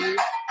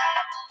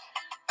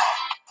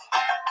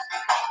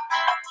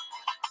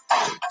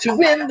to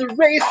win the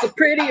race. A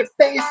prettier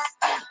face,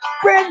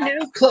 brand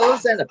new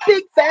clothes, and a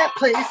big fat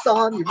place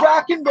on your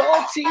rock and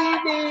roll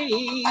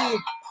TV.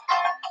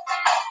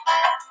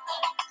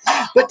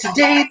 But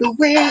today the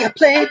way I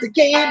play the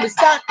game is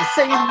not the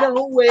same,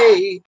 no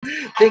way.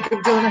 Think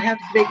I'm gonna have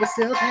to make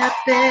myself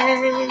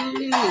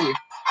happy.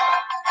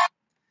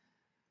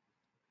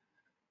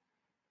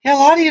 Yeah, a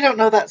lot of you don't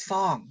know that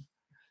song.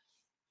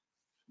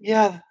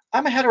 Yeah,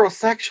 I'm a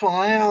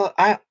heterosexual.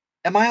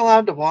 Am I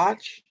allowed to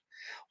watch?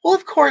 Well,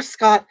 of course,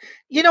 Scott.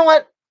 You know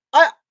what?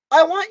 I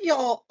want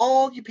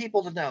all you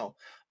people to know.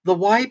 The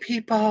white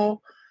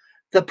people,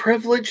 the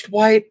privileged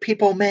white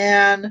people,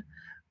 man.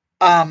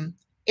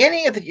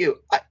 Any of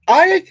you,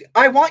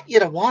 I want you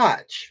to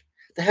watch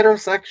the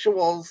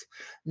heterosexuals,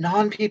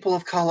 non-people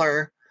of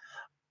color,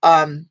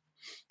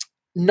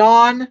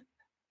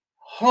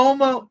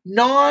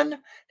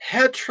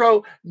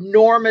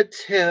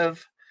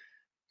 non-heteronormative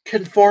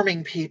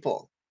conforming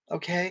people.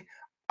 Okay,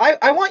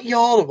 I want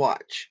y'all to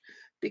watch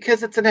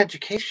because it's an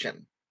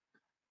education.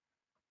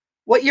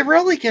 What you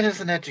really get is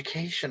an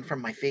education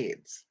from my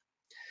feeds.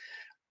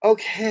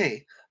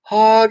 Okay,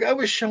 Hog, I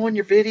was showing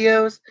your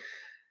videos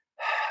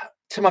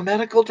to my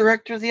medical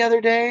director the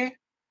other day.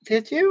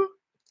 Did you?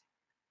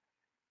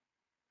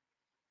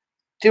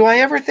 Do I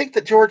ever think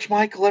that George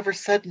Michael ever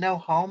said no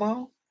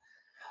homo?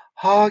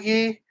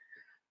 Hoggy,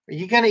 are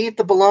you gonna eat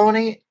the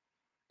bologna?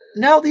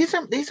 No, these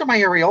are my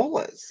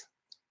areolas.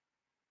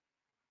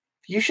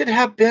 You should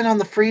have been on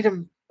the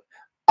freedom.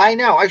 I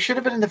know, I should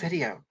have been in the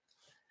video.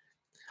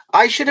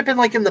 I should have been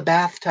like in the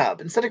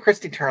bathtub instead of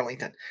Christy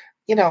Turlington.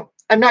 You know,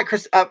 I'm not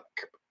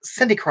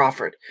Cindy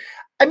Crawford.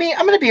 I mean,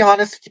 I'm going to be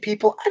honest with you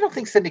people. I don't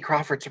think Cindy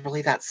Crawford's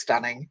really that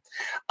stunning.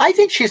 I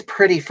think she's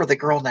pretty for the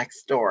girl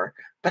next door,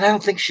 but I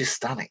don't think she's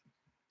stunning.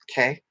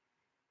 Okay,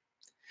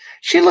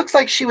 she looks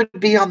like she would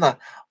be on the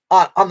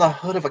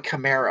hood of a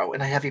Camaro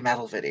in a heavy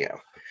metal video.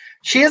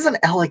 She isn't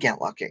elegant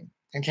looking.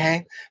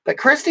 Okay, but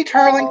Christy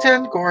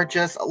Turlington,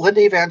 gorgeous.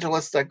 Linda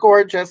Evangelista,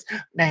 gorgeous.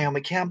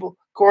 Naomi Campbell,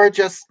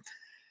 gorgeous.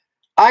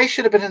 I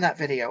should have been in that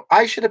video.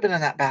 I should have been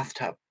in that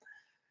bathtub.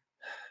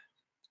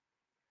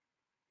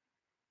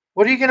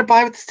 What are you going to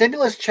buy with the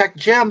stimulus check?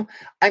 Jim,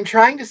 I'm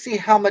trying to see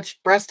how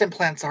much breast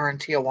implants are in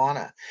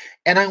Tijuana.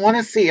 And I want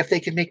to see if they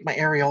can make my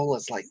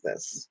areolas like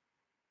this.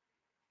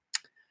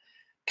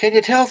 Can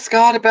you tell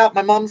Scott about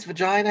my mom's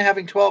vagina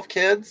having 12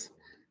 kids?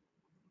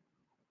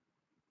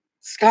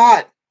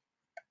 Scott,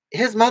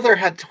 his mother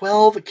had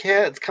 12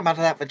 kids come out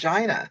of that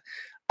vagina.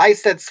 I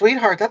said,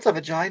 sweetheart, that's a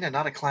vagina,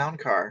 not a clown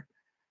car.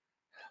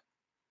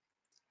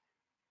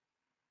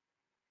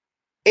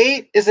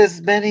 8 is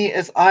as many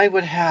as I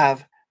would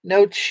have.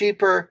 No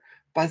cheaper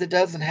by the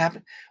dozen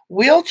happen.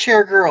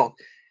 Wheelchair girl,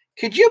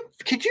 could you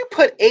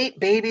put 8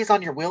 babies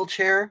on your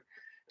wheelchair?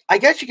 I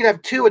guess you could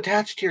have 2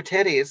 attached to your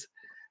titties.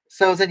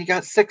 So then you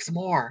got 6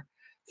 more.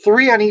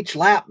 3 on each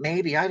lap,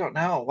 maybe. I don't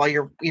know. While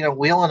you're,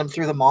 wheeling them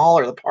through the mall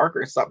or the park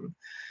or something.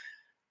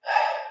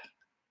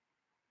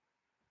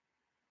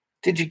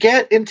 Did you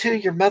get into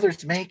your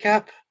mother's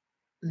makeup?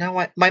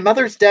 No, my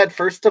mother's dead,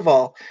 first of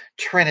all.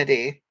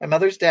 Trinity. My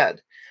mother's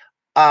dead.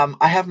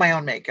 I have my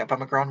own makeup.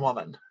 I'm a grown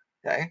woman.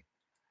 Okay.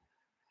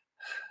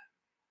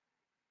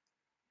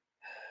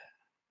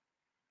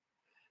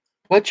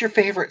 What's your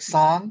favorite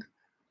song?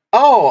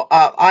 Oh,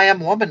 I Am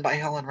Woman by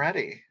Helen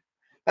Reddy.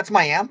 That's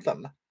my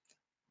anthem.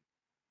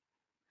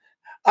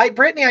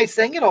 Brittany, I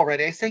sang it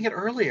already. I sang it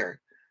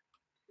earlier.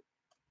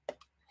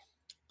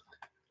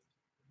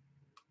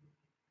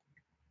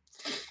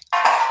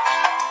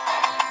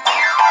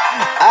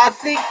 I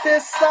think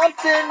there's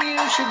something you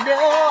should know.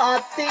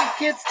 I think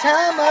it's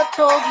time I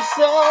told you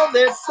so.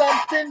 There's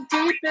something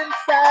deep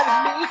inside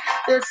of me.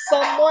 There's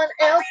someone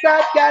else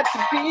I've got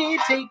to be.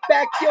 Take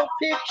back your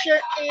picture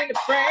in a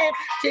frame.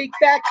 Take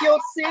back your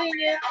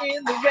singing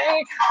in the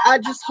rain. I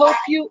just hope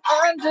you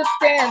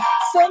understand.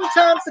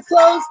 Sometimes the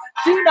clothes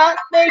do not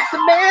make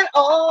the man.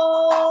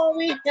 All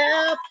we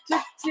have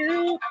to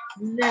do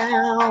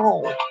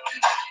now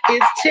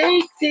is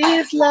take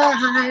these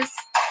lies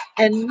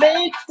and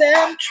make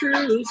them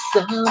true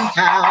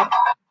somehow.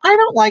 I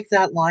don't like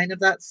that line of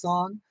that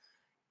song.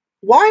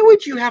 Why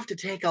would you have to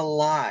take a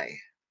lie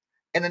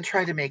and then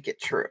try to make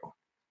it true?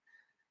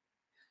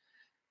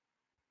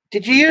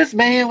 Did you use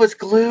mayo as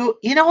glue?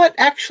 You know what?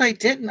 Actually, I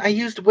didn't. I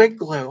used wig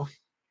glue.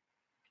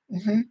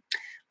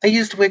 I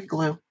used wig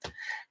glue.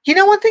 You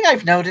know, one thing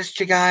I've noticed,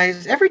 you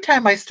guys, every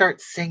time I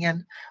start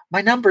singing,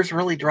 my numbers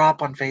really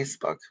drop on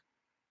Facebook.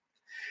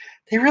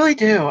 They really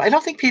do. I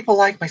don't think people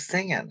like my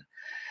singing.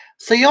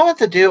 So you know what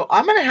to do?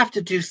 I'm going to have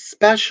to do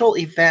special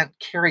event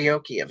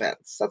karaoke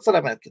events. That's what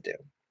I'm going to have to do.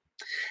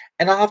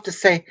 And I'll have to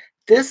say,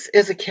 this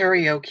is a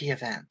karaoke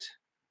event.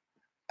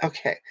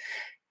 Okay.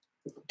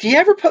 Do you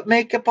ever put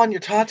makeup on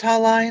your ta-ta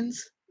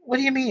lines? What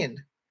do you mean?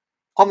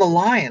 On the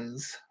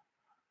lines?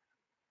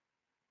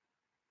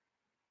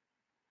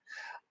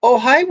 Oh,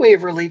 hi,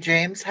 Waverly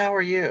James. How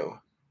are you?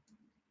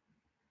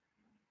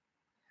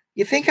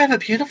 You think I have a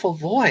beautiful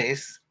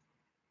voice?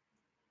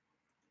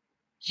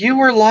 You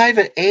were live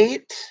at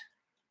 8?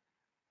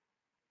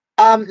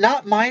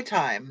 Not my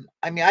time.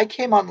 I mean, I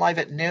came on live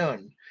at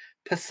noon,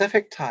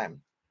 Pacific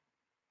time.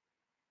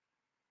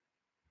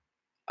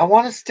 I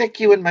want to stick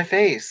you in my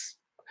face.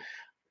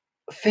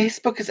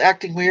 Facebook is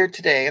acting weird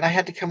today, and I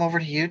had to come over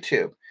to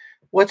YouTube.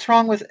 What's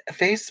wrong with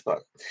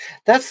Facebook?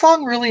 That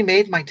song really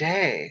made my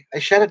day. I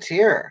shed a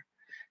tear.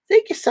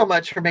 Thank you so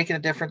much for making a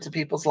difference in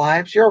people's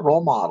lives. You're a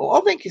role model.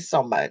 Oh, thank you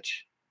so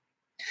much.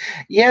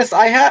 Yes,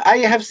 I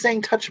have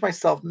sang "Touch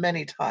Myself"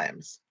 many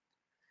times.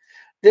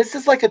 This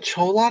is like a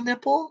chola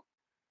nipple.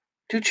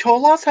 Do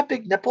cholas have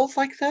big nipples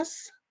like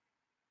this?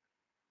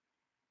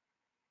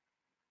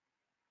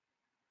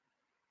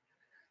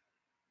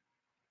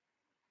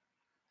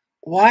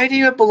 Why do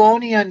you have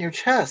baloney on your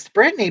chest?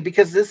 Brittany,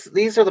 because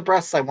these are the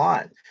breasts I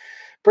want.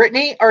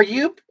 Brittany, are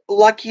you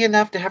lucky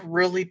enough to have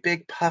really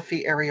big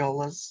puffy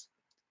areolas?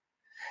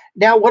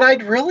 Now, what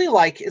I'd really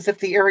like is if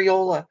the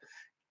areola,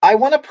 I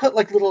want to put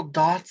like little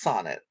dots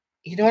on it.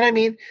 You know what I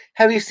mean?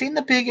 Have you seen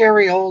the big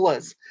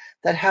areolas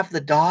that have the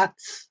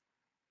dots?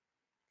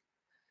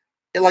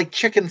 Like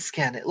chicken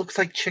skin. It looks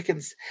like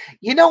chickens.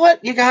 You know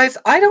what, you guys?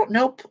 I don't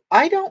know.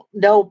 I don't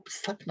know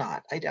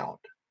Slipknot. I don't.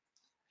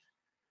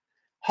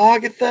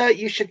 Hogatha,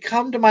 you should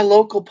come to my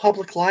local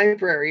public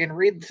library and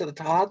read to the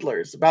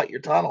toddlers about your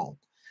tunnel.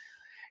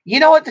 You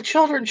know what? The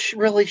children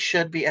really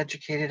should be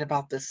educated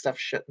about this stuff,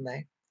 shouldn't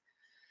they?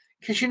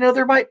 Because, you know,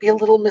 there might be a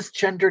little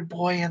misgendered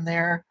boy in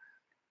there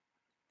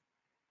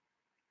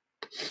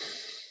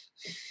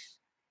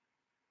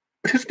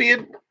who's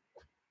being.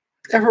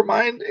 Never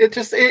mind.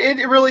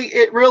 It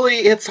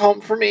really hits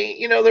home for me.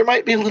 You know, there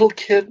might be a little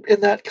kid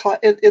in that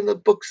in the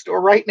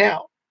bookstore right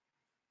now,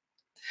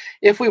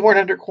 if we weren't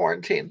under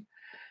quarantine,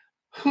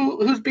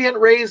 who's being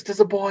raised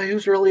as a boy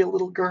who's really a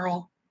little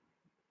girl.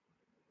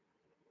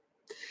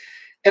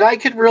 And I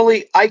could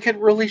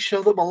really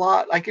show them a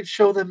lot. I could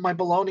show them my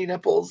baloney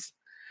nipples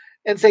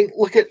and say,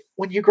 look at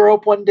when you grow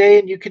up one day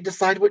and you can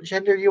decide what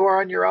gender you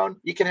are on your own,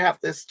 you can have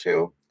this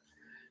too.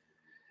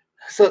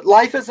 So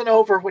life isn't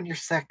over when you're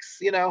 6,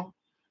 you know?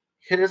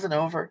 It isn't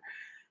over.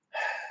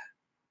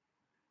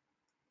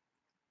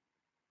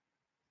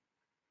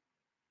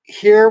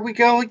 Here we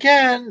go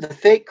again, the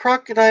fake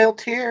crocodile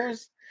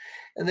tears.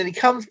 And then he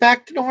comes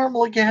back to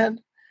normal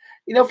again.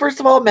 You know, first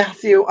of all,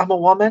 Matthew, I'm a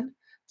woman.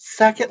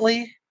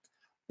 Secondly,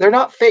 they're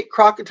not fake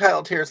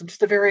crocodile tears. I'm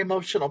just a very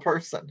emotional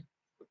person.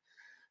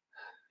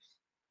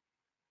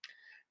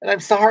 And I'm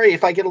sorry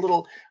if I get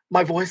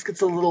my voice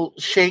gets a little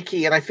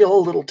shaky and I feel a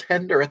little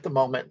tender at the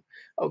moment.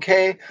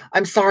 Okay?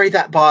 I'm sorry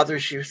that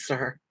bothers you,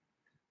 sir.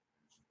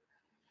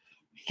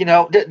 You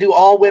know, do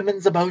all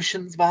women's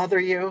emotions bother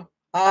you?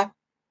 Huh?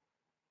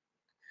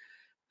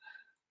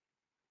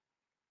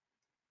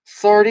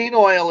 Sardine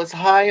oil is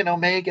high in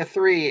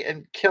omega-3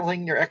 and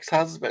killing your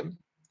ex-husband.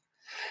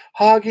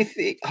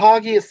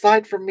 Hoggy,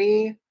 aside from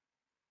me,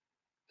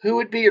 who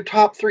would be your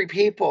top 3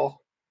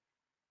 people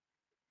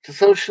to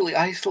socially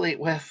isolate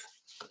with?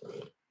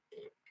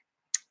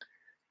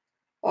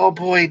 Oh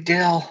boy,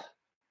 Dale.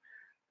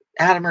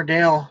 Adam or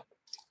Dale.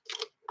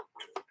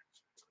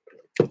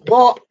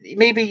 Well,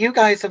 maybe you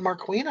guys and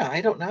Marquina.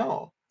 I don't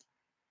know.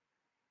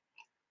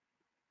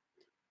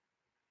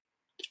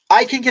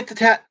 I can get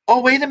the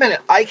Oh, wait a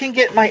minute. I can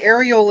get my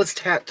areolas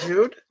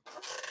tattooed,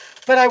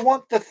 but I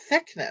want the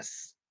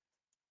thickness.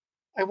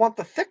 I want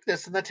the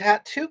thickness, and the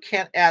tattoo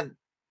can't add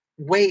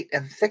weight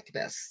and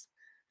thickness.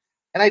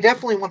 And I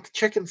definitely want the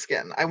chicken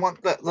skin. I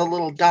want the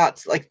little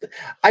dots.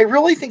 I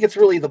really think it's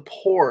really the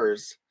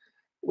pores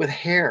with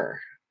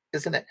hair,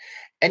 isn't it?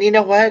 And you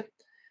know what?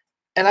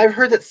 And I've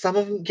heard that some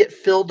of them get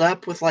filled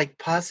up with like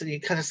pus, and you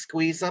kind of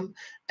squeeze them,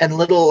 and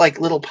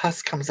little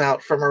pus comes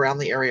out from around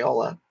the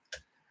areola.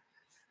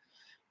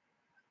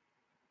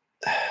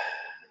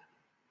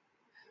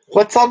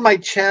 What's on my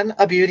chin?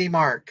 A beauty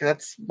mark.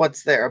 That's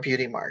what's there, a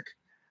beauty mark.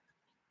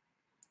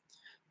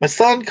 My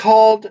son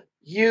called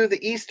you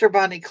the Easter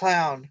Bunny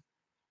clown.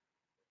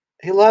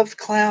 He loves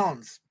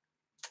clowns.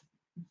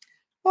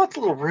 Well, it's a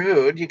little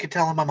rude. You could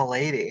tell him I'm a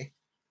lady.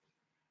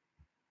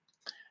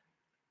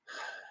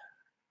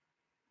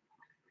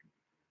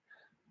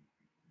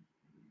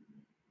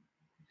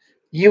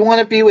 You want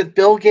to be with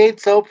Bill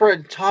Gates, Oprah,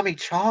 and Tommy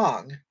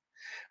Chong?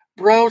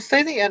 Bro,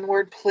 say the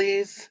N-word,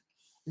 please.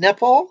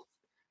 Nipple?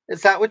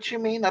 Is that what you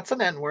mean? That's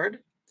an N-word.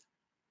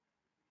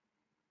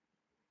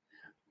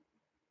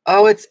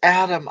 Oh, it's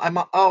Adam.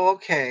 Oh,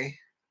 okay.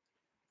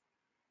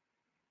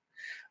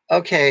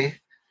 Okay.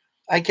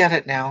 I get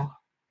it now.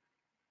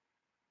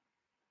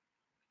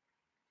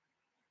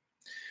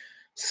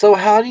 So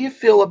how do you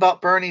feel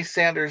about Bernie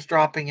Sanders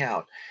dropping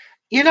out?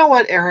 You know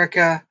what,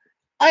 Erica?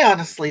 I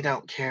honestly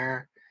don't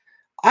care.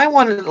 I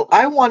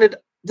wanted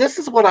this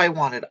is what I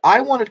wanted.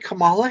 I wanted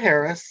Kamala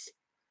Harris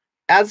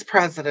as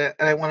president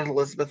and I wanted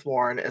Elizabeth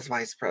Warren as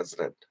vice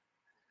president.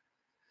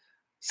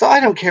 So I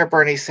don't care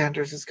Bernie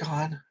Sanders is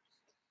gone.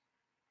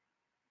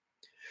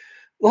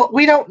 Well,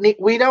 we don't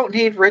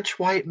need rich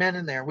white men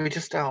in there. We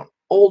just don't.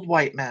 Old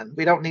white men.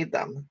 We don't need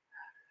them.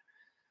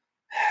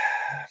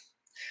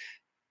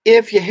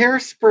 If you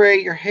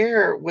hairspray your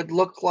hair would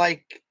look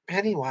like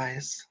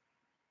Pennywise.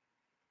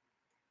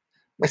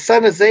 My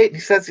son is 8 and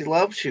he says he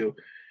loves you.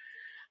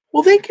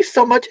 Well, thank you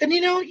so much. And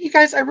you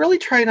guys, I really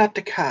try not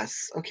to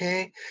cuss,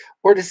 okay?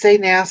 Or to say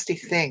nasty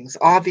things,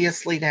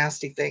 obviously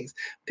nasty things,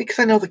 because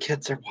I know the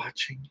kids are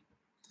watching.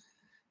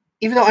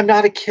 Even though I'm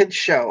not a kid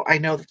show, I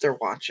know that they're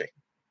watching.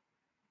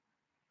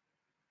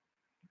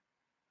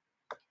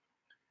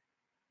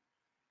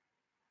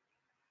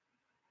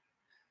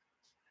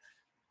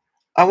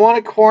 I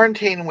want to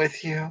quarantine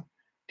with you.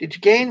 Did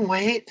you gain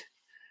weight?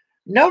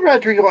 No,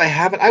 Rodrigo, I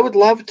haven't. I would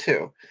love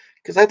to,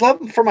 because I'd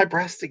love for my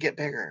breasts to get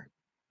bigger.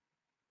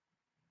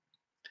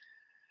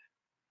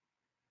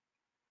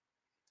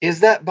 Is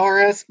that Bar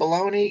S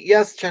baloney?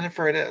 Yes,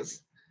 Jennifer, it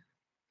is.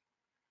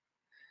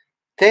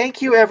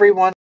 Thank you,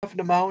 everyone, of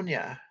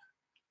pneumonia.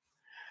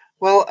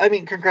 Well, I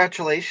mean,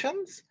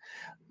 congratulations.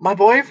 My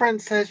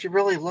boyfriend says you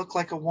really look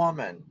like a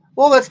woman.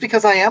 Well, that's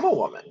because I am a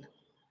woman.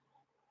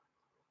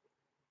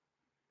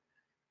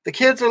 The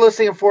kids are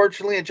listening,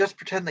 unfortunately, and just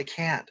pretend they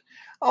can't.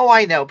 Oh,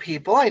 I know,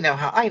 people. I know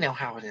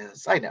how it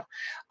is. I know.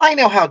 I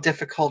know how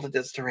difficult it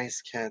is to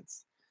raise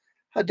kids.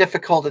 How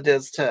difficult it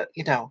is to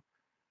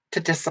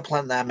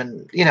discipline them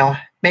and,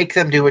 make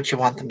them do what you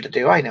want them to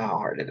do. I know how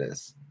hard it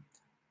is.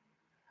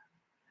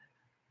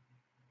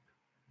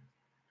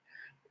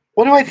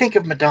 What do I think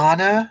of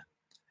Madonna?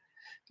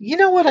 You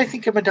know what I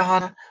think of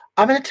Madonna?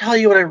 I'm going to tell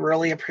you what I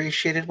really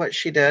appreciated what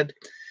she did.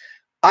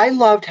 I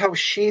loved how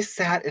she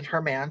sat in her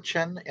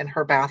mansion in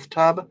her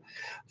bathtub,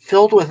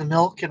 filled with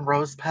milk and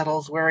rose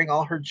petals, wearing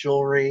all her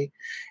jewelry,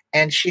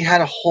 and she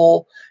had a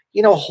whole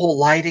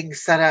lighting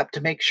set up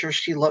to make sure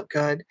she looked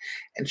good,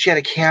 and she had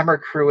a camera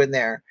crew in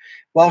there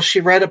while she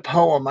read a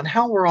poem on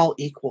how we're all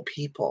equal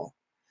people.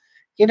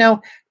 You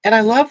know, and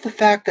I love the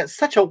fact that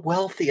such a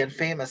wealthy and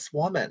famous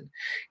woman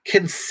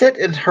can sit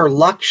in her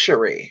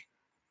luxury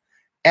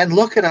and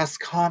look at us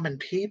common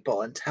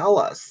people and tell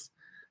us,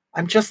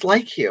 I'm just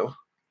like you.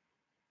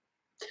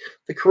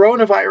 The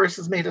coronavirus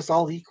has made us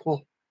all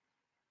equal.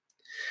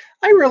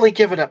 I really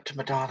give it up to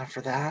Madonna for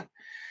that.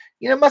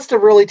 It must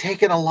have really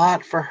taken a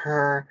lot for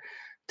her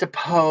to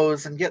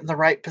pose and get in the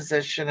right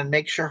position and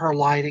make sure her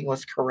lighting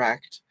was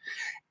correct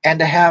and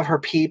to have her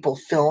people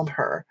film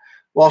her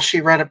while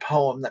she read a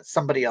poem that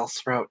somebody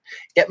else wrote.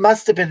 It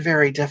must have been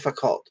very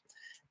difficult.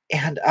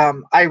 And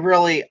I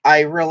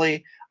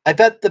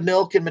bet the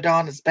milk in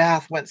Madonna's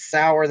bath went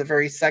sour the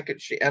very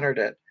second she entered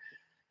it.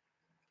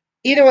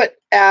 You know what,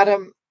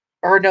 Adam?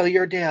 Or no,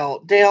 you're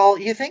Dale. Dale,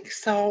 you think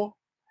so?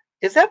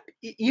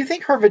 You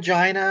think her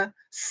vagina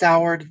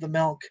soured the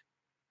milk?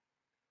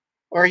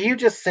 Or are you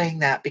just saying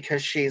that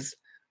because she's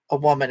a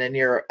woman and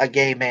you're a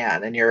gay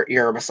man and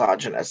you're a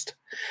misogynist?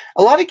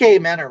 A lot of gay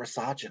men are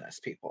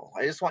misogynist people.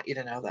 I just want you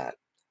to know that.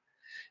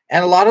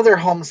 And a lot of their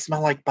homes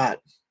smell like butt.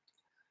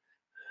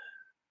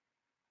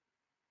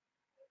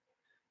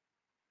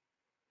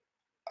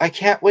 I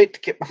can't wait to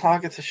get my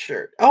Hogatha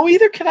shirt. Oh,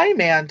 either can I,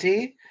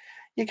 Mandy.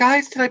 You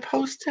guys, did I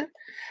post it?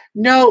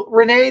 No,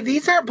 Renee,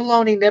 these aren't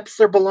baloney nips,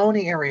 they're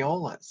baloney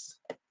areolas.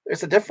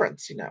 There's a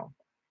difference.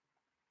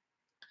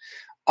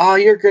 Oh,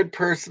 you're a good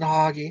person,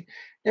 Hoggy.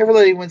 Never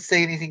let anyone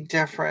say anything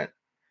different.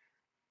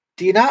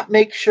 Do you not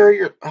make sure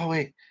you're. Oh,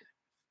 wait.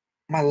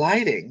 My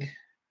lighting.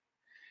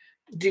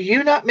 Do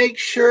you not make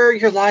sure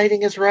your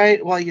lighting is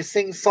right while you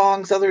sing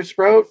songs others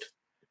wrote?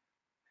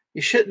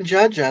 You shouldn't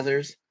judge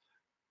others.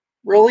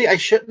 Really? I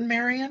shouldn't,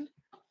 Marion?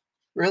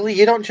 Really?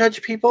 You don't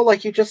judge people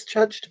like you just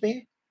judged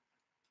me?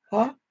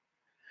 Huh?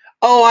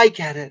 Oh, I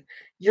get it.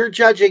 You're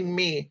judging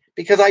me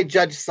because I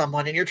judged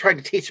someone and you're trying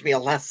to teach me a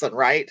lesson,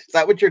 right? Is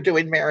that what you're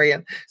doing,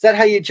 Marion? Is that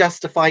how you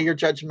justify your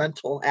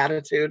judgmental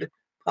attitude?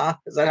 Huh?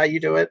 Is that how you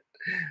do it?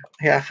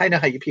 Yeah, I know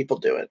how you people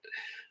do it.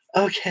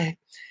 Okay.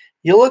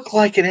 You look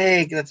like an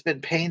egg that's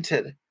been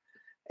painted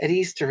at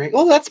Easter egg.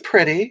 Oh, that's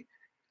pretty.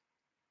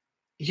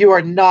 You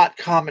are not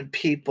common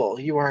people.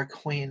 You are a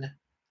queen.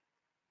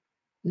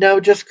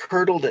 No, just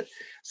curdled it.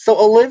 So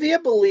Olivia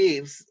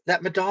believes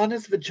that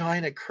Madonna's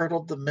vagina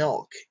curdled the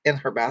milk in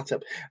her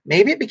bathtub.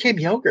 Maybe it became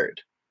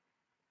yogurt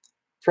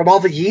from all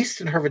the yeast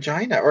in her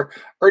vagina. Or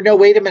no,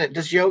 wait a minute.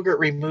 Does yogurt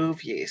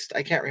remove yeast?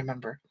 I can't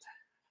remember.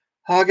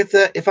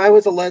 Hogatha, if I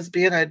was a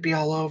lesbian, I'd be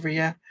all over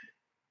you.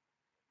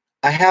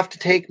 I have to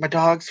take my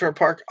dogs for a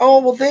park.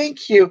 Oh, well,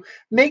 thank you.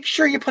 Make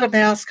sure you put a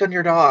mask on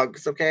your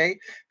dogs, okay?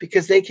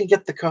 Because they can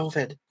get the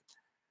COVID.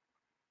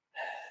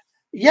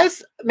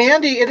 Yes,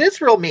 Mandy, it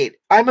is real meat.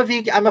 I'm a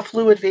vegan. I'm a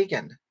fluid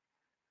vegan.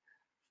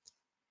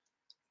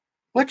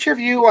 What's your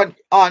view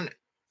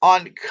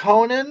on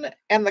Conan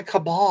and the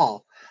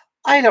Cabal?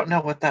 I don't know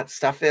what that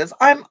stuff is.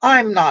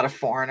 I'm not a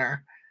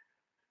foreigner.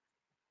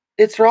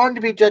 It's wrong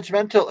to be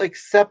judgmental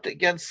except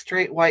against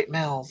straight white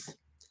males.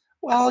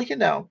 Well,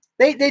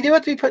 they do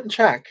have to be put in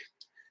check.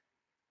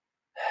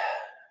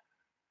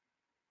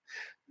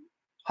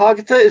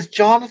 Hogatha, is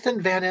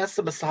Jonathan Van Ness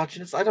a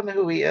misogynist? I don't know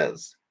who he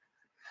is.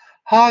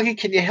 Hoggy,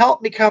 can you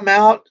help me come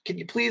out? Can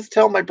you please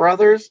tell my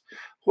brothers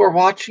who are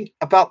watching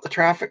about the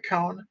traffic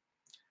cone?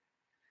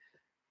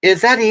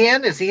 Is that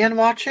Ian? Is Ian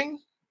watching?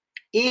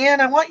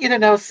 Ian, I want you to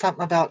know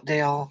something about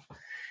Dale.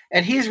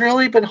 And he's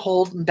really been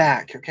holding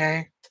back,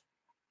 okay?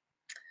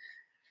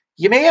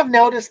 You may have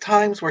noticed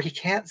times where he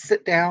can't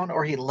sit down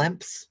or he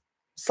limps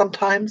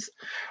sometimes,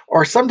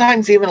 or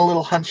sometimes even a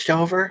little hunched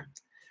over.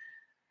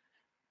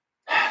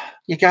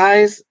 You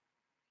guys,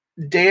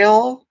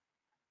 Dale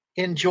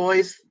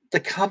enjoys the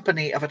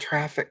company of a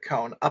traffic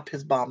cone up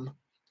his bum.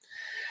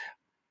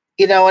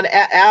 And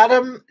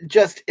Adam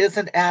just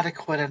isn't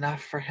adequate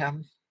enough for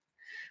him.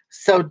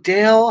 So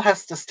Dale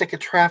has to stick a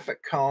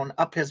traffic cone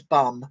up his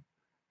bum.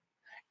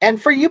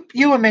 And for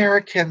you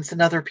Americans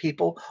and other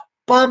people,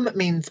 bum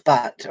means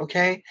butt,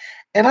 okay?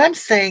 And I'm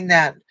saying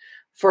that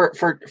for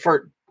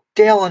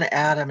Dale and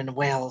Adam in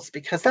Wales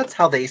because that's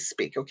how they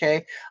speak,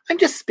 okay? I'm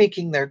just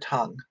speaking their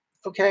tongue,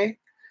 okay?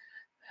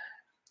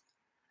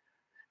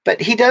 But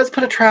he does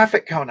put a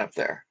traffic cone up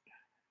there.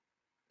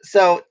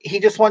 So he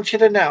just wants you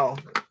to know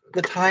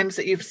the times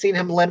that you've seen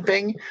him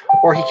limping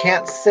or he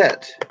can't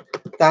sit,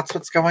 that's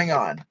what's going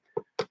on.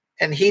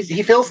 And he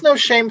feels no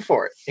shame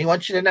for it. He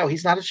wants you to know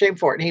he's not ashamed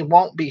for it, and he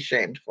won't be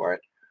shamed for it.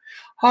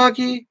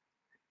 Hoggy,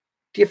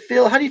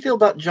 how do you feel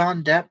about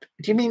John Depp?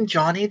 Do you mean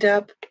Johnny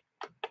Depp?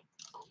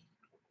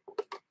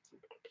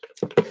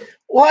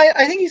 Well,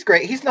 I think he's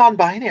great. He's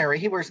non-binary.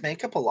 He wears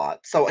makeup a lot,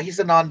 so he's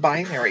a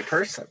non-binary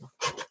person.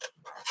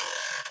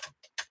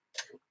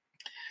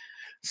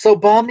 So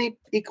bum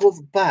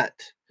equals butt.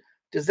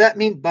 Does that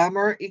mean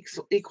bummer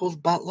equals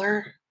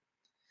butler?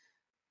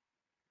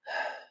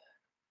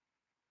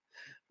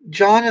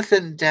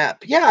 Jonathan Depp.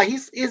 Yeah,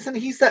 he's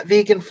that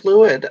vegan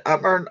fluid.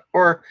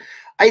 Or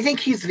I think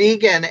he's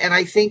vegan and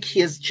I think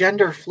he is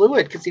gender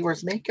fluid because he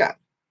wears makeup.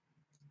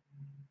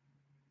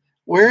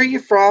 Where are you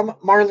from,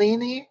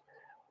 Marlene?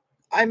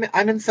 I'm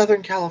in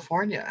Southern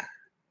California.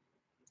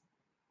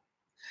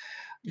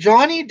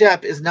 Johnny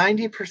Depp is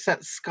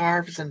 90%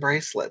 scarves and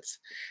bracelets.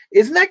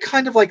 Isn't that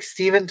kind of like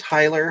Steven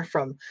Tyler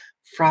from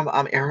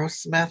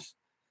Aerosmith?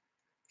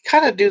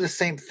 Kind of do the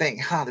same thing,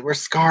 huh? They wear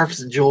scarves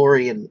and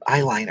jewelry and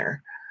eyeliner.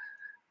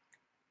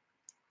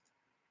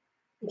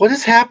 What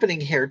is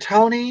happening here,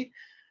 Tony?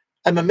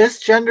 I'm a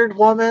misgendered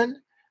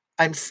woman.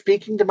 I'm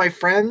speaking to my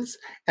friends,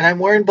 and I'm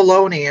wearing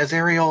baloney as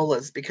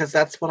areolas because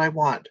that's what I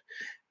want.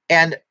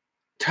 And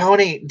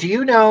Tony, do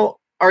you know?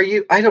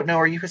 I don't know.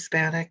 Are you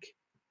Hispanic?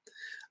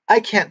 I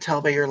can't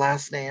tell by your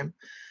last name.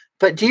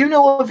 But do you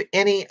know of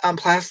any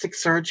plastic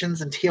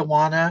surgeons in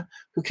Tijuana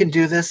who can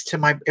do this to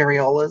my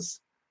areolas?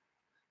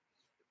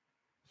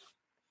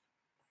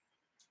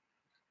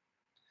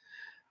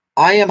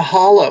 I am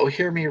hollow.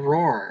 Hear me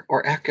roar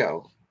or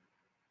echo.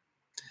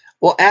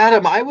 Well,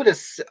 Adam,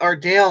 or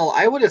Dale,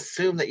 I would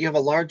assume that you have a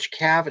large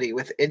cavity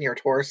within your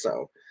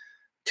torso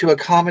to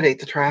accommodate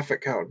the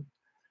traffic cone.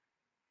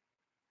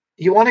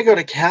 You want to go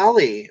to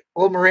Cali?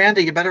 Well,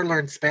 Miranda, you better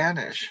learn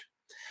Spanish.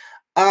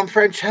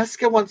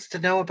 Francesca wants to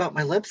know about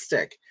my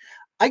lipstick.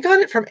 I got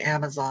it from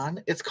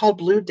Amazon. It's called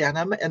Blue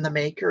Denim, and the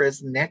maker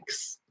is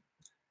NYX.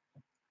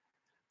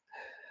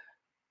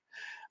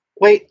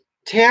 Wait,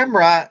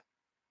 Tamra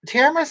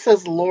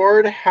says,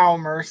 Lord, how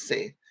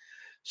mercy.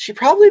 She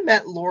probably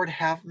meant Lord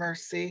have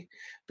mercy.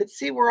 But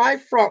see, where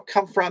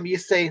come from, you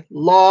say,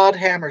 Lord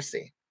have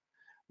mercy.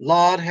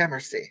 Lord have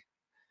mercy.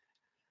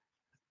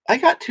 I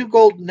got 2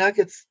 gold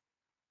nuggets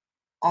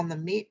on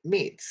the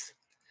meats.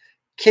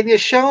 Can you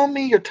show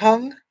me your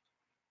tongue?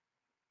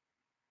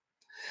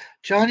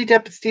 Johnny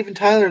Depp and Steven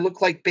Tyler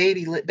look like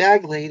baby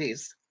bag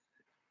ladies.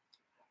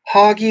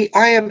 Hoggy,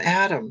 I am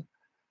Adam.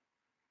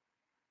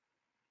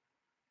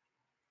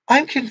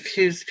 I'm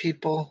confused,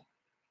 people.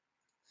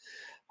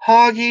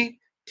 Hoggy,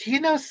 do you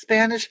know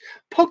Spanish?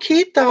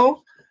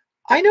 Poquito.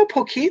 I know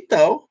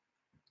poquito.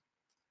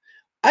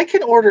 I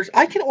can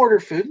order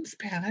food in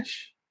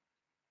Spanish.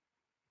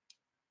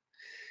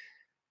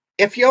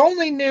 If you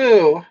only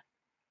knew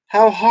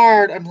how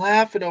hard I'm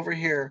laughing over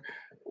here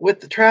with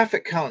the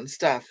traffic cone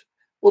stuff.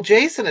 Well,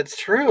 Jason, it's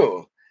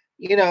true.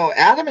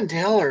 Adam and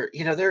Dale are,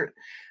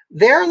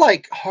 they're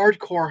like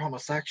hardcore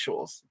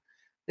homosexuals.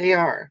 They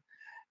are.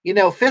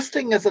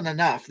 Fisting isn't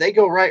enough. They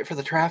go right for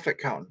the traffic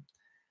cone.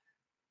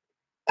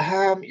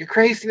 Your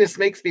craziness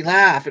makes me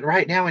laugh, and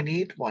right now I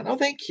need one. Oh,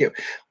 thank you.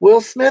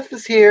 Will Smith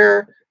is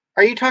here.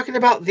 Are you talking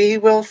about the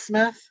Will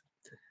Smith?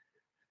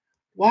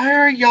 Why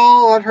are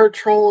y'all on her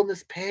trolling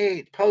this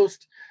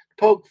post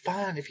poke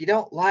fun if you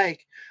don't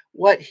like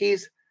what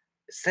he's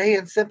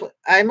saying? Simply,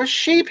 I'm a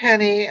she,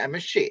 Penny. I'm a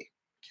she.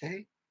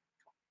 Okay.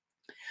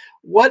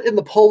 What in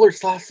the polar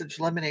sausage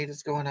lemonade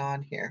is going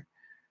on here?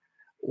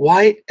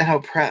 White and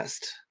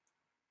oppressed.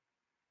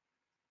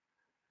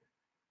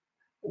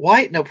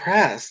 White and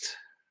oppressed.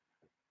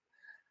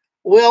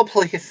 Well,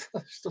 please.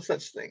 There's no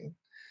such thing.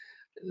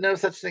 No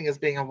such thing as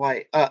being a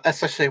white,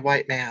 especially a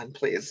white man,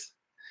 please.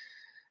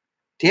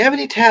 Do you have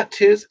any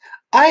tattoos?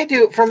 I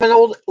do, from an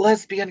old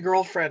lesbian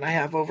girlfriend I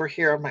have over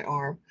here on my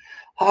arm.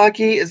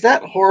 Hoggy, is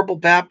that horrible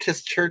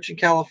Baptist church in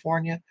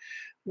California?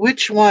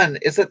 Which one?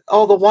 Is it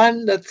the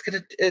one that's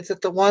gonna is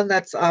it the one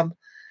that's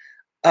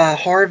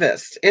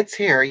Harvest? It's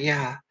here,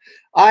 yeah.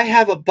 I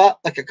have a butt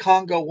like a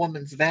Congo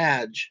woman's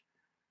vag.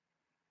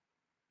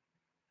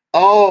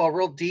 Oh, a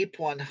real deep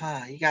one,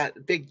 huh? You got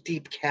a big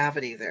deep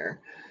cavity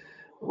there.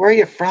 Where are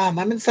you from?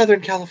 I'm in Southern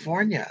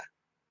California.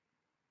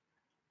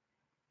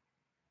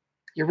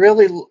 You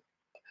really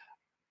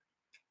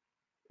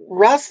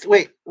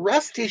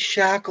Rusty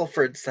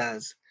Shackelford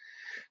says,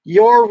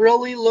 "You're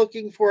really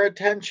looking for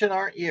attention,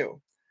 aren't you?"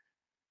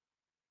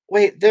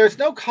 Wait, there was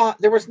no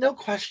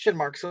question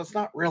mark, so it's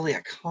not really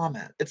a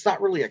comment. It's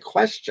not really a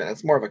question,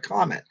 it's more of a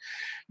comment.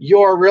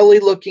 You're really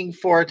looking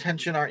for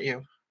attention, aren't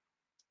you?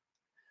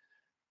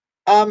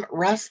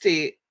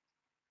 Rusty,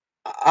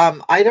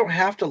 I don't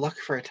have to look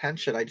for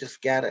attention. I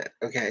just get it.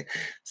 Okay.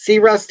 See,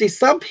 Rusty,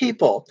 some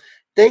people,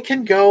 they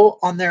can go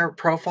on their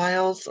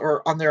profiles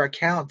or on their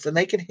accounts and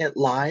they can hit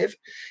live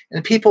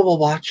and people will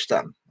watch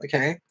them.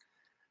 Okay.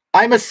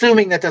 I'm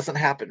assuming that doesn't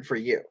happen for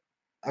you.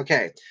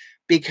 Okay.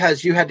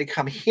 Because you had to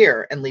come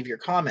here and leave your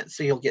comments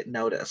so you'll get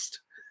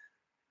noticed.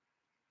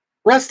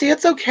 Rusty,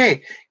 it's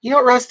okay. You know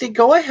what, Rusty?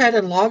 Go ahead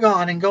and log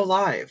on and go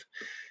live.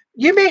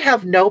 You may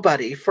have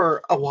nobody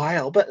for a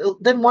while, but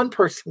then one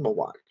person will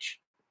watch.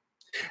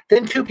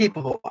 Then two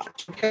people will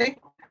watch. Okay.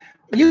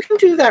 You can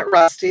do that,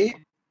 Rusty.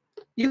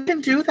 You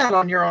can do that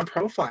on your own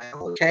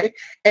profile, okay?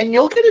 And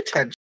you'll get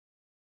attention.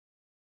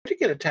 To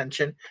get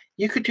attention,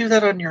 you could do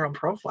that on your own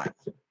profile.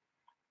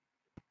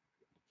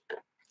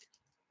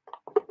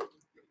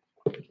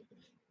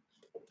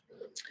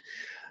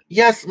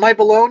 Yes, my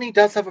baloney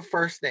does have a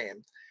first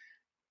name.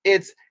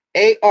 It's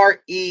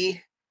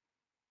Areola.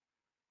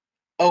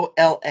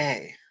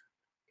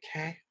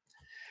 Okay.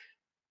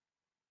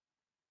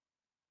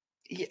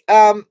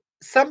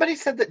 Somebody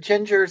said that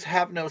gingers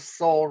have no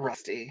soul,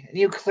 Rusty, and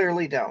you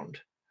clearly don't.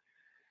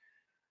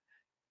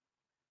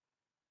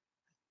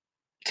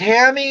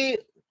 Tommy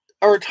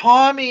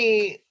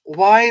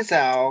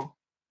Wiseau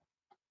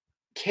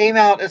came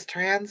out as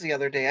trans the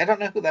other day. I don't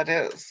know who that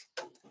is.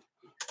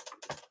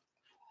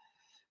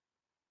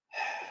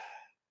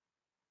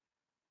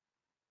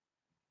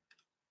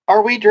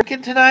 Are we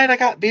drinking tonight? I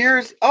got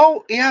beers.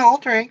 Oh, yeah, I'll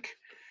drink.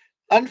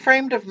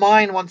 Unframed of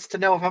Mine wants to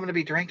know if I'm going to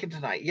be drinking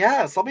tonight.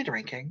 Yes, I'll be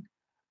drinking.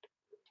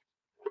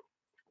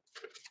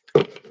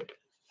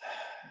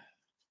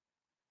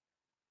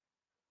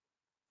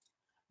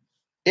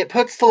 It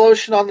puts the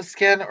lotion on the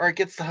skin or it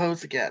gets the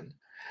hose again.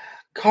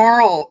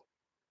 Carl,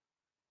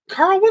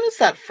 what is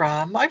that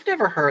from? I've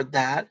never heard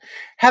that.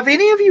 Have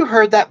any of you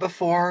heard that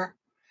before?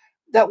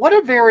 What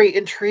a very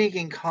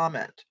intriguing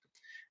comment.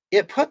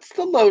 It puts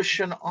the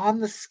lotion on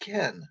the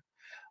skin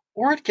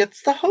or it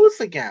gets the hose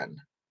again.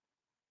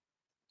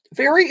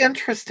 Very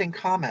interesting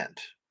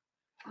comment.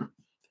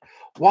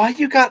 Why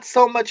you got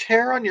so much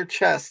hair on your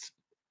chest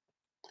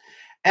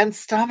and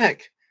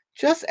stomach?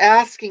 Just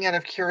asking out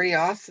of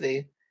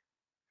curiosity.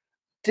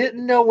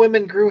 Didn't know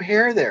women grew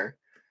hair there.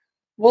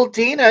 Well,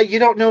 Dina, you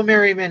don't know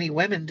very many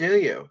women, do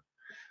you?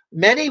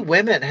 Many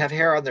women have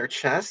hair on their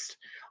chest,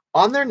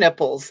 on their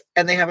nipples,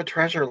 and they have a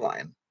treasure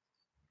line.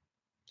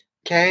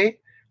 Okay?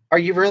 Are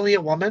you really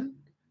a woman?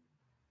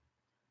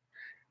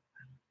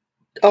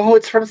 Oh,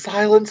 it's from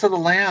Silence of the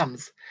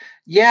Lambs.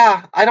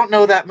 Yeah, I don't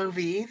know that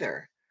movie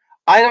either.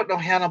 I don't know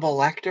Hannibal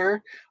Lecter.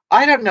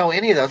 I don't know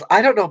any of those.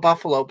 I don't know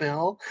Buffalo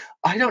Bill.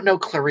 I don't know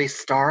Clarice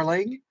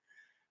Starling.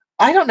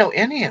 I don't know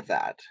any of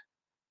that.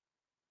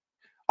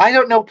 I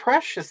don't know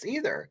Precious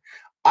either.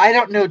 I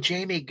don't know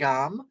Jamie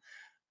Gum.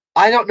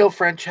 I don't know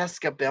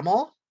Francesca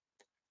Bimmel.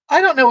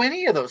 I don't know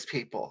any of those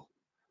people.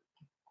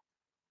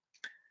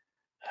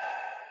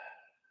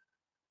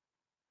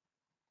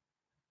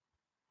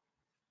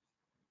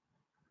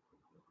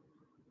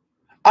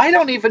 I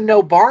don't even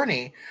know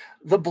Barney,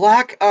 the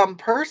black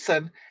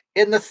person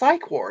in the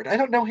psych ward. I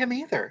don't know him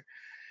either.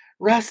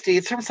 Rusty,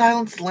 it's from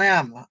Silence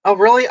Lamb. Oh,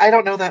 really? I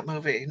don't know that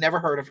movie. Never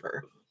heard of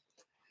her.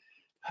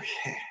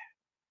 Okay.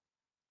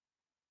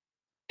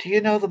 Do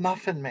you know the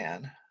Muffin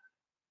Man?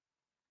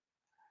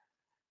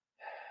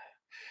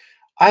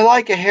 I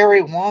like a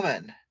hairy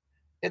woman.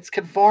 It's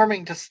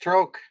conforming to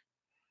stroke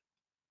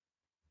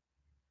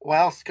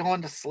whilst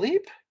going to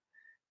sleep?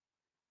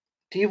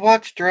 Do you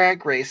watch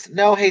Drag Race?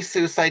 No,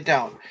 Jesus, I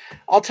don't.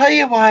 I'll tell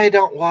you why I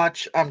don't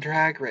watch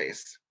Drag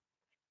Race.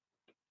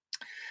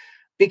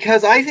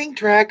 Because I think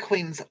drag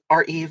queens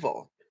are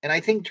evil. And I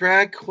think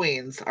drag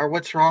queens are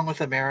what's wrong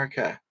with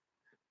America.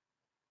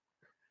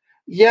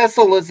 Yes,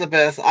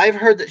 Elizabeth. I've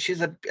heard that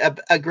she's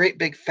a great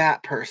big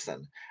fat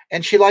person.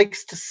 And she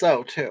likes to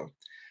sew too.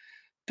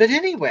 But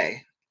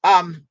anyway,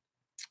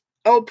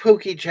 Oh,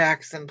 Pookie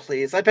Jackson,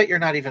 please. I bet you're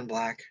not even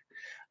black.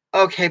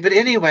 Okay, but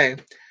anyway,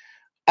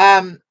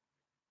 um,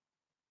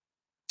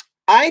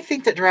 I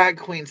think that drag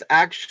queens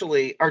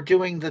actually are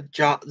doing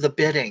the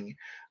bidding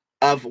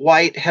of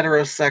white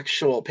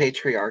heterosexual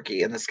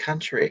patriarchy in this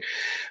country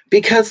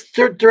because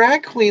their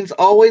drag queens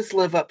always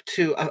live up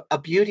to a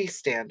beauty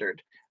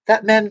standard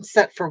that men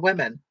set for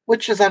women,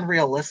 which is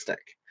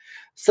unrealistic.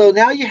 So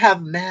now you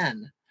have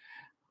men.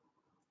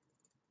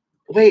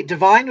 Wait,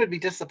 Divine would be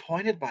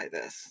disappointed by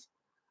this.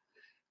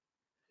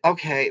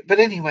 Okay, but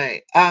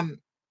anyway,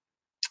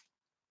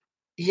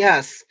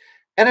 yes.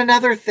 And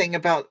another thing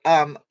about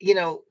um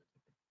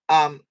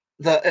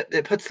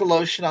it puts the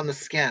lotion on the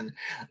skin.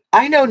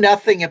 I know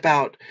nothing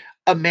about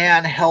a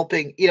man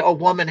helping, a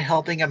woman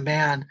helping a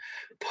man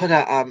put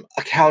a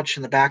couch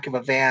in the back of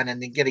a van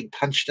and then getting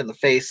punched in the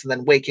face and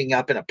then waking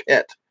up in a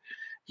pit.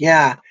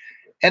 Yeah.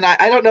 And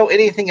I don't know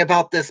anything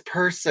about this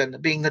person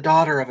being the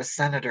daughter of a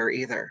senator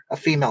either, a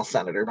female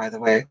senator, by the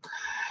way.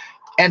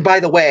 And by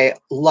the way,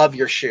 love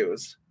your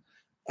shoes.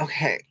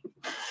 Okay.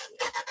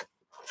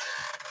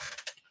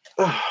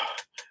 Ugh.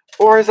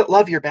 Or is it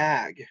love your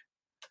bag?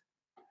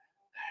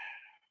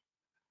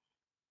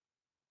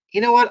 You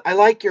know what? I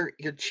like you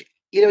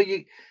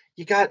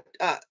got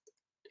a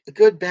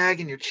good bag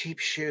and your cheap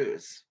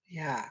shoes.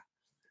 Yeah.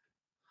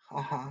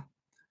 Uh-huh.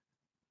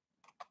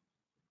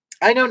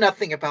 I know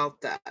nothing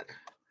about that.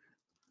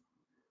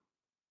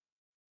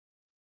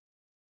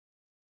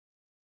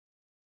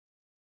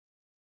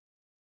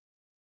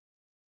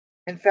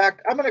 In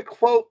fact, I'm going to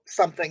quote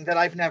something that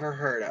I've never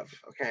heard of.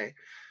 Okay.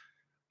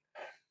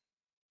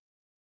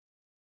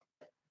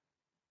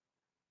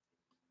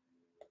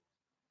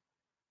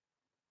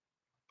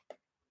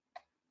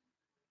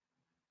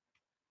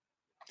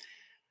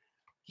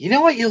 You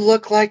know what you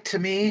look like to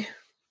me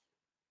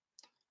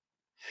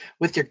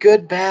with your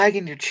good bag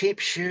and your cheap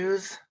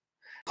shoes?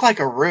 Look like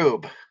a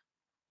rube,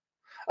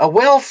 a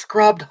well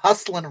scrubbed,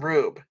 hustling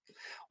rube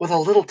with a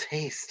little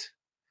taste.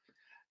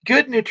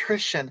 Good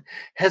nutrition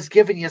has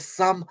given you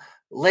some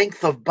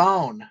length of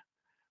bone,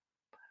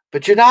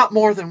 but you're not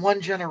more than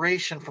one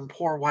generation from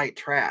poor white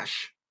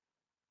trash.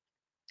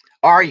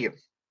 Are you,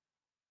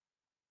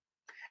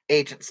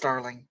 Agent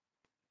Starling?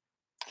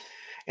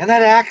 And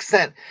that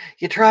accent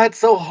you tried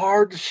so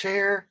hard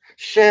to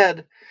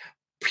shed,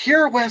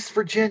 pure West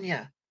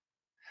Virginia.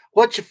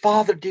 What's your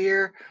father,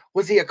 dear?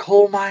 Was he a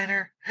coal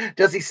miner?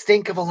 Does he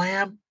stink of a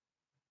lamb?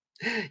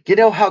 You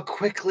know how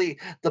quickly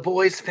the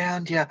boys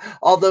found you,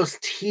 all those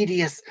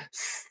tedious,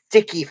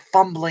 sticky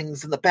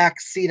fumblings in the back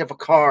seat of a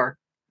car,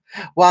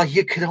 while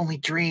you could only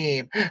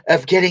dream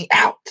of getting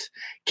out,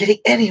 getting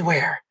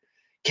anywhere,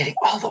 getting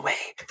all the way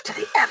to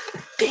the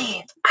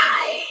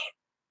FBI.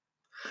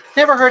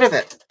 Never heard of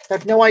it. I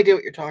have no idea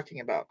what you're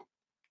talking about.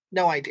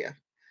 No idea.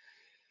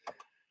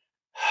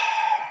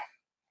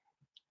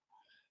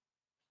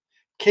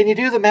 Can you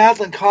do the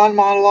Madeline Kahn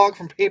monologue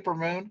from Paper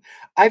Moon?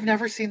 I've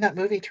never seen that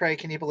movie, Trey.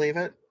 Can you believe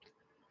it?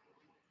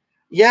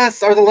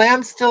 Yes. Are the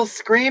lambs still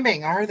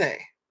screaming? Are they?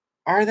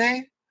 Are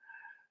they?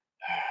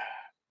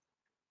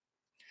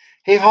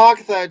 Hey,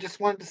 Hogatha, I just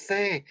wanted to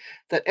say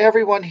that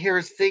everyone here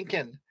is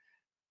thinking,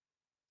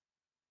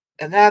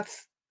 and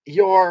that's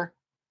your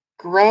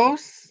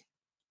gross.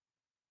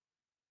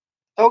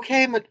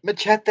 Okay,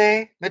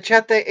 Machete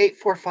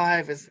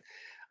 845 is.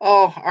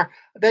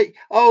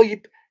 Oh,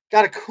 you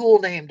got a cool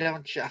name,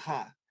 don't you?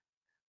 Huh?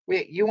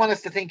 Wait, you want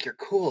us to think you're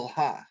cool,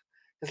 huh?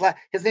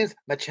 His name's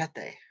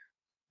Machete.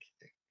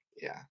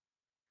 Yeah.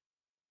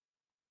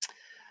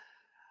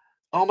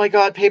 Oh my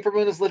God, Paper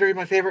Moon is literally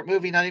my favorite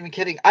movie. Not even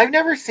kidding. I've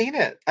never seen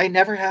it. I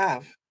never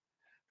have.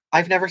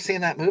 I've never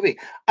seen that movie.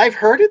 I've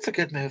heard it's a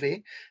good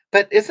movie,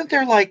 but isn't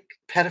there like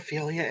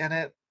pedophilia in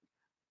it?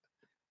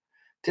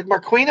 Did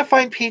Marquina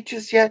find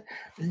Peaches yet?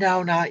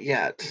 No, not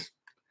yet.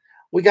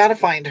 We got to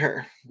find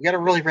her. We got to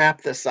really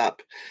wrap this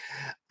up.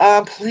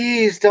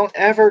 Please don't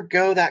ever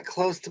go that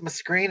close to my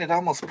screen. It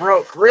almost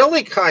broke.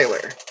 Really,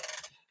 Kyler?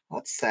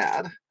 That's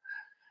sad.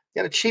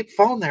 You got a cheap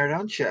phone there,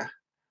 don't you?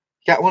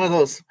 Got one of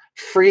those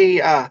free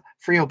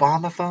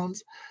Obama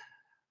phones.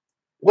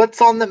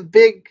 What's on them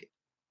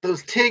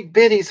those tig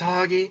bitties,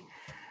 Hoggy?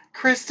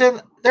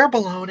 Kristen, they're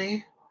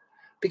baloney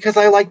because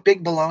I like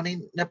big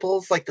baloney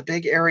nipples, like the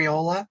big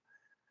areola.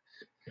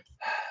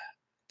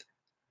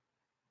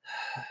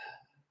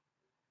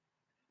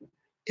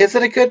 Is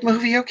it a good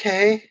movie?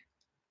 Okay.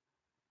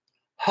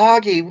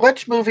 Hoggy,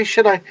 which movie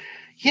should I?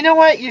 You know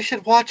what? You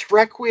should watch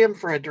Requiem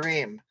for a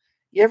Dream.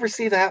 You ever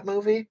see that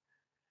movie?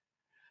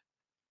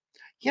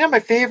 My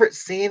favorite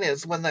scene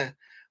is when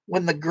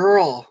the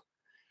girl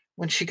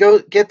when she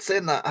gets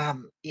in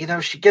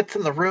the she gets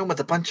in the room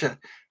with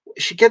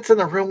she gets in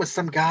the room with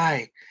some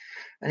guy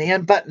and he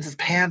unbuttons his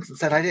pants and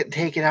said, I didn't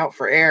take it out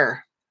for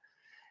air.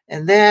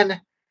 And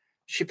then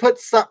she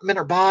puts something in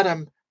her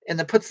bottom and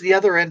then puts the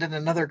other end in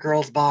another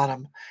girl's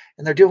bottom.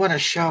 And they're doing a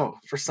show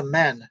for some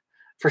men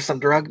for some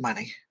drug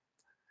money.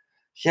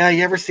 Yeah,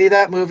 you ever see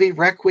that movie?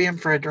 Requiem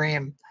for a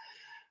Dream.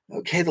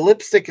 Okay, the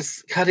lipstick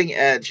is cutting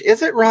edge.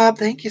 Is it, Rob?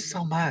 Thank you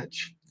so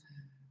much.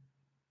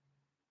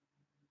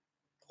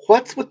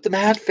 What's with the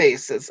mad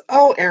faces?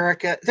 Oh,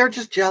 Erica, they're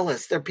just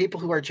jealous. They're people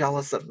who are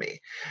jealous of me.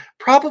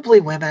 Probably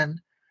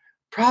women.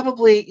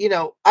 Probably,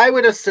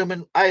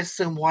 I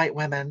assume white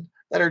women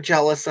that are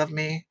jealous of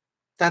me.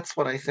 That's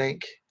what I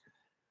think.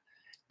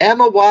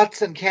 Emma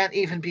Watson can't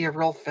even be a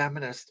real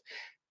feminist.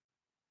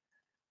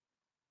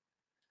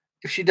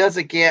 If she does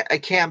a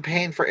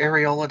campaign for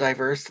areola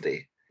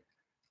diversity.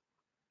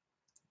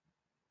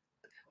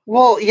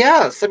 Well,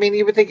 yes. I mean,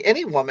 you would think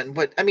any woman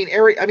would.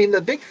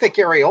 The big thick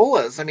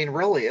areolas. I mean,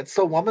 really, it's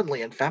so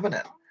womanly and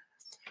feminine.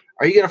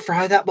 Are you going to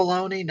fry that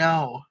bologna?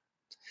 No.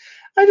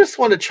 I just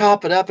want to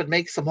chop it up and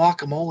make some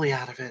guacamole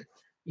out of it.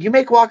 You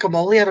make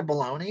guacamole out of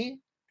bologna?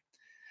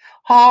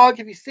 Hog,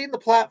 have you seen the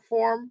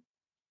platform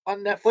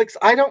on Netflix?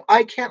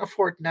 I can't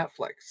afford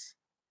Netflix.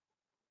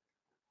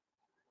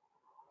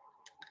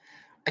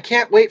 I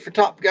can't wait for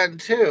Top Gun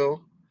 2.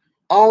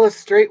 All the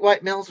straight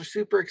white males are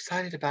super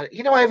excited about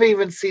it. I haven't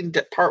even seen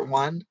part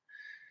 1.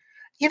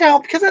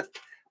 Because that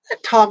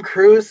Tom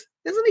Cruise,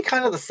 isn't he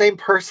kind of the same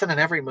person in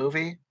every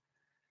movie?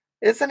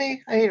 Isn't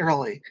he? I mean,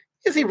 really.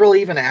 Is he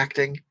really even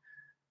acting?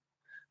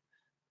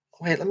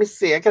 Wait, let me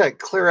see. I gotta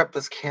clear up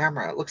this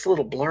camera. It looks a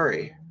little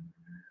blurry.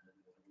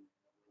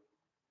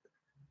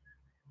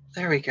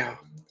 There we go.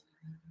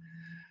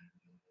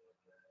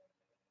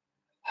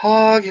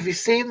 Hog, have you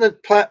seen the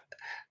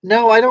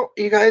No, I don't.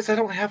 You guys, I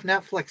don't have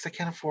Netflix. I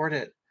can't afford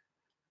it.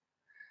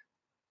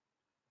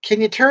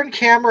 Can you turn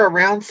camera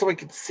around so I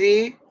can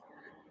see?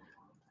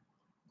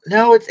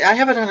 No, I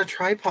have it on a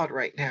tripod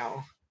right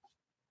now.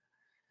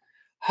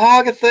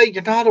 Hogatha,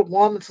 you're not a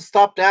woman, so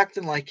stop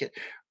acting like it.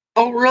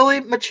 Oh,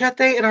 really,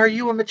 Machete? And are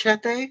you a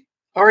machete?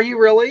 Are you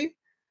really?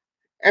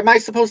 Am I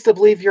supposed to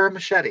believe you're a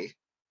machete?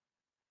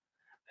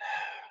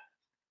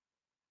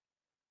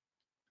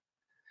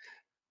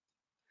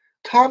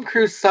 Tom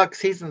Cruise sucks.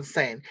 He's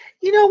insane.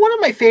 One of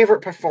my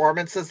favorite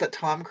performances that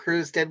Tom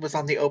Cruise did was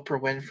on the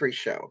Oprah Winfrey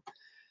Show.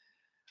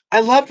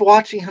 I loved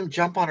watching him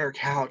jump on her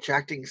couch,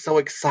 acting so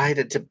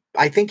excited to.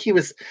 I think he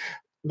was.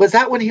 Was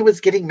that when he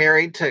was getting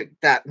married to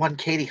that one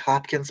Katie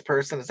Hopkins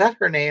person? Is that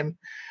her name?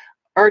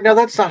 Or no,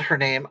 that's not her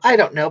name. I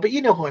don't know, but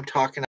you know who I'm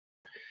talking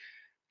about.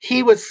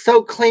 He was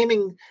so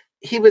claiming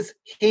he was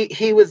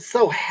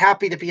so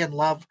happy to be in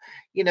love,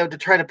 to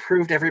try to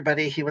prove to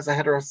everybody he was a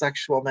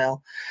heterosexual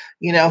male.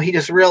 He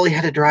just really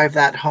had to drive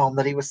that home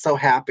that he was so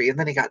happy, and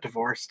then he got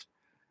divorced.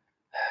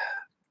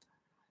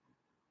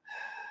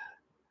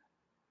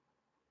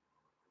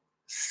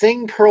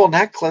 Sing Pearl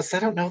Necklace. I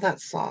don't know that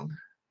song.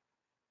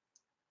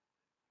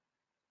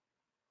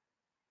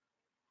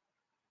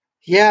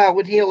 Yeah,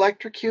 when he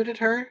electrocuted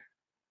her.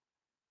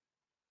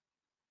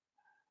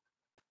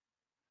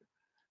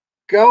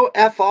 Go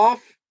F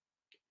off,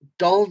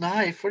 dull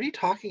knife. What are you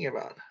talking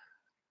about?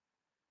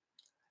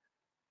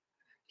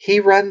 He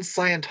runs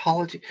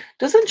Scientology.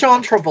 Doesn't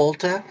John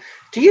Travolta?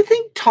 Do you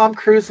think Tom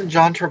Cruise and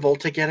John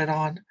Travolta get it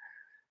on?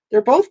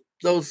 They're both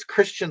those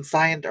Christian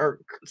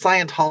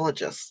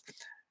Scientologists.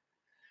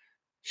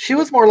 She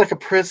was more like a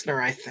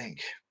prisoner, I think.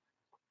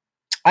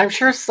 I'm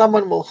sure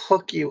someone will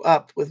hook you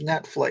up with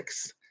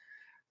Netflix.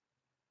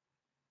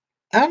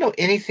 I don't know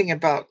anything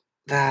about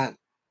that.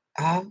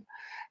 Um,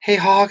 hey,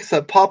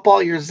 Hogatha, pop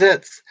all your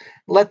zits.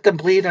 Let them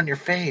bleed on your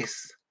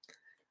face.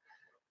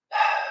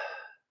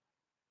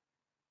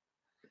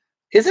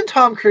 Isn't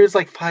Tom Cruise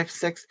like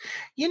 5'6"?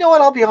 You know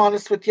what? I'll be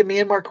honest with you. Me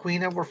and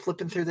Marquina were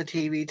flipping through the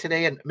TV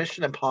today, and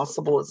Mission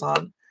Impossible was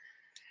on.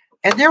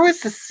 And there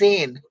was this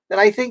scene that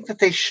I think that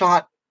they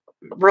shot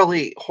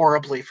really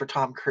horribly for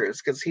Tom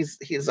Cruise because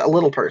he's a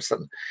little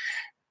person.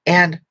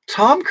 And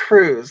Tom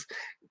Cruise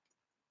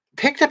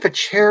picked up a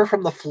chair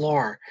from the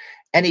floor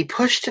and he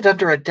pushed it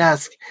under a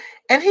desk,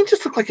 and he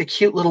just looked like a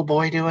cute little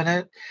boy doing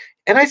it.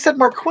 And I said,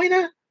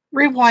 Marquina,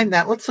 rewind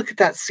that. Let's look at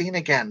that scene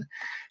again.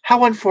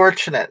 How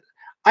unfortunate.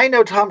 I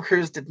know Tom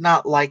Cruise did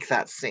not like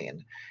that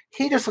scene.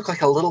 He just looked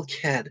like a little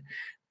kid.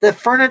 The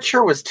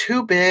furniture was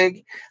too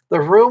big,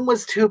 the room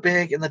was too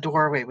big, and the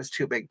doorway was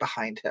too big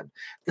behind him.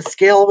 The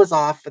scale was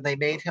off, and they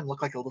made him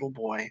look like a little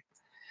boy.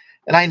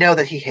 And I know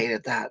that he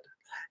hated that.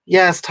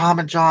 Yes, Tom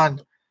and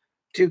John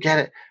do get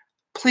it.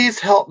 Please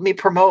help me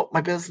promote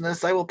my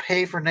business. I will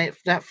pay for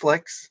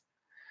Netflix.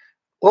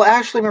 Well,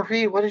 Ashley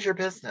Marie, what is your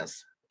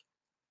business?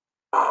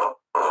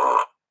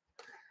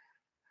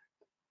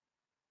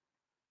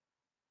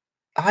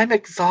 I'm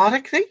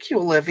exotic. Thank you,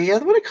 Olivia.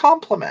 What a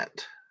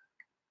compliment.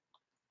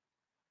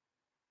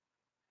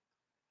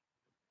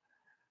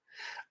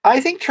 I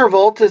think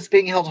Travolta is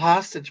being held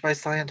hostage by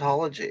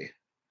Scientology.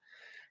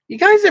 You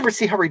guys ever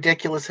see how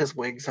ridiculous his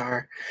wigs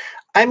are?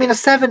 I mean, a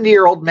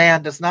 70-year-old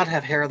man does not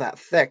have hair that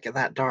thick and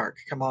that dark.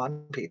 Come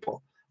on,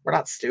 people. We're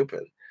not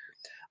stupid.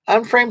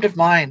 Unframed of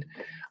Mind.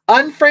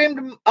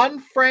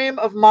 Unframe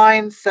of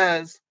Mind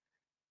says,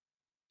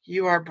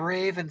 you are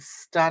brave and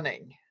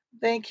stunning.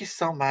 Thank you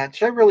so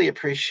much. I really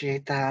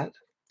appreciate that.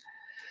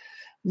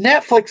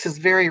 Netflix is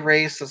very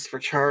racist for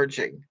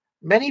charging.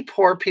 Many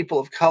poor people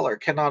of color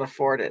cannot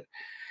afford it.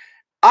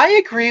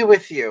 I agree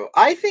with you.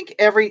 I think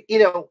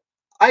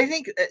I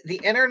think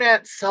the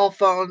internet, cell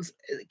phones,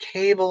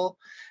 cable,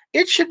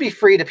 It should be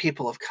free to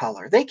people of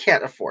color. They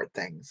can't afford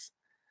things.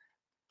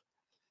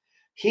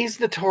 He's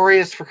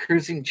notorious for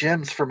cruising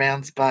gyms for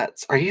man's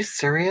butts. Are you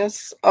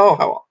serious? Oh,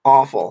 how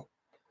awful.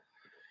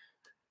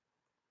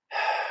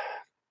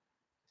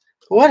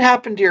 What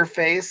happened to your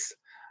face?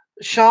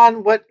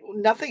 Sean, what?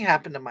 Nothing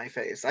happened to my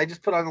face. I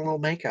just put on a little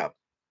makeup.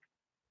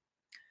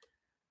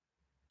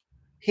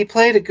 He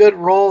played a good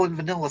role in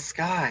Vanilla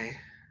Sky.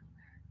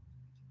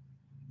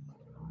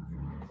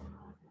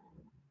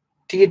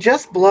 Do you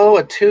just blow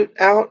a toot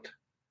out?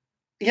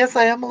 Yes,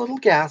 I am a little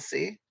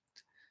gassy.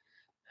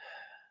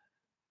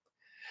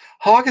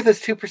 Hogatha's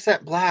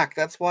 2% black.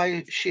 That's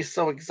why she's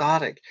so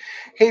exotic.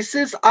 Hey,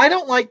 sis, I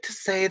don't like to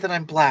say that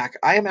I'm black.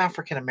 I am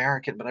African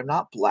American, but I'm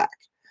not black.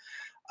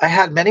 I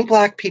had many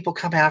black people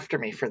come after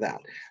me for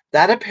that.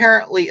 That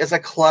apparently is a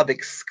club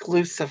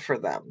exclusive for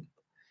them.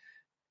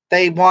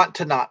 They want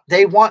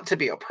to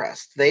be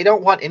oppressed. They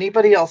don't want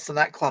anybody else in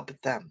that club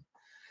but them.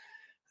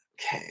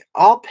 Okay,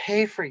 I'll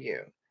pay for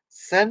you.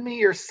 Send me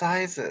your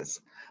sizes.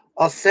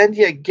 I'll send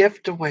you a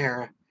gift to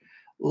wear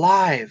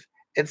live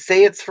and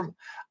say it's from.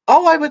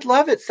 Oh, I would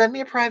love it. Send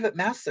me a private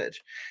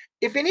message.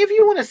 If any of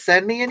you want to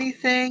send me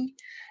anything,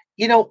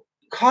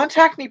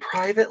 contact me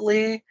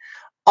privately.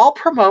 I'll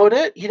promote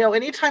it.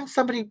 Anytime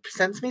somebody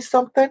sends me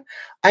something,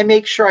 I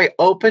make sure I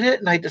open it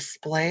and I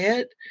display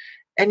it.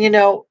 And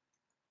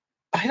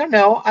I don't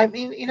know. I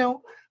mean,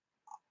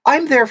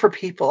 I'm there for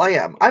people. I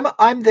am.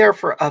 I'm there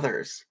for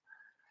others.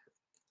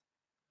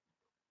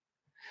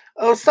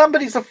 Oh,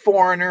 somebody's a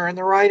foreigner and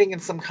they're writing in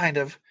some kind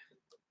of,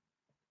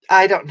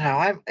 I don't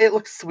know. It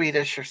looks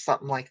Swedish or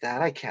something like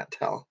that. I can't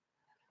tell.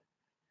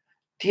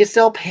 Do you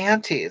sell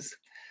panties?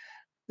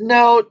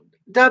 No,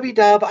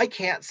 dub, I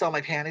can't sell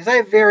my panties. I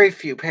have very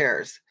few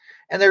pairs.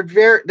 And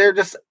they're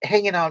just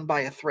hanging on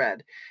by a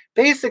thread.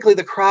 Basically,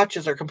 the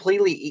crotches are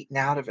completely eaten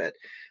out of it.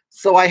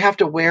 So I have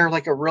to wear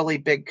like a really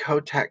big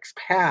Kotex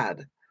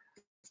pad.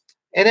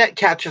 And it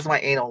catches my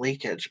anal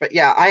leakage. But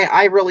yeah,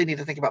 I really need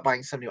to think about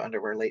buying some new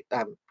underwear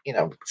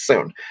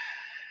soon.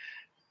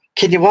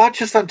 Can you watch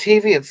us on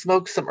TV and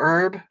smoke some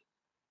herb?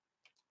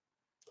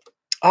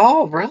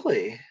 Oh,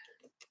 really?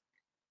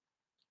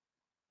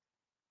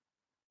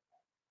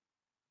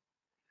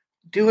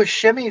 Do a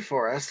shimmy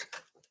for us.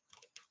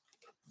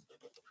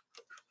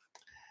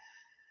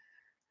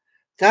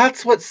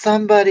 That's what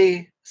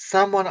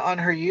someone on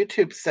her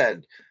YouTube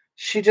said.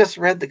 She just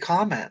read the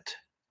comment.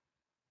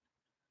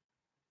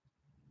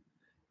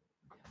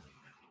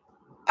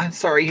 I'm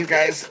sorry, you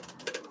guys.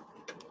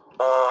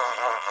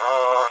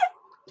 Oh.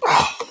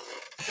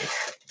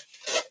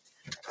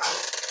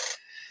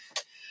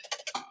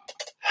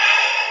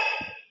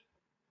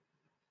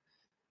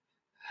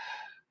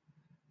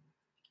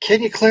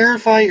 Can you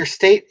clarify your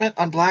statement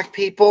on black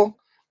people?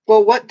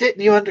 Well, what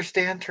didn't you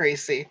understand,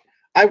 Tracy?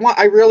 I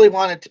really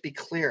want it to be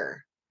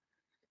clear.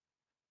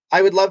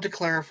 I would love to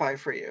clarify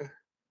for you.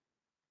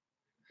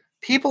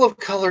 People of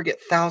color get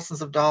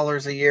thousands of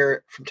dollars a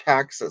year from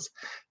taxes.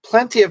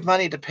 Plenty of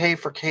money to pay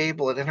for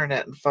cable and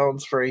internet and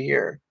phones for a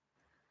year.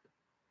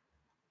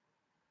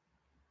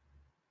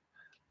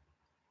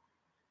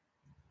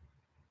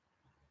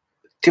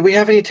 Do we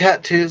have any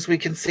tattoos we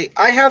can see?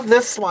 I have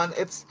this one.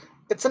 It's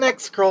an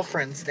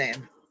ex-girlfriend's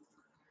name.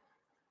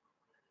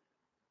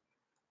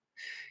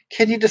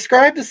 Can you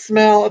describe the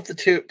smell of the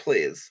toot,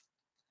 please?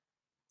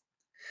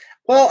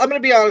 Well, I'm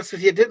going to be honest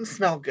with you. It didn't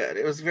smell good.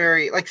 It was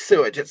very like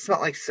sewage. It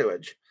smelled like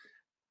sewage.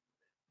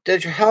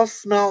 Does your house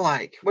smell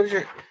like? What is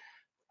your?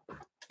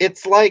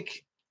 It's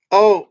like,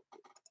 oh,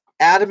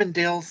 Adam and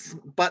Dale's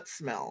butt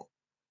smell.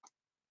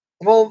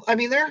 Well, I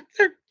mean, they're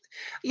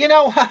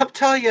I'll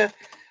tell you,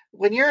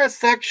 when you're as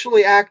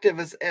sexually active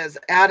as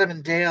Adam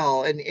and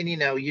Dale, and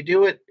you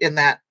do it in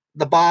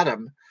the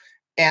bottom,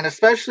 and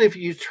especially if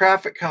you use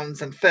traffic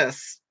cones and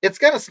fists, it's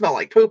gonna smell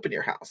like poop in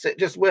your house. It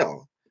just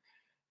will.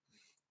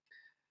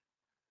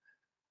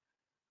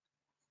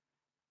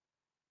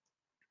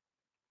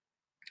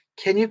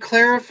 Can you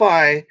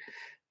clarify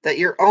that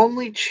you're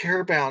only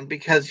chairbound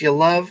because you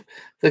love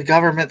the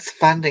government's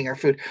funding or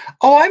food?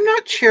 Oh, I'm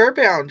not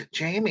chairbound,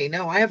 Jamie.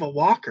 No, I have a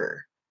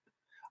walker.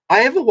 I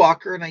have a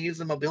walker and I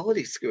use a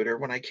mobility scooter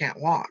when I can't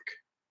walk.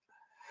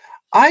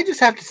 I just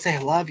have to say I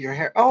love your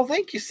hair. Oh,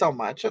 thank you so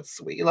much. That's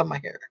sweet. You love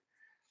my hair.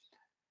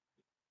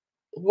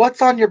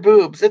 What's on your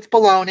boobs? It's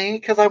baloney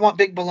because I want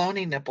big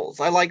baloney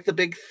nipples. I like the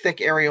big, thick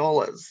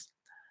areolas.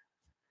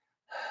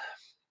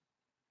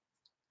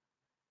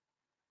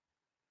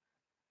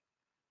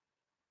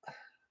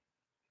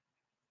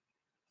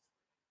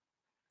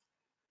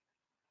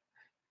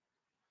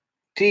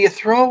 Do you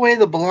throw away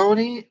the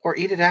bologna or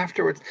eat it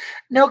afterwards?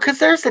 No, because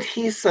there's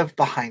adhesive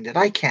behind it.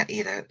 I can't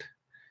eat it.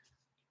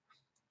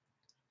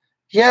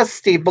 Yes,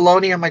 Steve,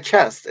 bologna on my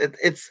chest.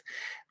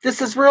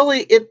 This is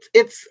really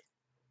it's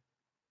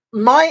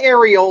my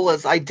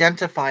areolas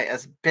identify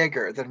as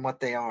bigger than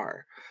what they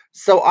are.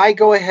 So I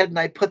go ahead and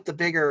I put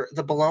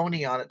the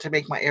bologna on it to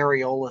make my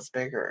areolas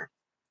bigger.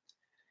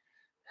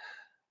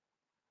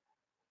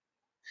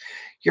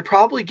 You're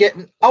probably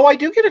getting, oh, I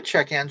do get a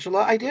check,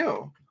 Angela. I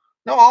do.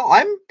 No,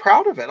 I'm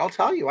proud of it. I'll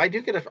tell you. I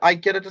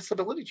get a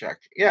disability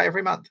check. Yeah,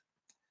 every month.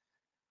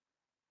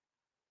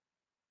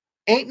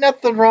 Ain't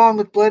nothing wrong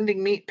with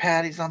blending meat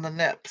patties on the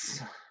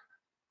nips.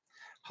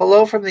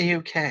 Hello from the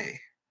UK.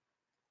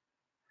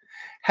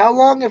 How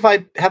long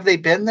have they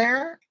been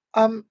there?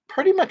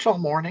 Pretty much all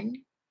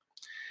morning.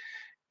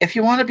 If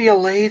you want to be a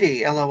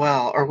lady,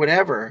 LOL, or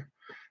whatever,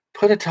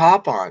 put a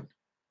top on.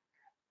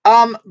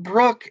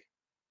 Brooke,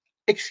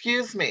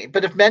 excuse me,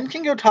 but if men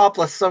can go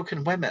topless, so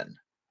can women.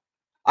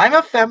 I'm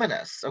a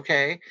feminist,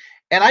 okay?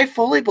 And I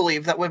fully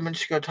believe that women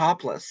should go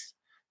topless.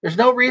 There's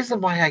no reason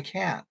why I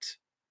can't.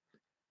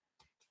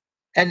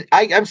 And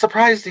I'm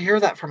surprised to hear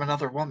that from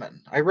another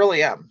woman. I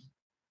really am.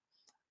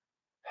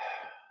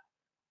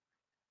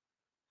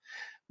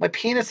 My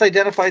penis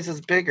identifies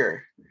as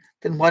bigger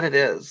than what it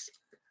is.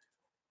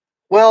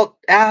 Well,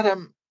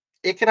 Adam,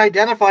 it can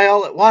identify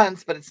all at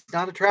once, but it's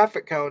not a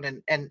traffic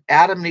cone, and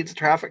Adam needs a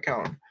traffic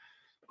cone.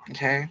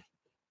 Okay?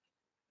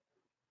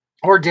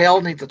 Or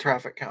Dale needs a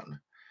traffic cone.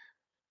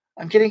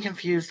 I'm getting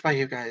confused by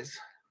you guys.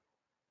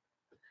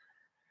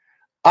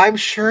 I'm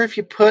sure if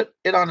you put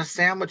it on a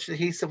sandwich, the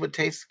adhesive would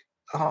taste.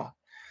 Oh.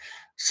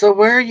 So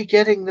where are you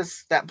getting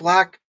this that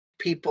black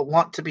people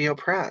want to be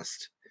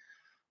oppressed?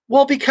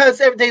 Well,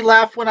 because they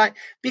laugh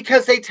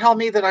because they tell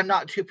me that I'm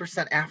not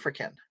 2%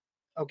 African.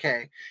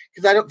 Okay.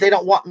 Because they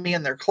don't want me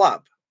in their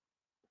club.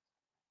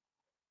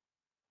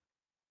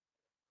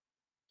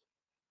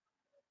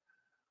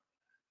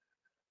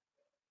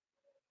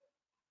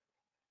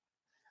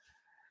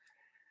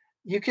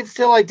 You can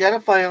still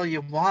identify all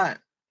you want,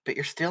 but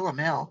you're still a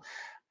male.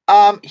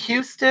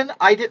 Houston,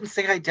 I didn't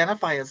say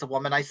identify as a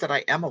woman. I said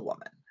I am a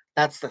woman.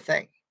 That's the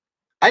thing.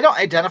 I don't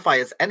identify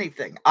as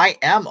anything. I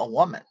am a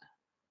woman.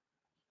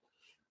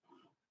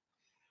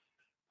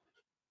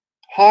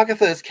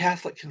 Hogatha is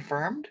Catholic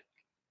confirmed.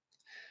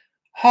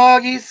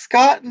 Hoggy,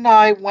 Scott and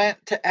I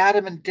went to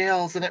Adam and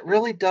Dale's, and it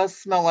really does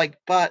smell like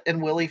butt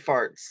and willy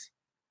farts.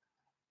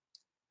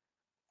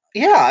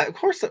 Yeah, of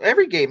course,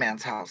 every gay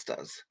man's house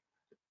does.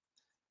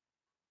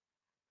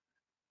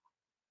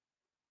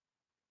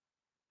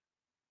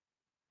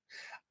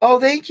 Oh,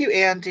 thank you,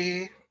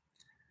 Andy.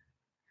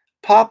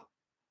 Pop,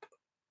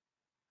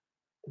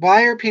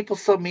 why are people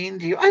so mean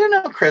to you? I don't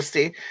know,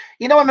 Christy.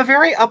 I'm a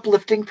very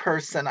uplifting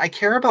person. I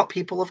care about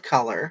people of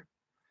color,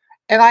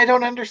 and I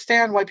don't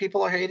understand why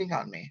people are hating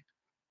on me.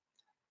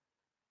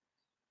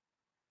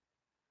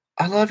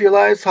 I love your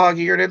lives,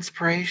 Hoggy. You're an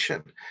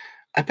inspiration.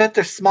 I bet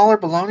there's smaller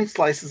bologna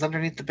slices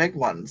underneath the big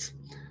ones.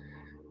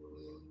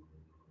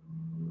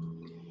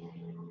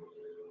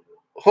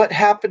 What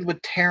happened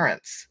with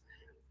Terrence?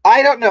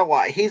 I don't know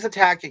why. He's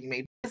attacking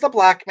me. He's a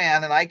black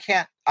man, and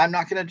I'm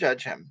not going to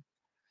judge him.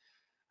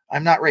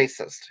 I'm not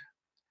racist.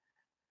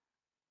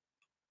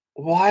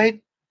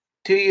 Why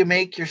do you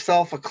make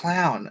yourself a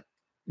clown?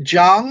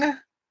 Jung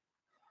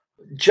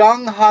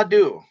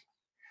Hadu.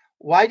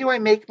 Why do I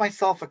make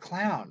myself a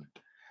clown?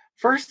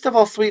 First of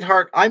all,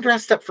 sweetheart, I'm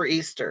dressed up for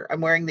Easter.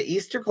 I'm wearing the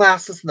Easter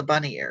glasses and the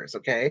bunny ears,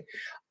 okay?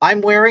 I'm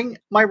wearing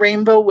my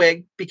rainbow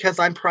wig because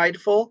I'm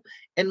prideful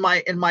in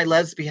my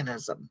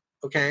lesbianism,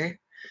 okay?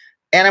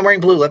 And I'm wearing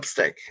blue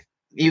lipstick.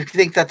 You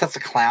think that that's a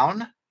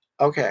clown?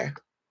 Okay.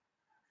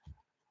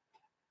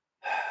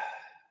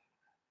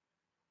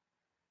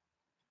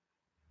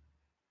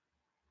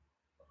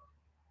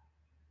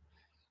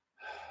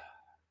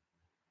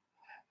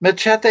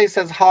 Machete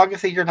says,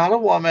 Hogatha, you're not a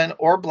woman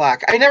or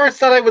black. I never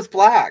said I was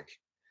black.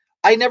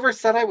 I never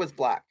said I was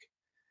black.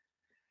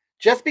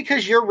 Just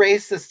because you're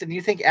racist and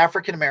you think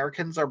African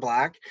Americans are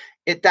black,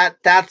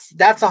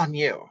 that's on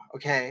you,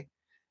 okay?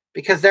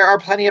 Because there are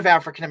plenty of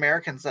African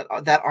Americans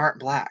that aren't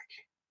black.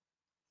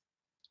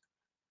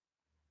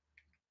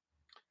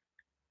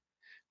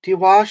 Do you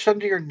wash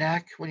under your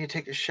neck when you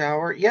take a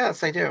shower?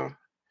 Yes, I do.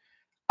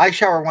 I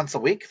shower once a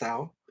week,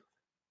 though.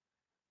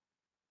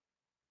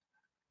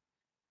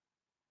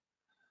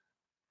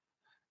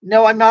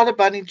 No, I'm not a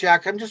bunny,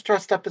 Jack. I'm just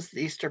dressed up as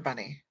the Easter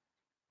bunny.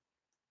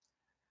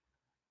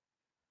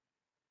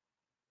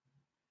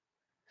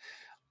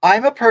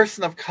 I'm a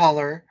person of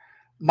color.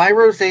 My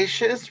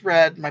rosacea is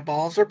red. My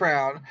balls are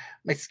brown.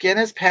 My skin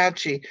is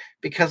patchy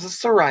because of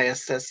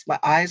psoriasis. My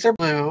eyes are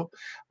blue.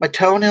 My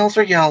toenails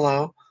are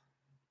yellow.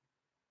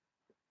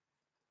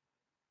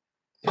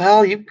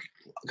 Well, you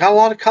got a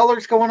lot of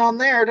colors going on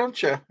there,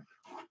 don't you?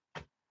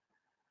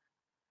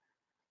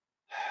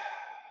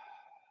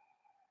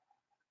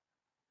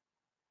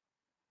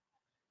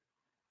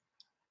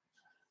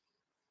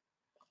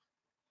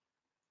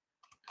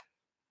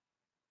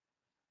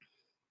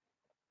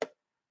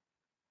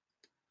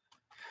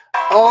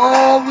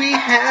 All we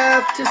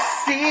have to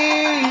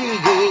see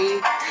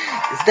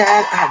is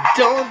that I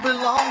don't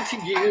belong to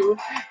you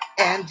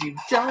and you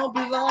don't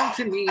belong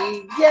to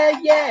me. Yeah,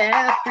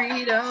 yeah,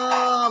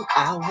 freedom.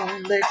 I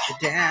won't let you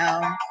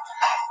down.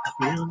 I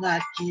will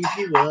not give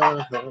you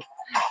up.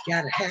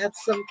 Gotta have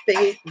some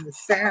faith in the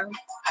sound.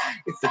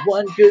 It's the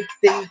one good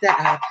thing that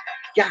I've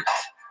got.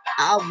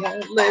 I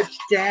won't let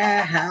you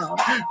down.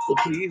 So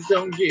please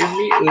don't give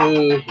me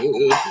up.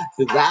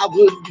 Cause I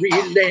would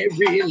really,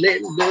 really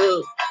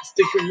love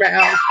stick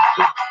around.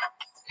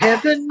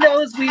 Heaven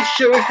knows we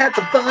sure had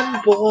some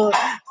fun, boy.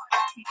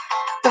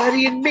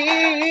 Buddy and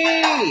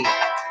me.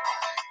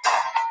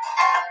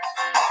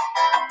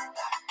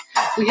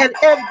 We had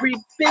every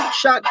big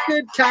shot,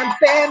 good time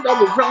band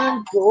on the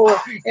run, boy.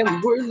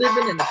 And we were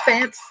living in a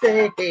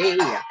fantasy.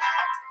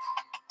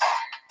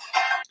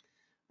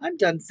 I'm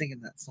done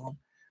singing that song.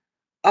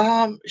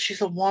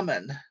 She's a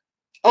woman.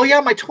 Oh,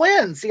 yeah, my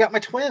twins. You got my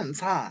twins,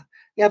 huh?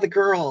 Yeah, the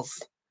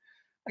girls.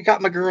 I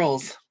got my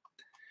girls.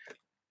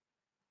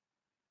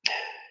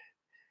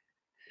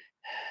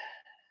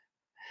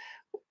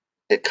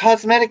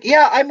 Cosmetic.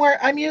 Yeah, I'm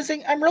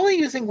really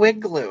using wig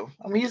glue.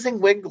 I'm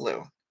using wig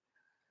glue.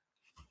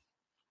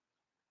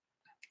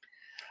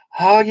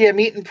 Oh, yeah, I'm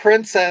eating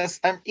princess.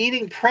 I'm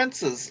eating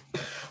princes.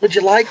 Would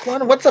you like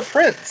one? What's a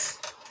prince?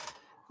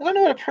 I don't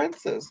know what a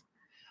prince is.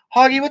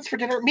 Hoggy, what's for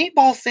dinner?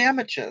 Meatball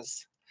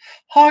sandwiches.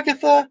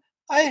 Hogatha,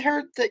 I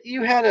heard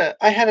that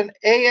I had an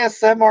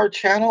ASMR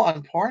channel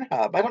on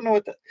Pornhub. I don't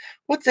know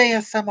what's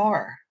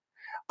ASMR?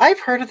 I've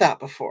heard of that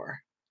before.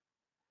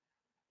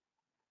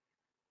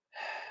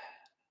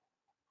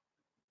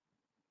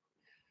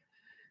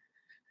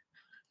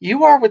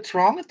 You are what's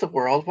wrong with the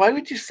world. Why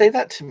would you say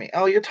that to me?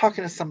 Oh, you're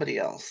talking to somebody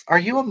else. Are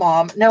you a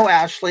mom? No,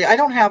 Ashley, I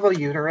don't have a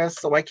uterus,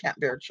 so I can't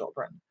bear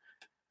children.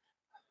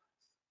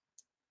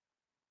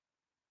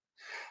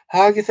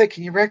 Agatha,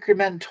 can you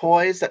recommend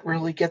toys that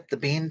really get the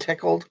bean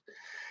tickled?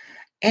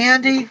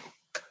 Andy,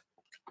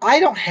 I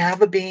don't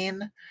have a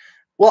bean.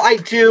 Well, I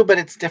do, but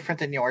it's different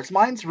than yours.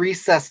 Mine's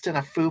recessed in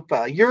a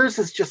fupa. Yours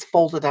is just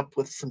folded up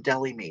with some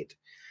deli meat.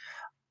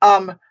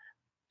 Let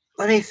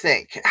me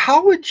think.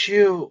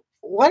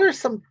 What are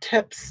some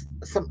tips?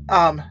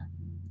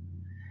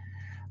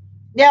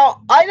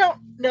 Now, I don't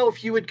know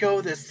if you would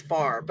go this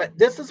far, but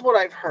this is what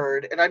I've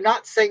heard, and I'm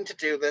not saying to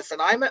do this,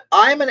 and I'm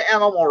an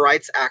animal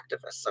rights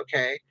activist,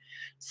 okay?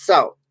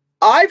 So,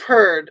 I've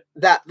heard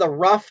that the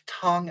rough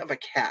tongue of a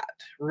cat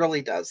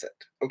really does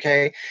it,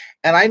 okay?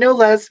 And I know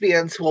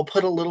lesbians who will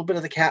put a little bit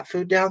of the cat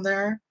food down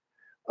there,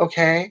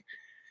 okay?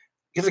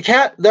 Because a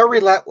cat, they're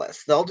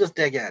relentless. They'll just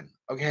dig in,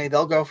 okay?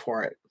 They'll go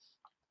for it.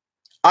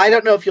 I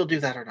don't know if you'll do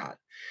that or not.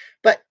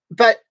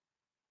 But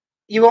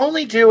you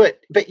only do it,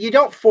 but you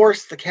don't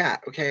force the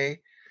cat, okay?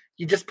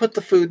 You just put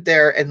the food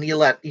there and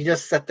you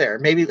just sit there.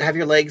 Maybe have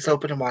your legs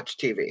open and watch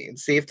TV and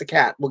see if the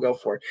cat will go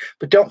for it.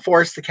 But don't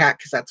force the cat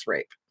because that's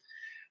rape.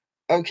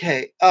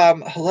 Okay.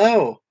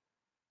 Hello.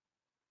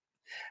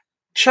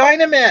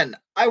 Chinaman,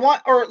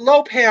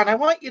 Lopan, I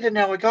want you to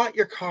know I got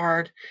your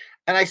card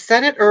and I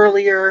said it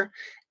earlier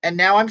and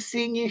now I'm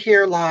seeing you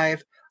here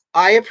live.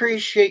 I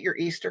appreciate your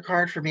Easter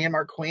card for me and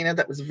Marquina.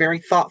 That was very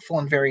thoughtful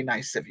and very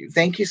nice of you.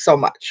 Thank you so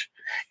much.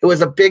 It was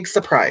a big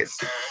surprise.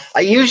 I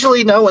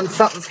usually know when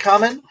something's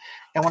coming.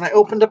 And when I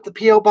opened up the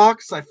P.O.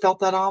 box, I felt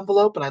that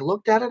envelope and I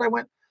looked at it. I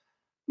went,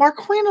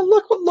 Marquina,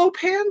 look what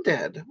Lopan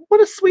did. What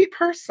a sweet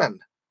person.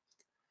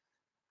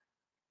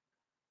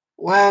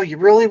 Wow, you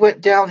really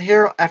went down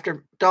here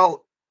after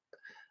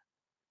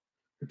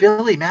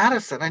Billy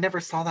Madison. I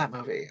never saw that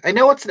movie. I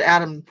know it's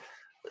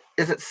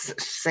is it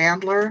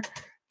Sandler?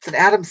 It's an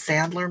Adam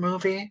Sandler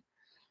movie.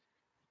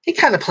 He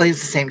kind of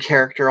plays the same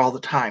character all the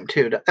time,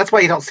 too. That's why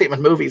you don't see him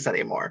in movies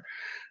anymore.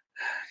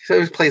 He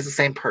always plays the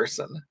same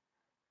person.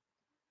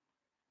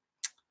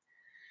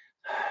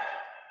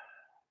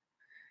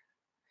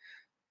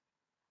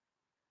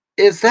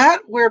 Is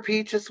that where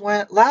Peaches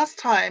went? Last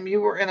time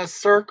you were in a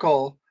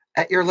circle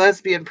at your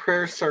lesbian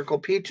prayer circle,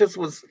 Peaches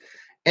was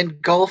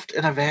engulfed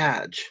in a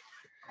vag.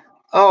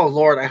 Oh,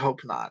 Lord, I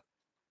hope not.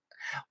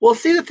 Well,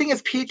 see, the thing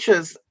is,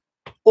 Peaches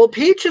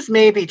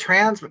may be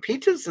trans, but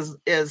Peaches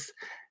is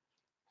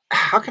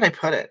how can I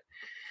put it?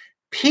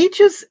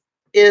 Peaches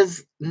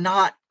is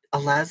not a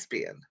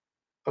lesbian.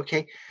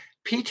 Okay.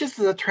 Peaches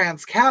is a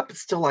trans cat,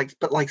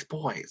 but likes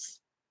boys.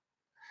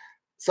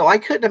 So I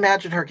couldn't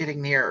imagine her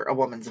getting near a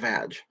woman's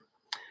vag.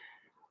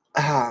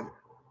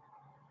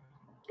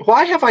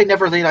 Why have I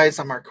never laid eyes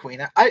on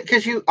Marquina?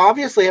 Because you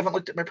obviously haven't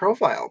looked at my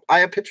profile. I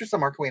have pictures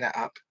of Marquina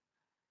up.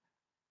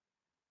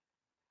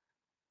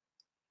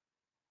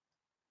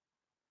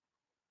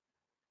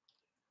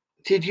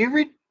 Did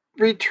you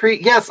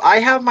retreat? Yes, I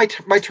have my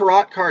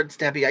tarot cards,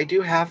 Debbie. I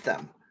do have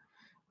them.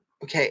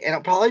 Okay, and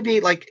it'll probably be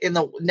like in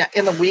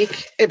the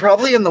week.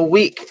 Probably in the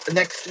week.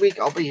 Next week,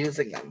 I'll be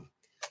using them.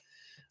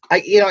 I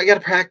got to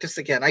practice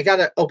again. I got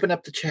to open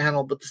up the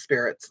channel with the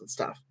spirits and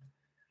stuff.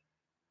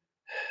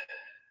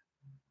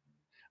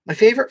 My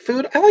favorite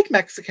food? I like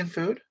Mexican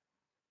food.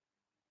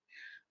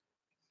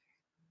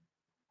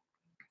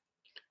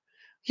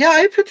 Yeah,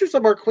 I have pictures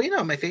of Marquina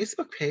on my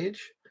Facebook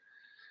page.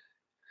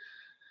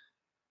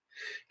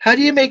 How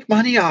do you make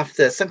money off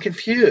this? I'm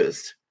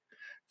confused.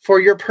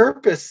 For your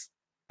purpose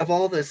of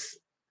all this,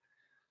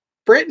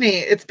 Brittany,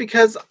 it's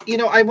because,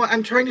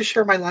 I'm trying to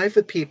share my life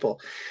with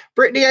people.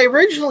 Brittany, I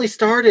originally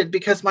started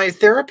because my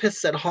therapist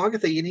said,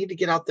 Hogatha, you need to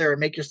get out there and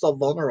make yourself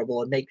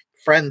vulnerable and make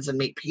friends and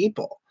meet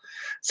people.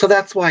 So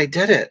that's why I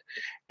did it.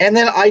 And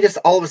then I just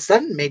all of a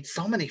sudden made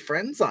so many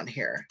friends on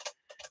here.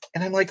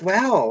 And I'm like,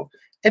 wow.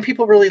 And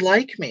people really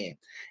like me.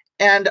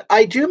 And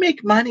I do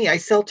make money. I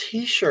sell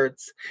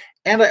t-shirts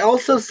and I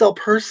also sell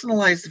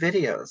personalized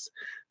videos.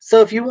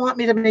 So if you want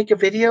me to make a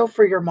video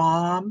for your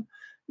mom,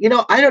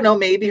 I don't know,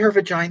 maybe her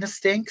vagina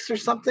stinks or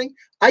something,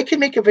 I can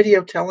make a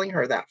video telling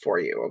her that for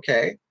you,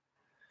 okay?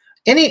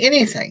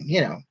 Anything.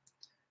 You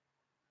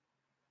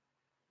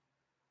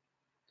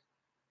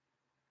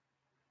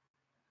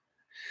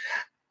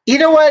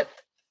know what?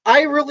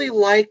 I really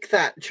like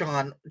that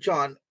John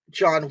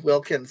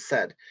Wilkins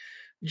said.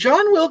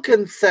 John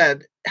Wilkins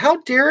said, "How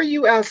dare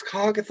you ask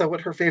Hogatha what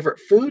her favorite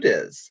food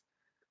is?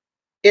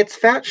 It's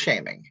fat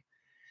shaming."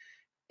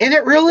 And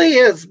it really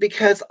is,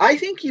 because I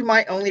think you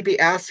might only be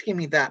asking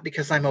me that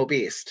because I'm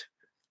obese.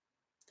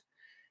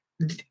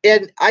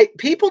 And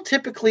people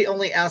typically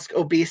only ask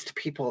obese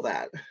people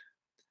that.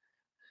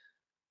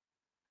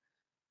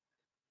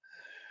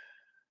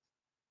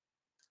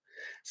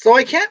 So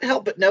I can't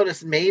help but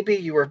notice maybe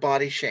you were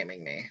body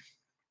shaming me.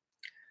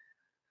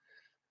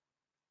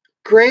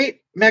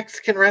 Great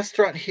Mexican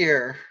restaurant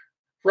here,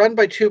 run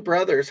by two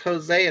brothers,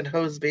 Jose and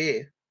Jose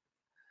B.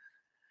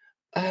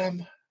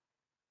 Um,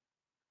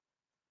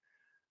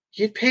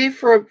 you'd pay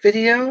for a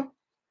video?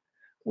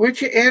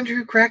 Would you,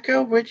 Andrew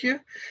Greco? Would you?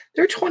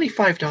 They're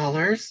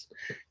 $25.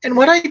 And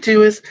what I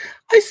do is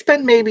I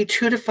spend maybe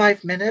 2 to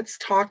 5 minutes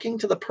talking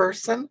to the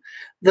person,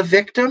 the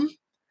victim.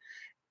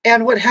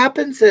 And what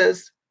happens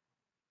is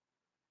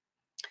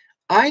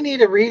I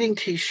need a reading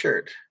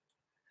t-shirt.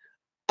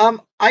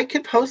 I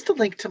could post a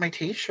link to my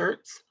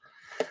t-shirts,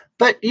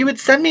 but you would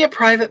send me a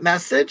private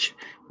message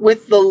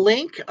with the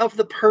link of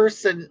the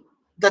person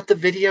that the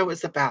video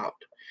is about.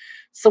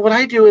 So what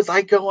I do is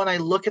I go and I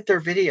look at their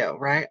video,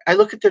 right? I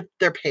look at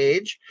their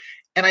page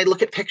and I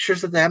look at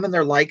pictures of them and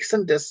their likes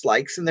and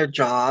dislikes and their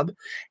job.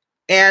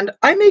 And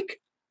I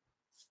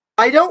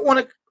don't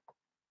want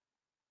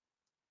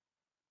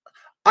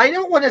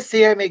to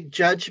say I make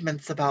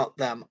judgments about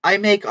them. I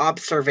make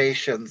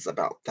observations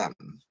about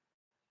them.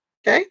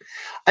 Okay?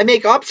 I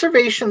make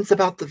observations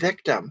about the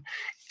victim.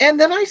 And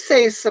then I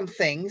say some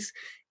things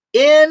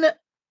in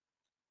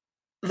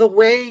the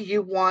way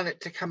you want it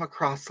to come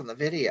across on the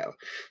video.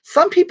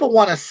 Some people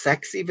want a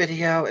sexy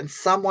video and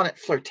some want it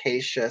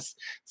flirtatious.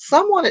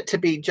 Some want it to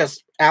be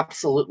just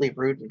absolutely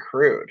rude and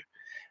crude.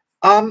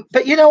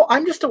 But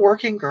I'm just a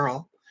working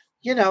girl,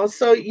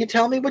 so you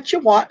tell me what you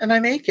want and I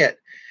make it,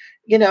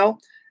 you know,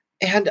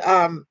 and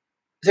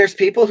there's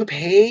people who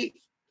pay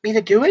me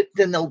to do it,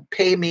 then they'll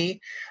pay me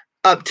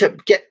to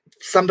get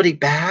somebody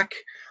back,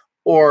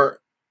 or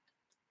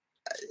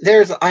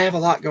I have a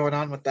lot going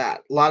on with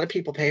that. A lot of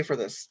people pay for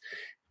this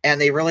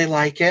and they really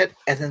like it,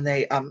 and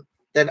then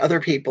then other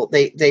people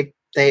they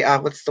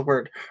what's the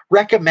word,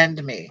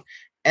 recommend me,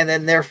 and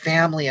then their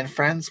family and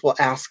friends will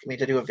ask me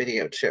to do a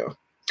video too.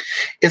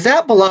 Is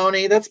that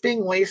baloney? That's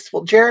being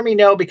wasteful. Jeremy,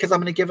 no, because I'm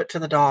going to give it to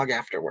the dog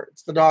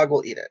afterwards. The dog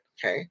will eat it,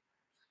 okay?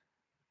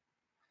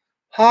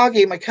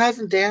 Hoggy, my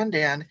cousin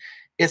Dan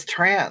is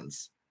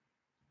trans.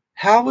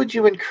 How would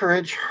you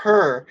encourage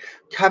her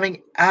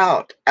coming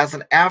out as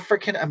an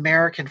African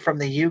American from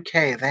the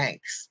UK?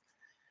 Thanks.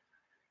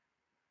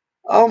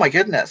 Oh my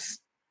goodness.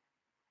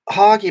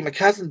 Hoggy, my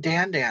cousin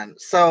Dan.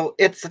 So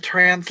it's a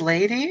trans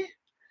lady?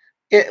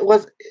 It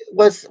was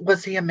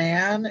he a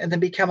man and then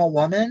become a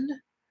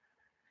woman?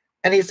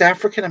 And he's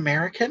African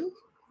American?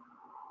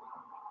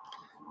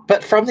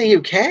 But from the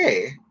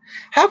UK?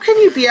 How can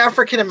you be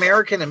African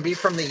American and be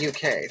from the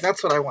UK?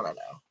 That's what I want to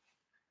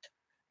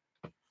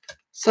know.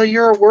 So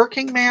you're a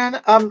working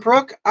man?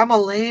 Brooke, I'm a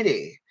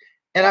lady.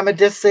 And I'm a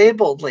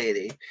disabled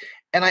lady.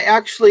 And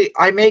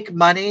I make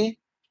money.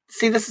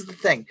 See, this is the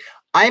thing.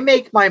 I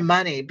make my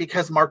money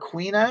because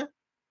Marquina,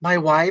 my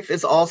wife,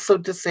 is also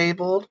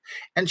disabled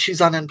and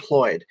she's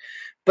unemployed.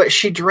 But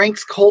she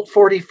drinks Colt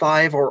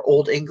 45 or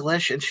Old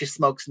English and she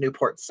smokes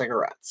Newport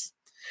cigarettes.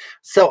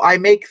 So I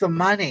make the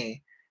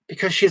money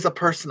because she's a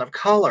person of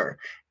color.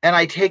 And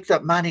I take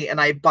that money and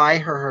I buy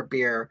her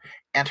beer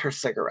and her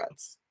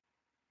cigarettes.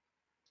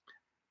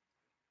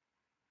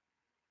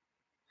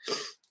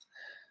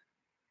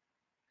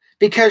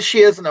 Because she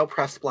is an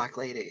oppressed black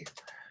lady.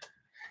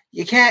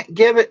 You can't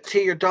give it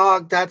to your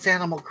dog. That's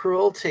animal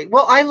cruelty.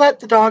 Well, I let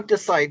the dog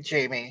decide,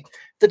 Jamie.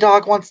 The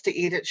dog wants to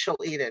eat it, she'll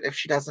eat it. If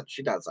she doesn't,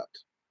 she doesn't.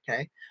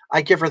 Okay?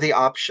 I give her the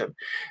option.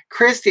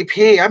 Christy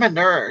P., I'm a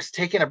nurse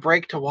taking a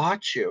break to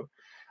watch you.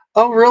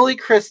 Oh, really,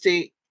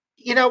 Christy?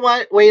 You know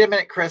what? Wait a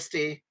minute,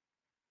 Christy.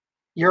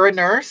 You're a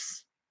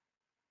nurse?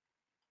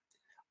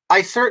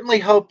 I certainly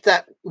hope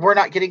that we're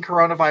not getting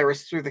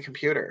coronavirus through the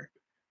computer.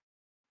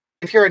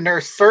 If you're a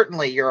nurse,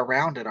 certainly you're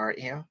around it, aren't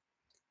you?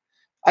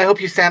 I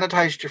hope you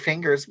sanitized your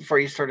fingers before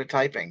you started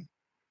typing.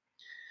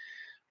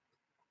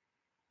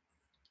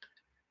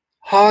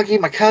 Hoggy,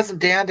 my cousin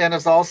Dan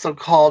is also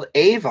called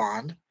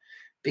Avon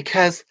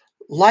because,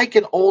 like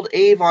an old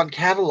Avon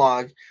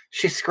catalog,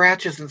 she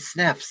scratches and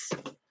sniffs.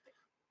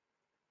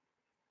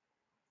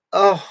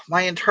 Oh,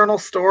 my internal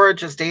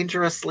storage is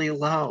dangerously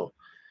low.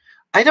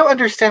 I don't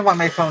understand why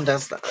my phone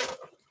does that.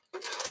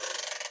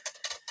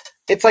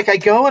 It's like I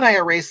go and I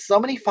erase so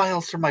many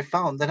files from my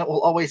phone, then it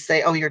will always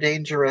say, oh, you're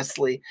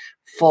dangerously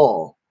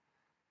full.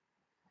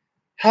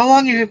 How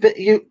long have you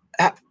been,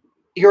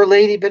 your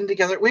lady been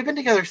together? We've been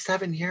together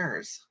 7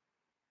 years.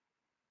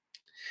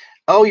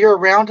 Oh, you're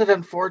around it,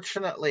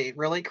 unfortunately.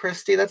 Really,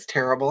 Christy? That's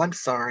terrible. I'm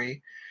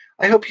sorry.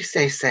 I hope you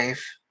stay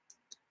safe.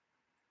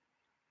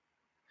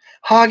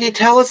 Hoggy,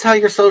 tell us how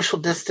you're social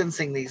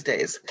distancing these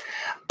days.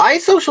 I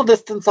social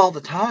distance all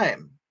the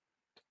time.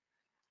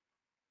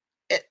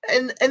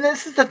 And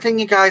this is the thing,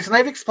 you guys, and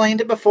I've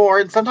explained it before,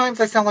 and sometimes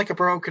I sound like a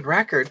broken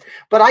record,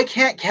 but I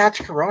can't catch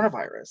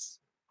coronavirus.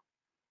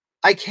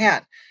 I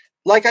can't.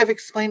 Like I've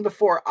explained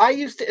before, I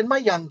used to, in my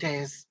young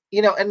days,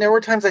 and there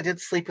were times I did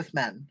sleep with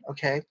men,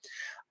 okay?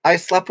 I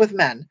slept with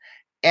men,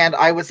 and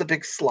I was a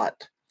big slut.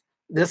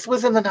 This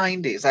was in the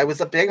 90s. I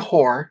was a big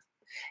whore,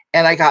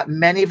 and I got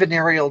many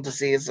venereal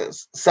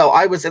diseases. So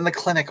I was in the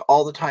clinic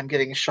all the time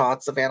getting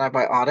shots of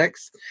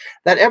antibiotics.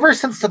 That ever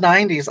since the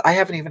 90s, I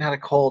haven't even had a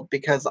cold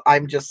because I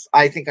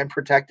think I'm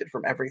protected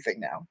from everything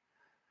now.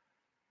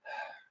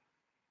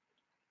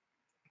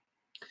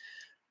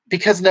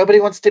 Because nobody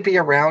wants to be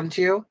around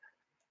you.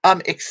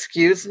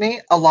 Excuse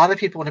me, a lot of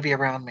people want to be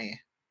around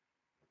me.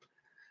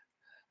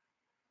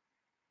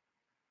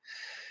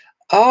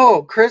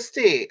 Oh,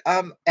 Christy,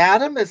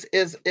 Adam is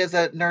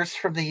a nurse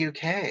from the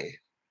UK.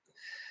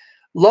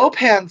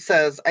 Lopan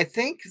says, I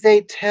think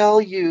they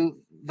tell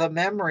you the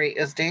memory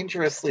is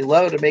dangerously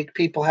low to make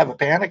people have a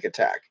panic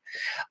attack.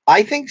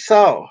 I think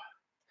so.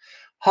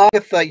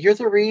 Hogatha, you're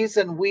the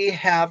reason we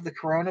have the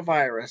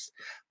coronavirus.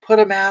 Put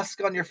a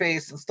mask on your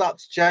face and stop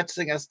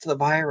judging us to the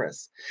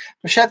virus.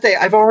 Machete,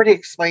 I've already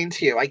explained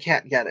to you, I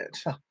can't get it.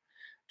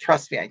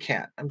 Trust me, I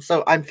can't.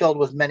 I'm filled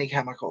with many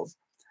chemicals.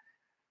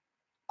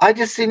 I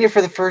just seen you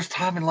for the first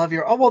time and love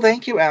your. Oh, well,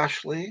 thank you,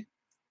 Ashley.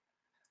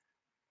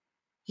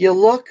 You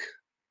look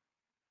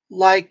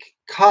like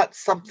caught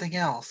something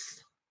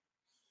else.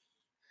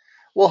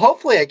 Well,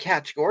 hopefully I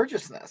catch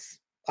gorgeousness.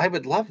 I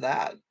would love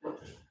that.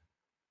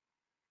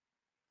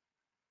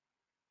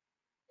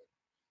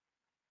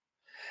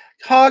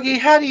 Hoggy,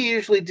 how do you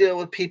usually deal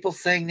with people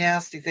saying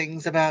nasty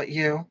things about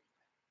you?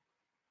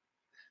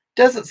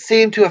 Doesn't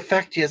seem to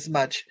affect you as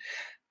much.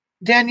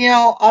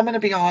 Danielle, I'm going to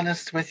be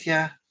honest with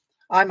you.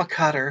 I'm a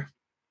cutter.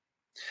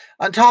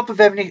 On top of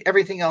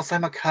everything else,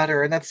 I'm a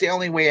cutter, and that's the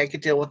only way I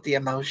could deal with the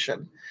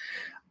emotion.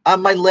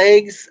 On my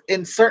legs,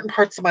 in certain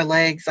parts of my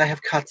legs, I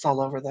have cuts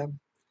all over them.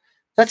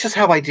 That's just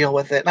how I deal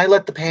with it, and I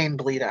let the pain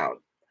bleed out.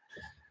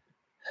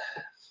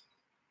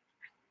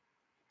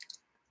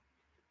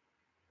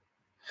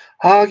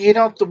 Oh, you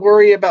don't have to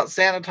worry about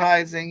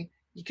sanitizing.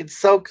 You can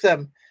soak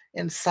them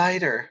in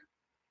cider.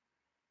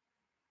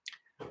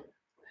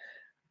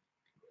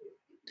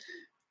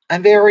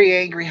 I'm very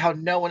angry how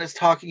no one is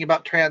talking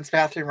about trans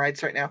bathroom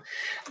rights right now.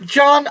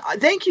 John,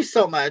 thank you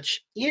so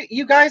much.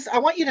 You guys, I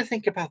want you to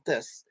think about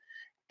this.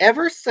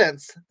 Ever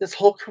since this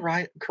whole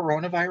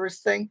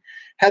coronavirus thing,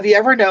 have you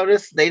ever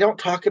noticed they don't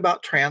talk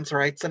about trans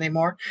rights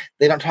anymore?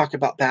 They don't talk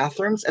about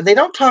bathrooms, and they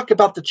don't talk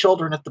about the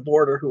children at the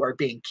border who are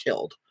being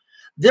killed.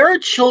 There are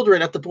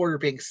children at the border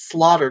being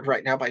slaughtered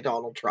right now by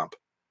Donald Trump.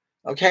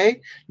 Okay?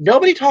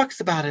 Nobody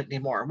talks about it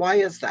anymore. Why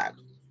is that?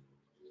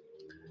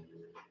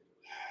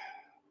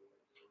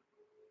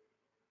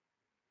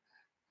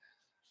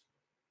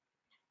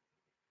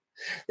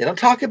 They don't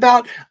talk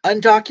about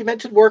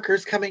undocumented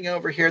workers coming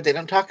over here. They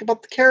don't talk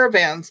about the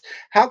caravans.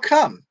 How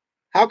come?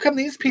 How come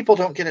these people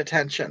don't get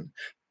attention?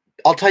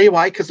 I'll tell you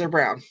why, because they're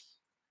brown.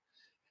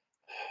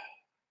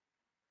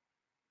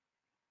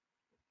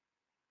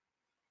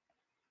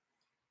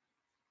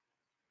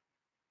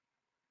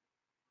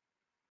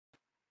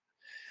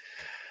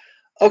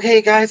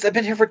 Okay, guys, I've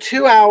been here for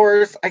 2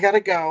 hours. I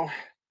gotta go.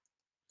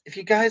 If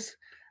you guys,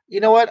 you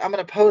know what? I'm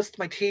gonna post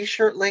my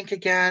t-shirt link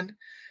again.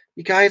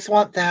 You guys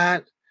want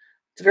that?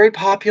 It's a very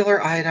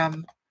popular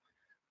item.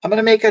 I'm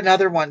gonna make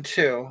another one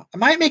too. I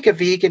might make a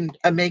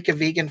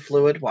vegan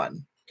fluid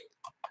one.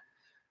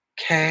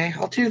 Okay,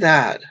 I'll do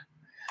that.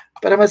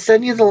 But I'm gonna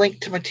send you the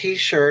link to my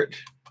t-shirt.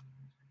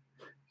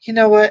 You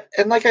know what?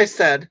 And like I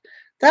said,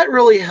 that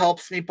really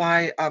helps me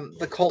buy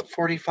the Colt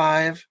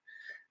 45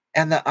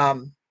 and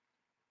the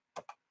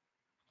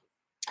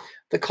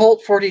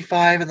Colt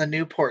 45 and the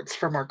Newports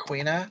for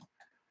Marquina.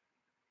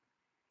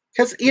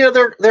 Because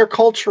they're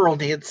cultural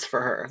needs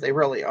for her. They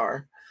really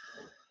are.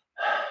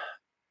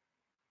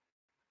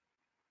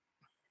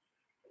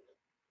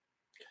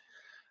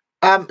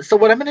 So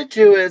what I'm going to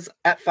do is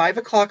at 5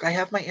 o'clock, I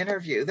have my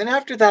interview. Then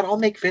after that, I'll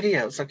make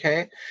videos,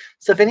 okay?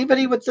 So if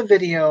anybody wants a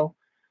video,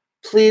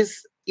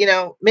 please,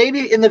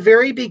 maybe in the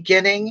very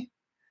beginning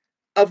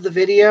of the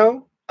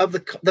video, of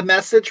the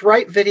message,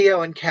 write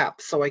video in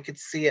caps so I could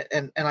see it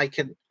and I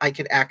can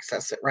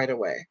access it right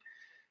away.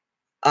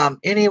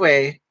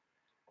 Anyway,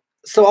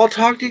 so I'll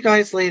talk to you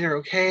guys later,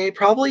 okay?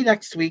 Probably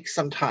next week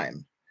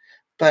sometime,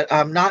 but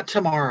not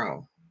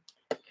tomorrow.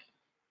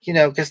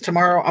 Because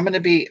tomorrow I'm gonna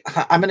be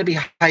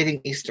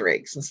hiding Easter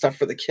eggs and stuff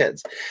for the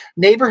kids.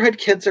 Neighborhood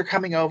kids are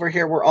coming over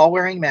here. We're all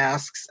wearing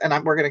masks, and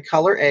we're gonna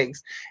color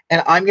eggs,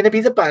 and I'm gonna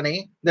be the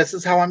bunny. This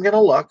is how I'm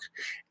gonna look,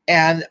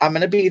 and I'm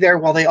gonna be there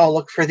while they all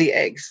look for the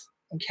eggs.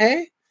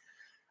 Okay.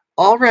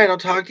 All right. I'll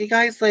talk to you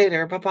guys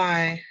later. Bye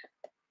bye.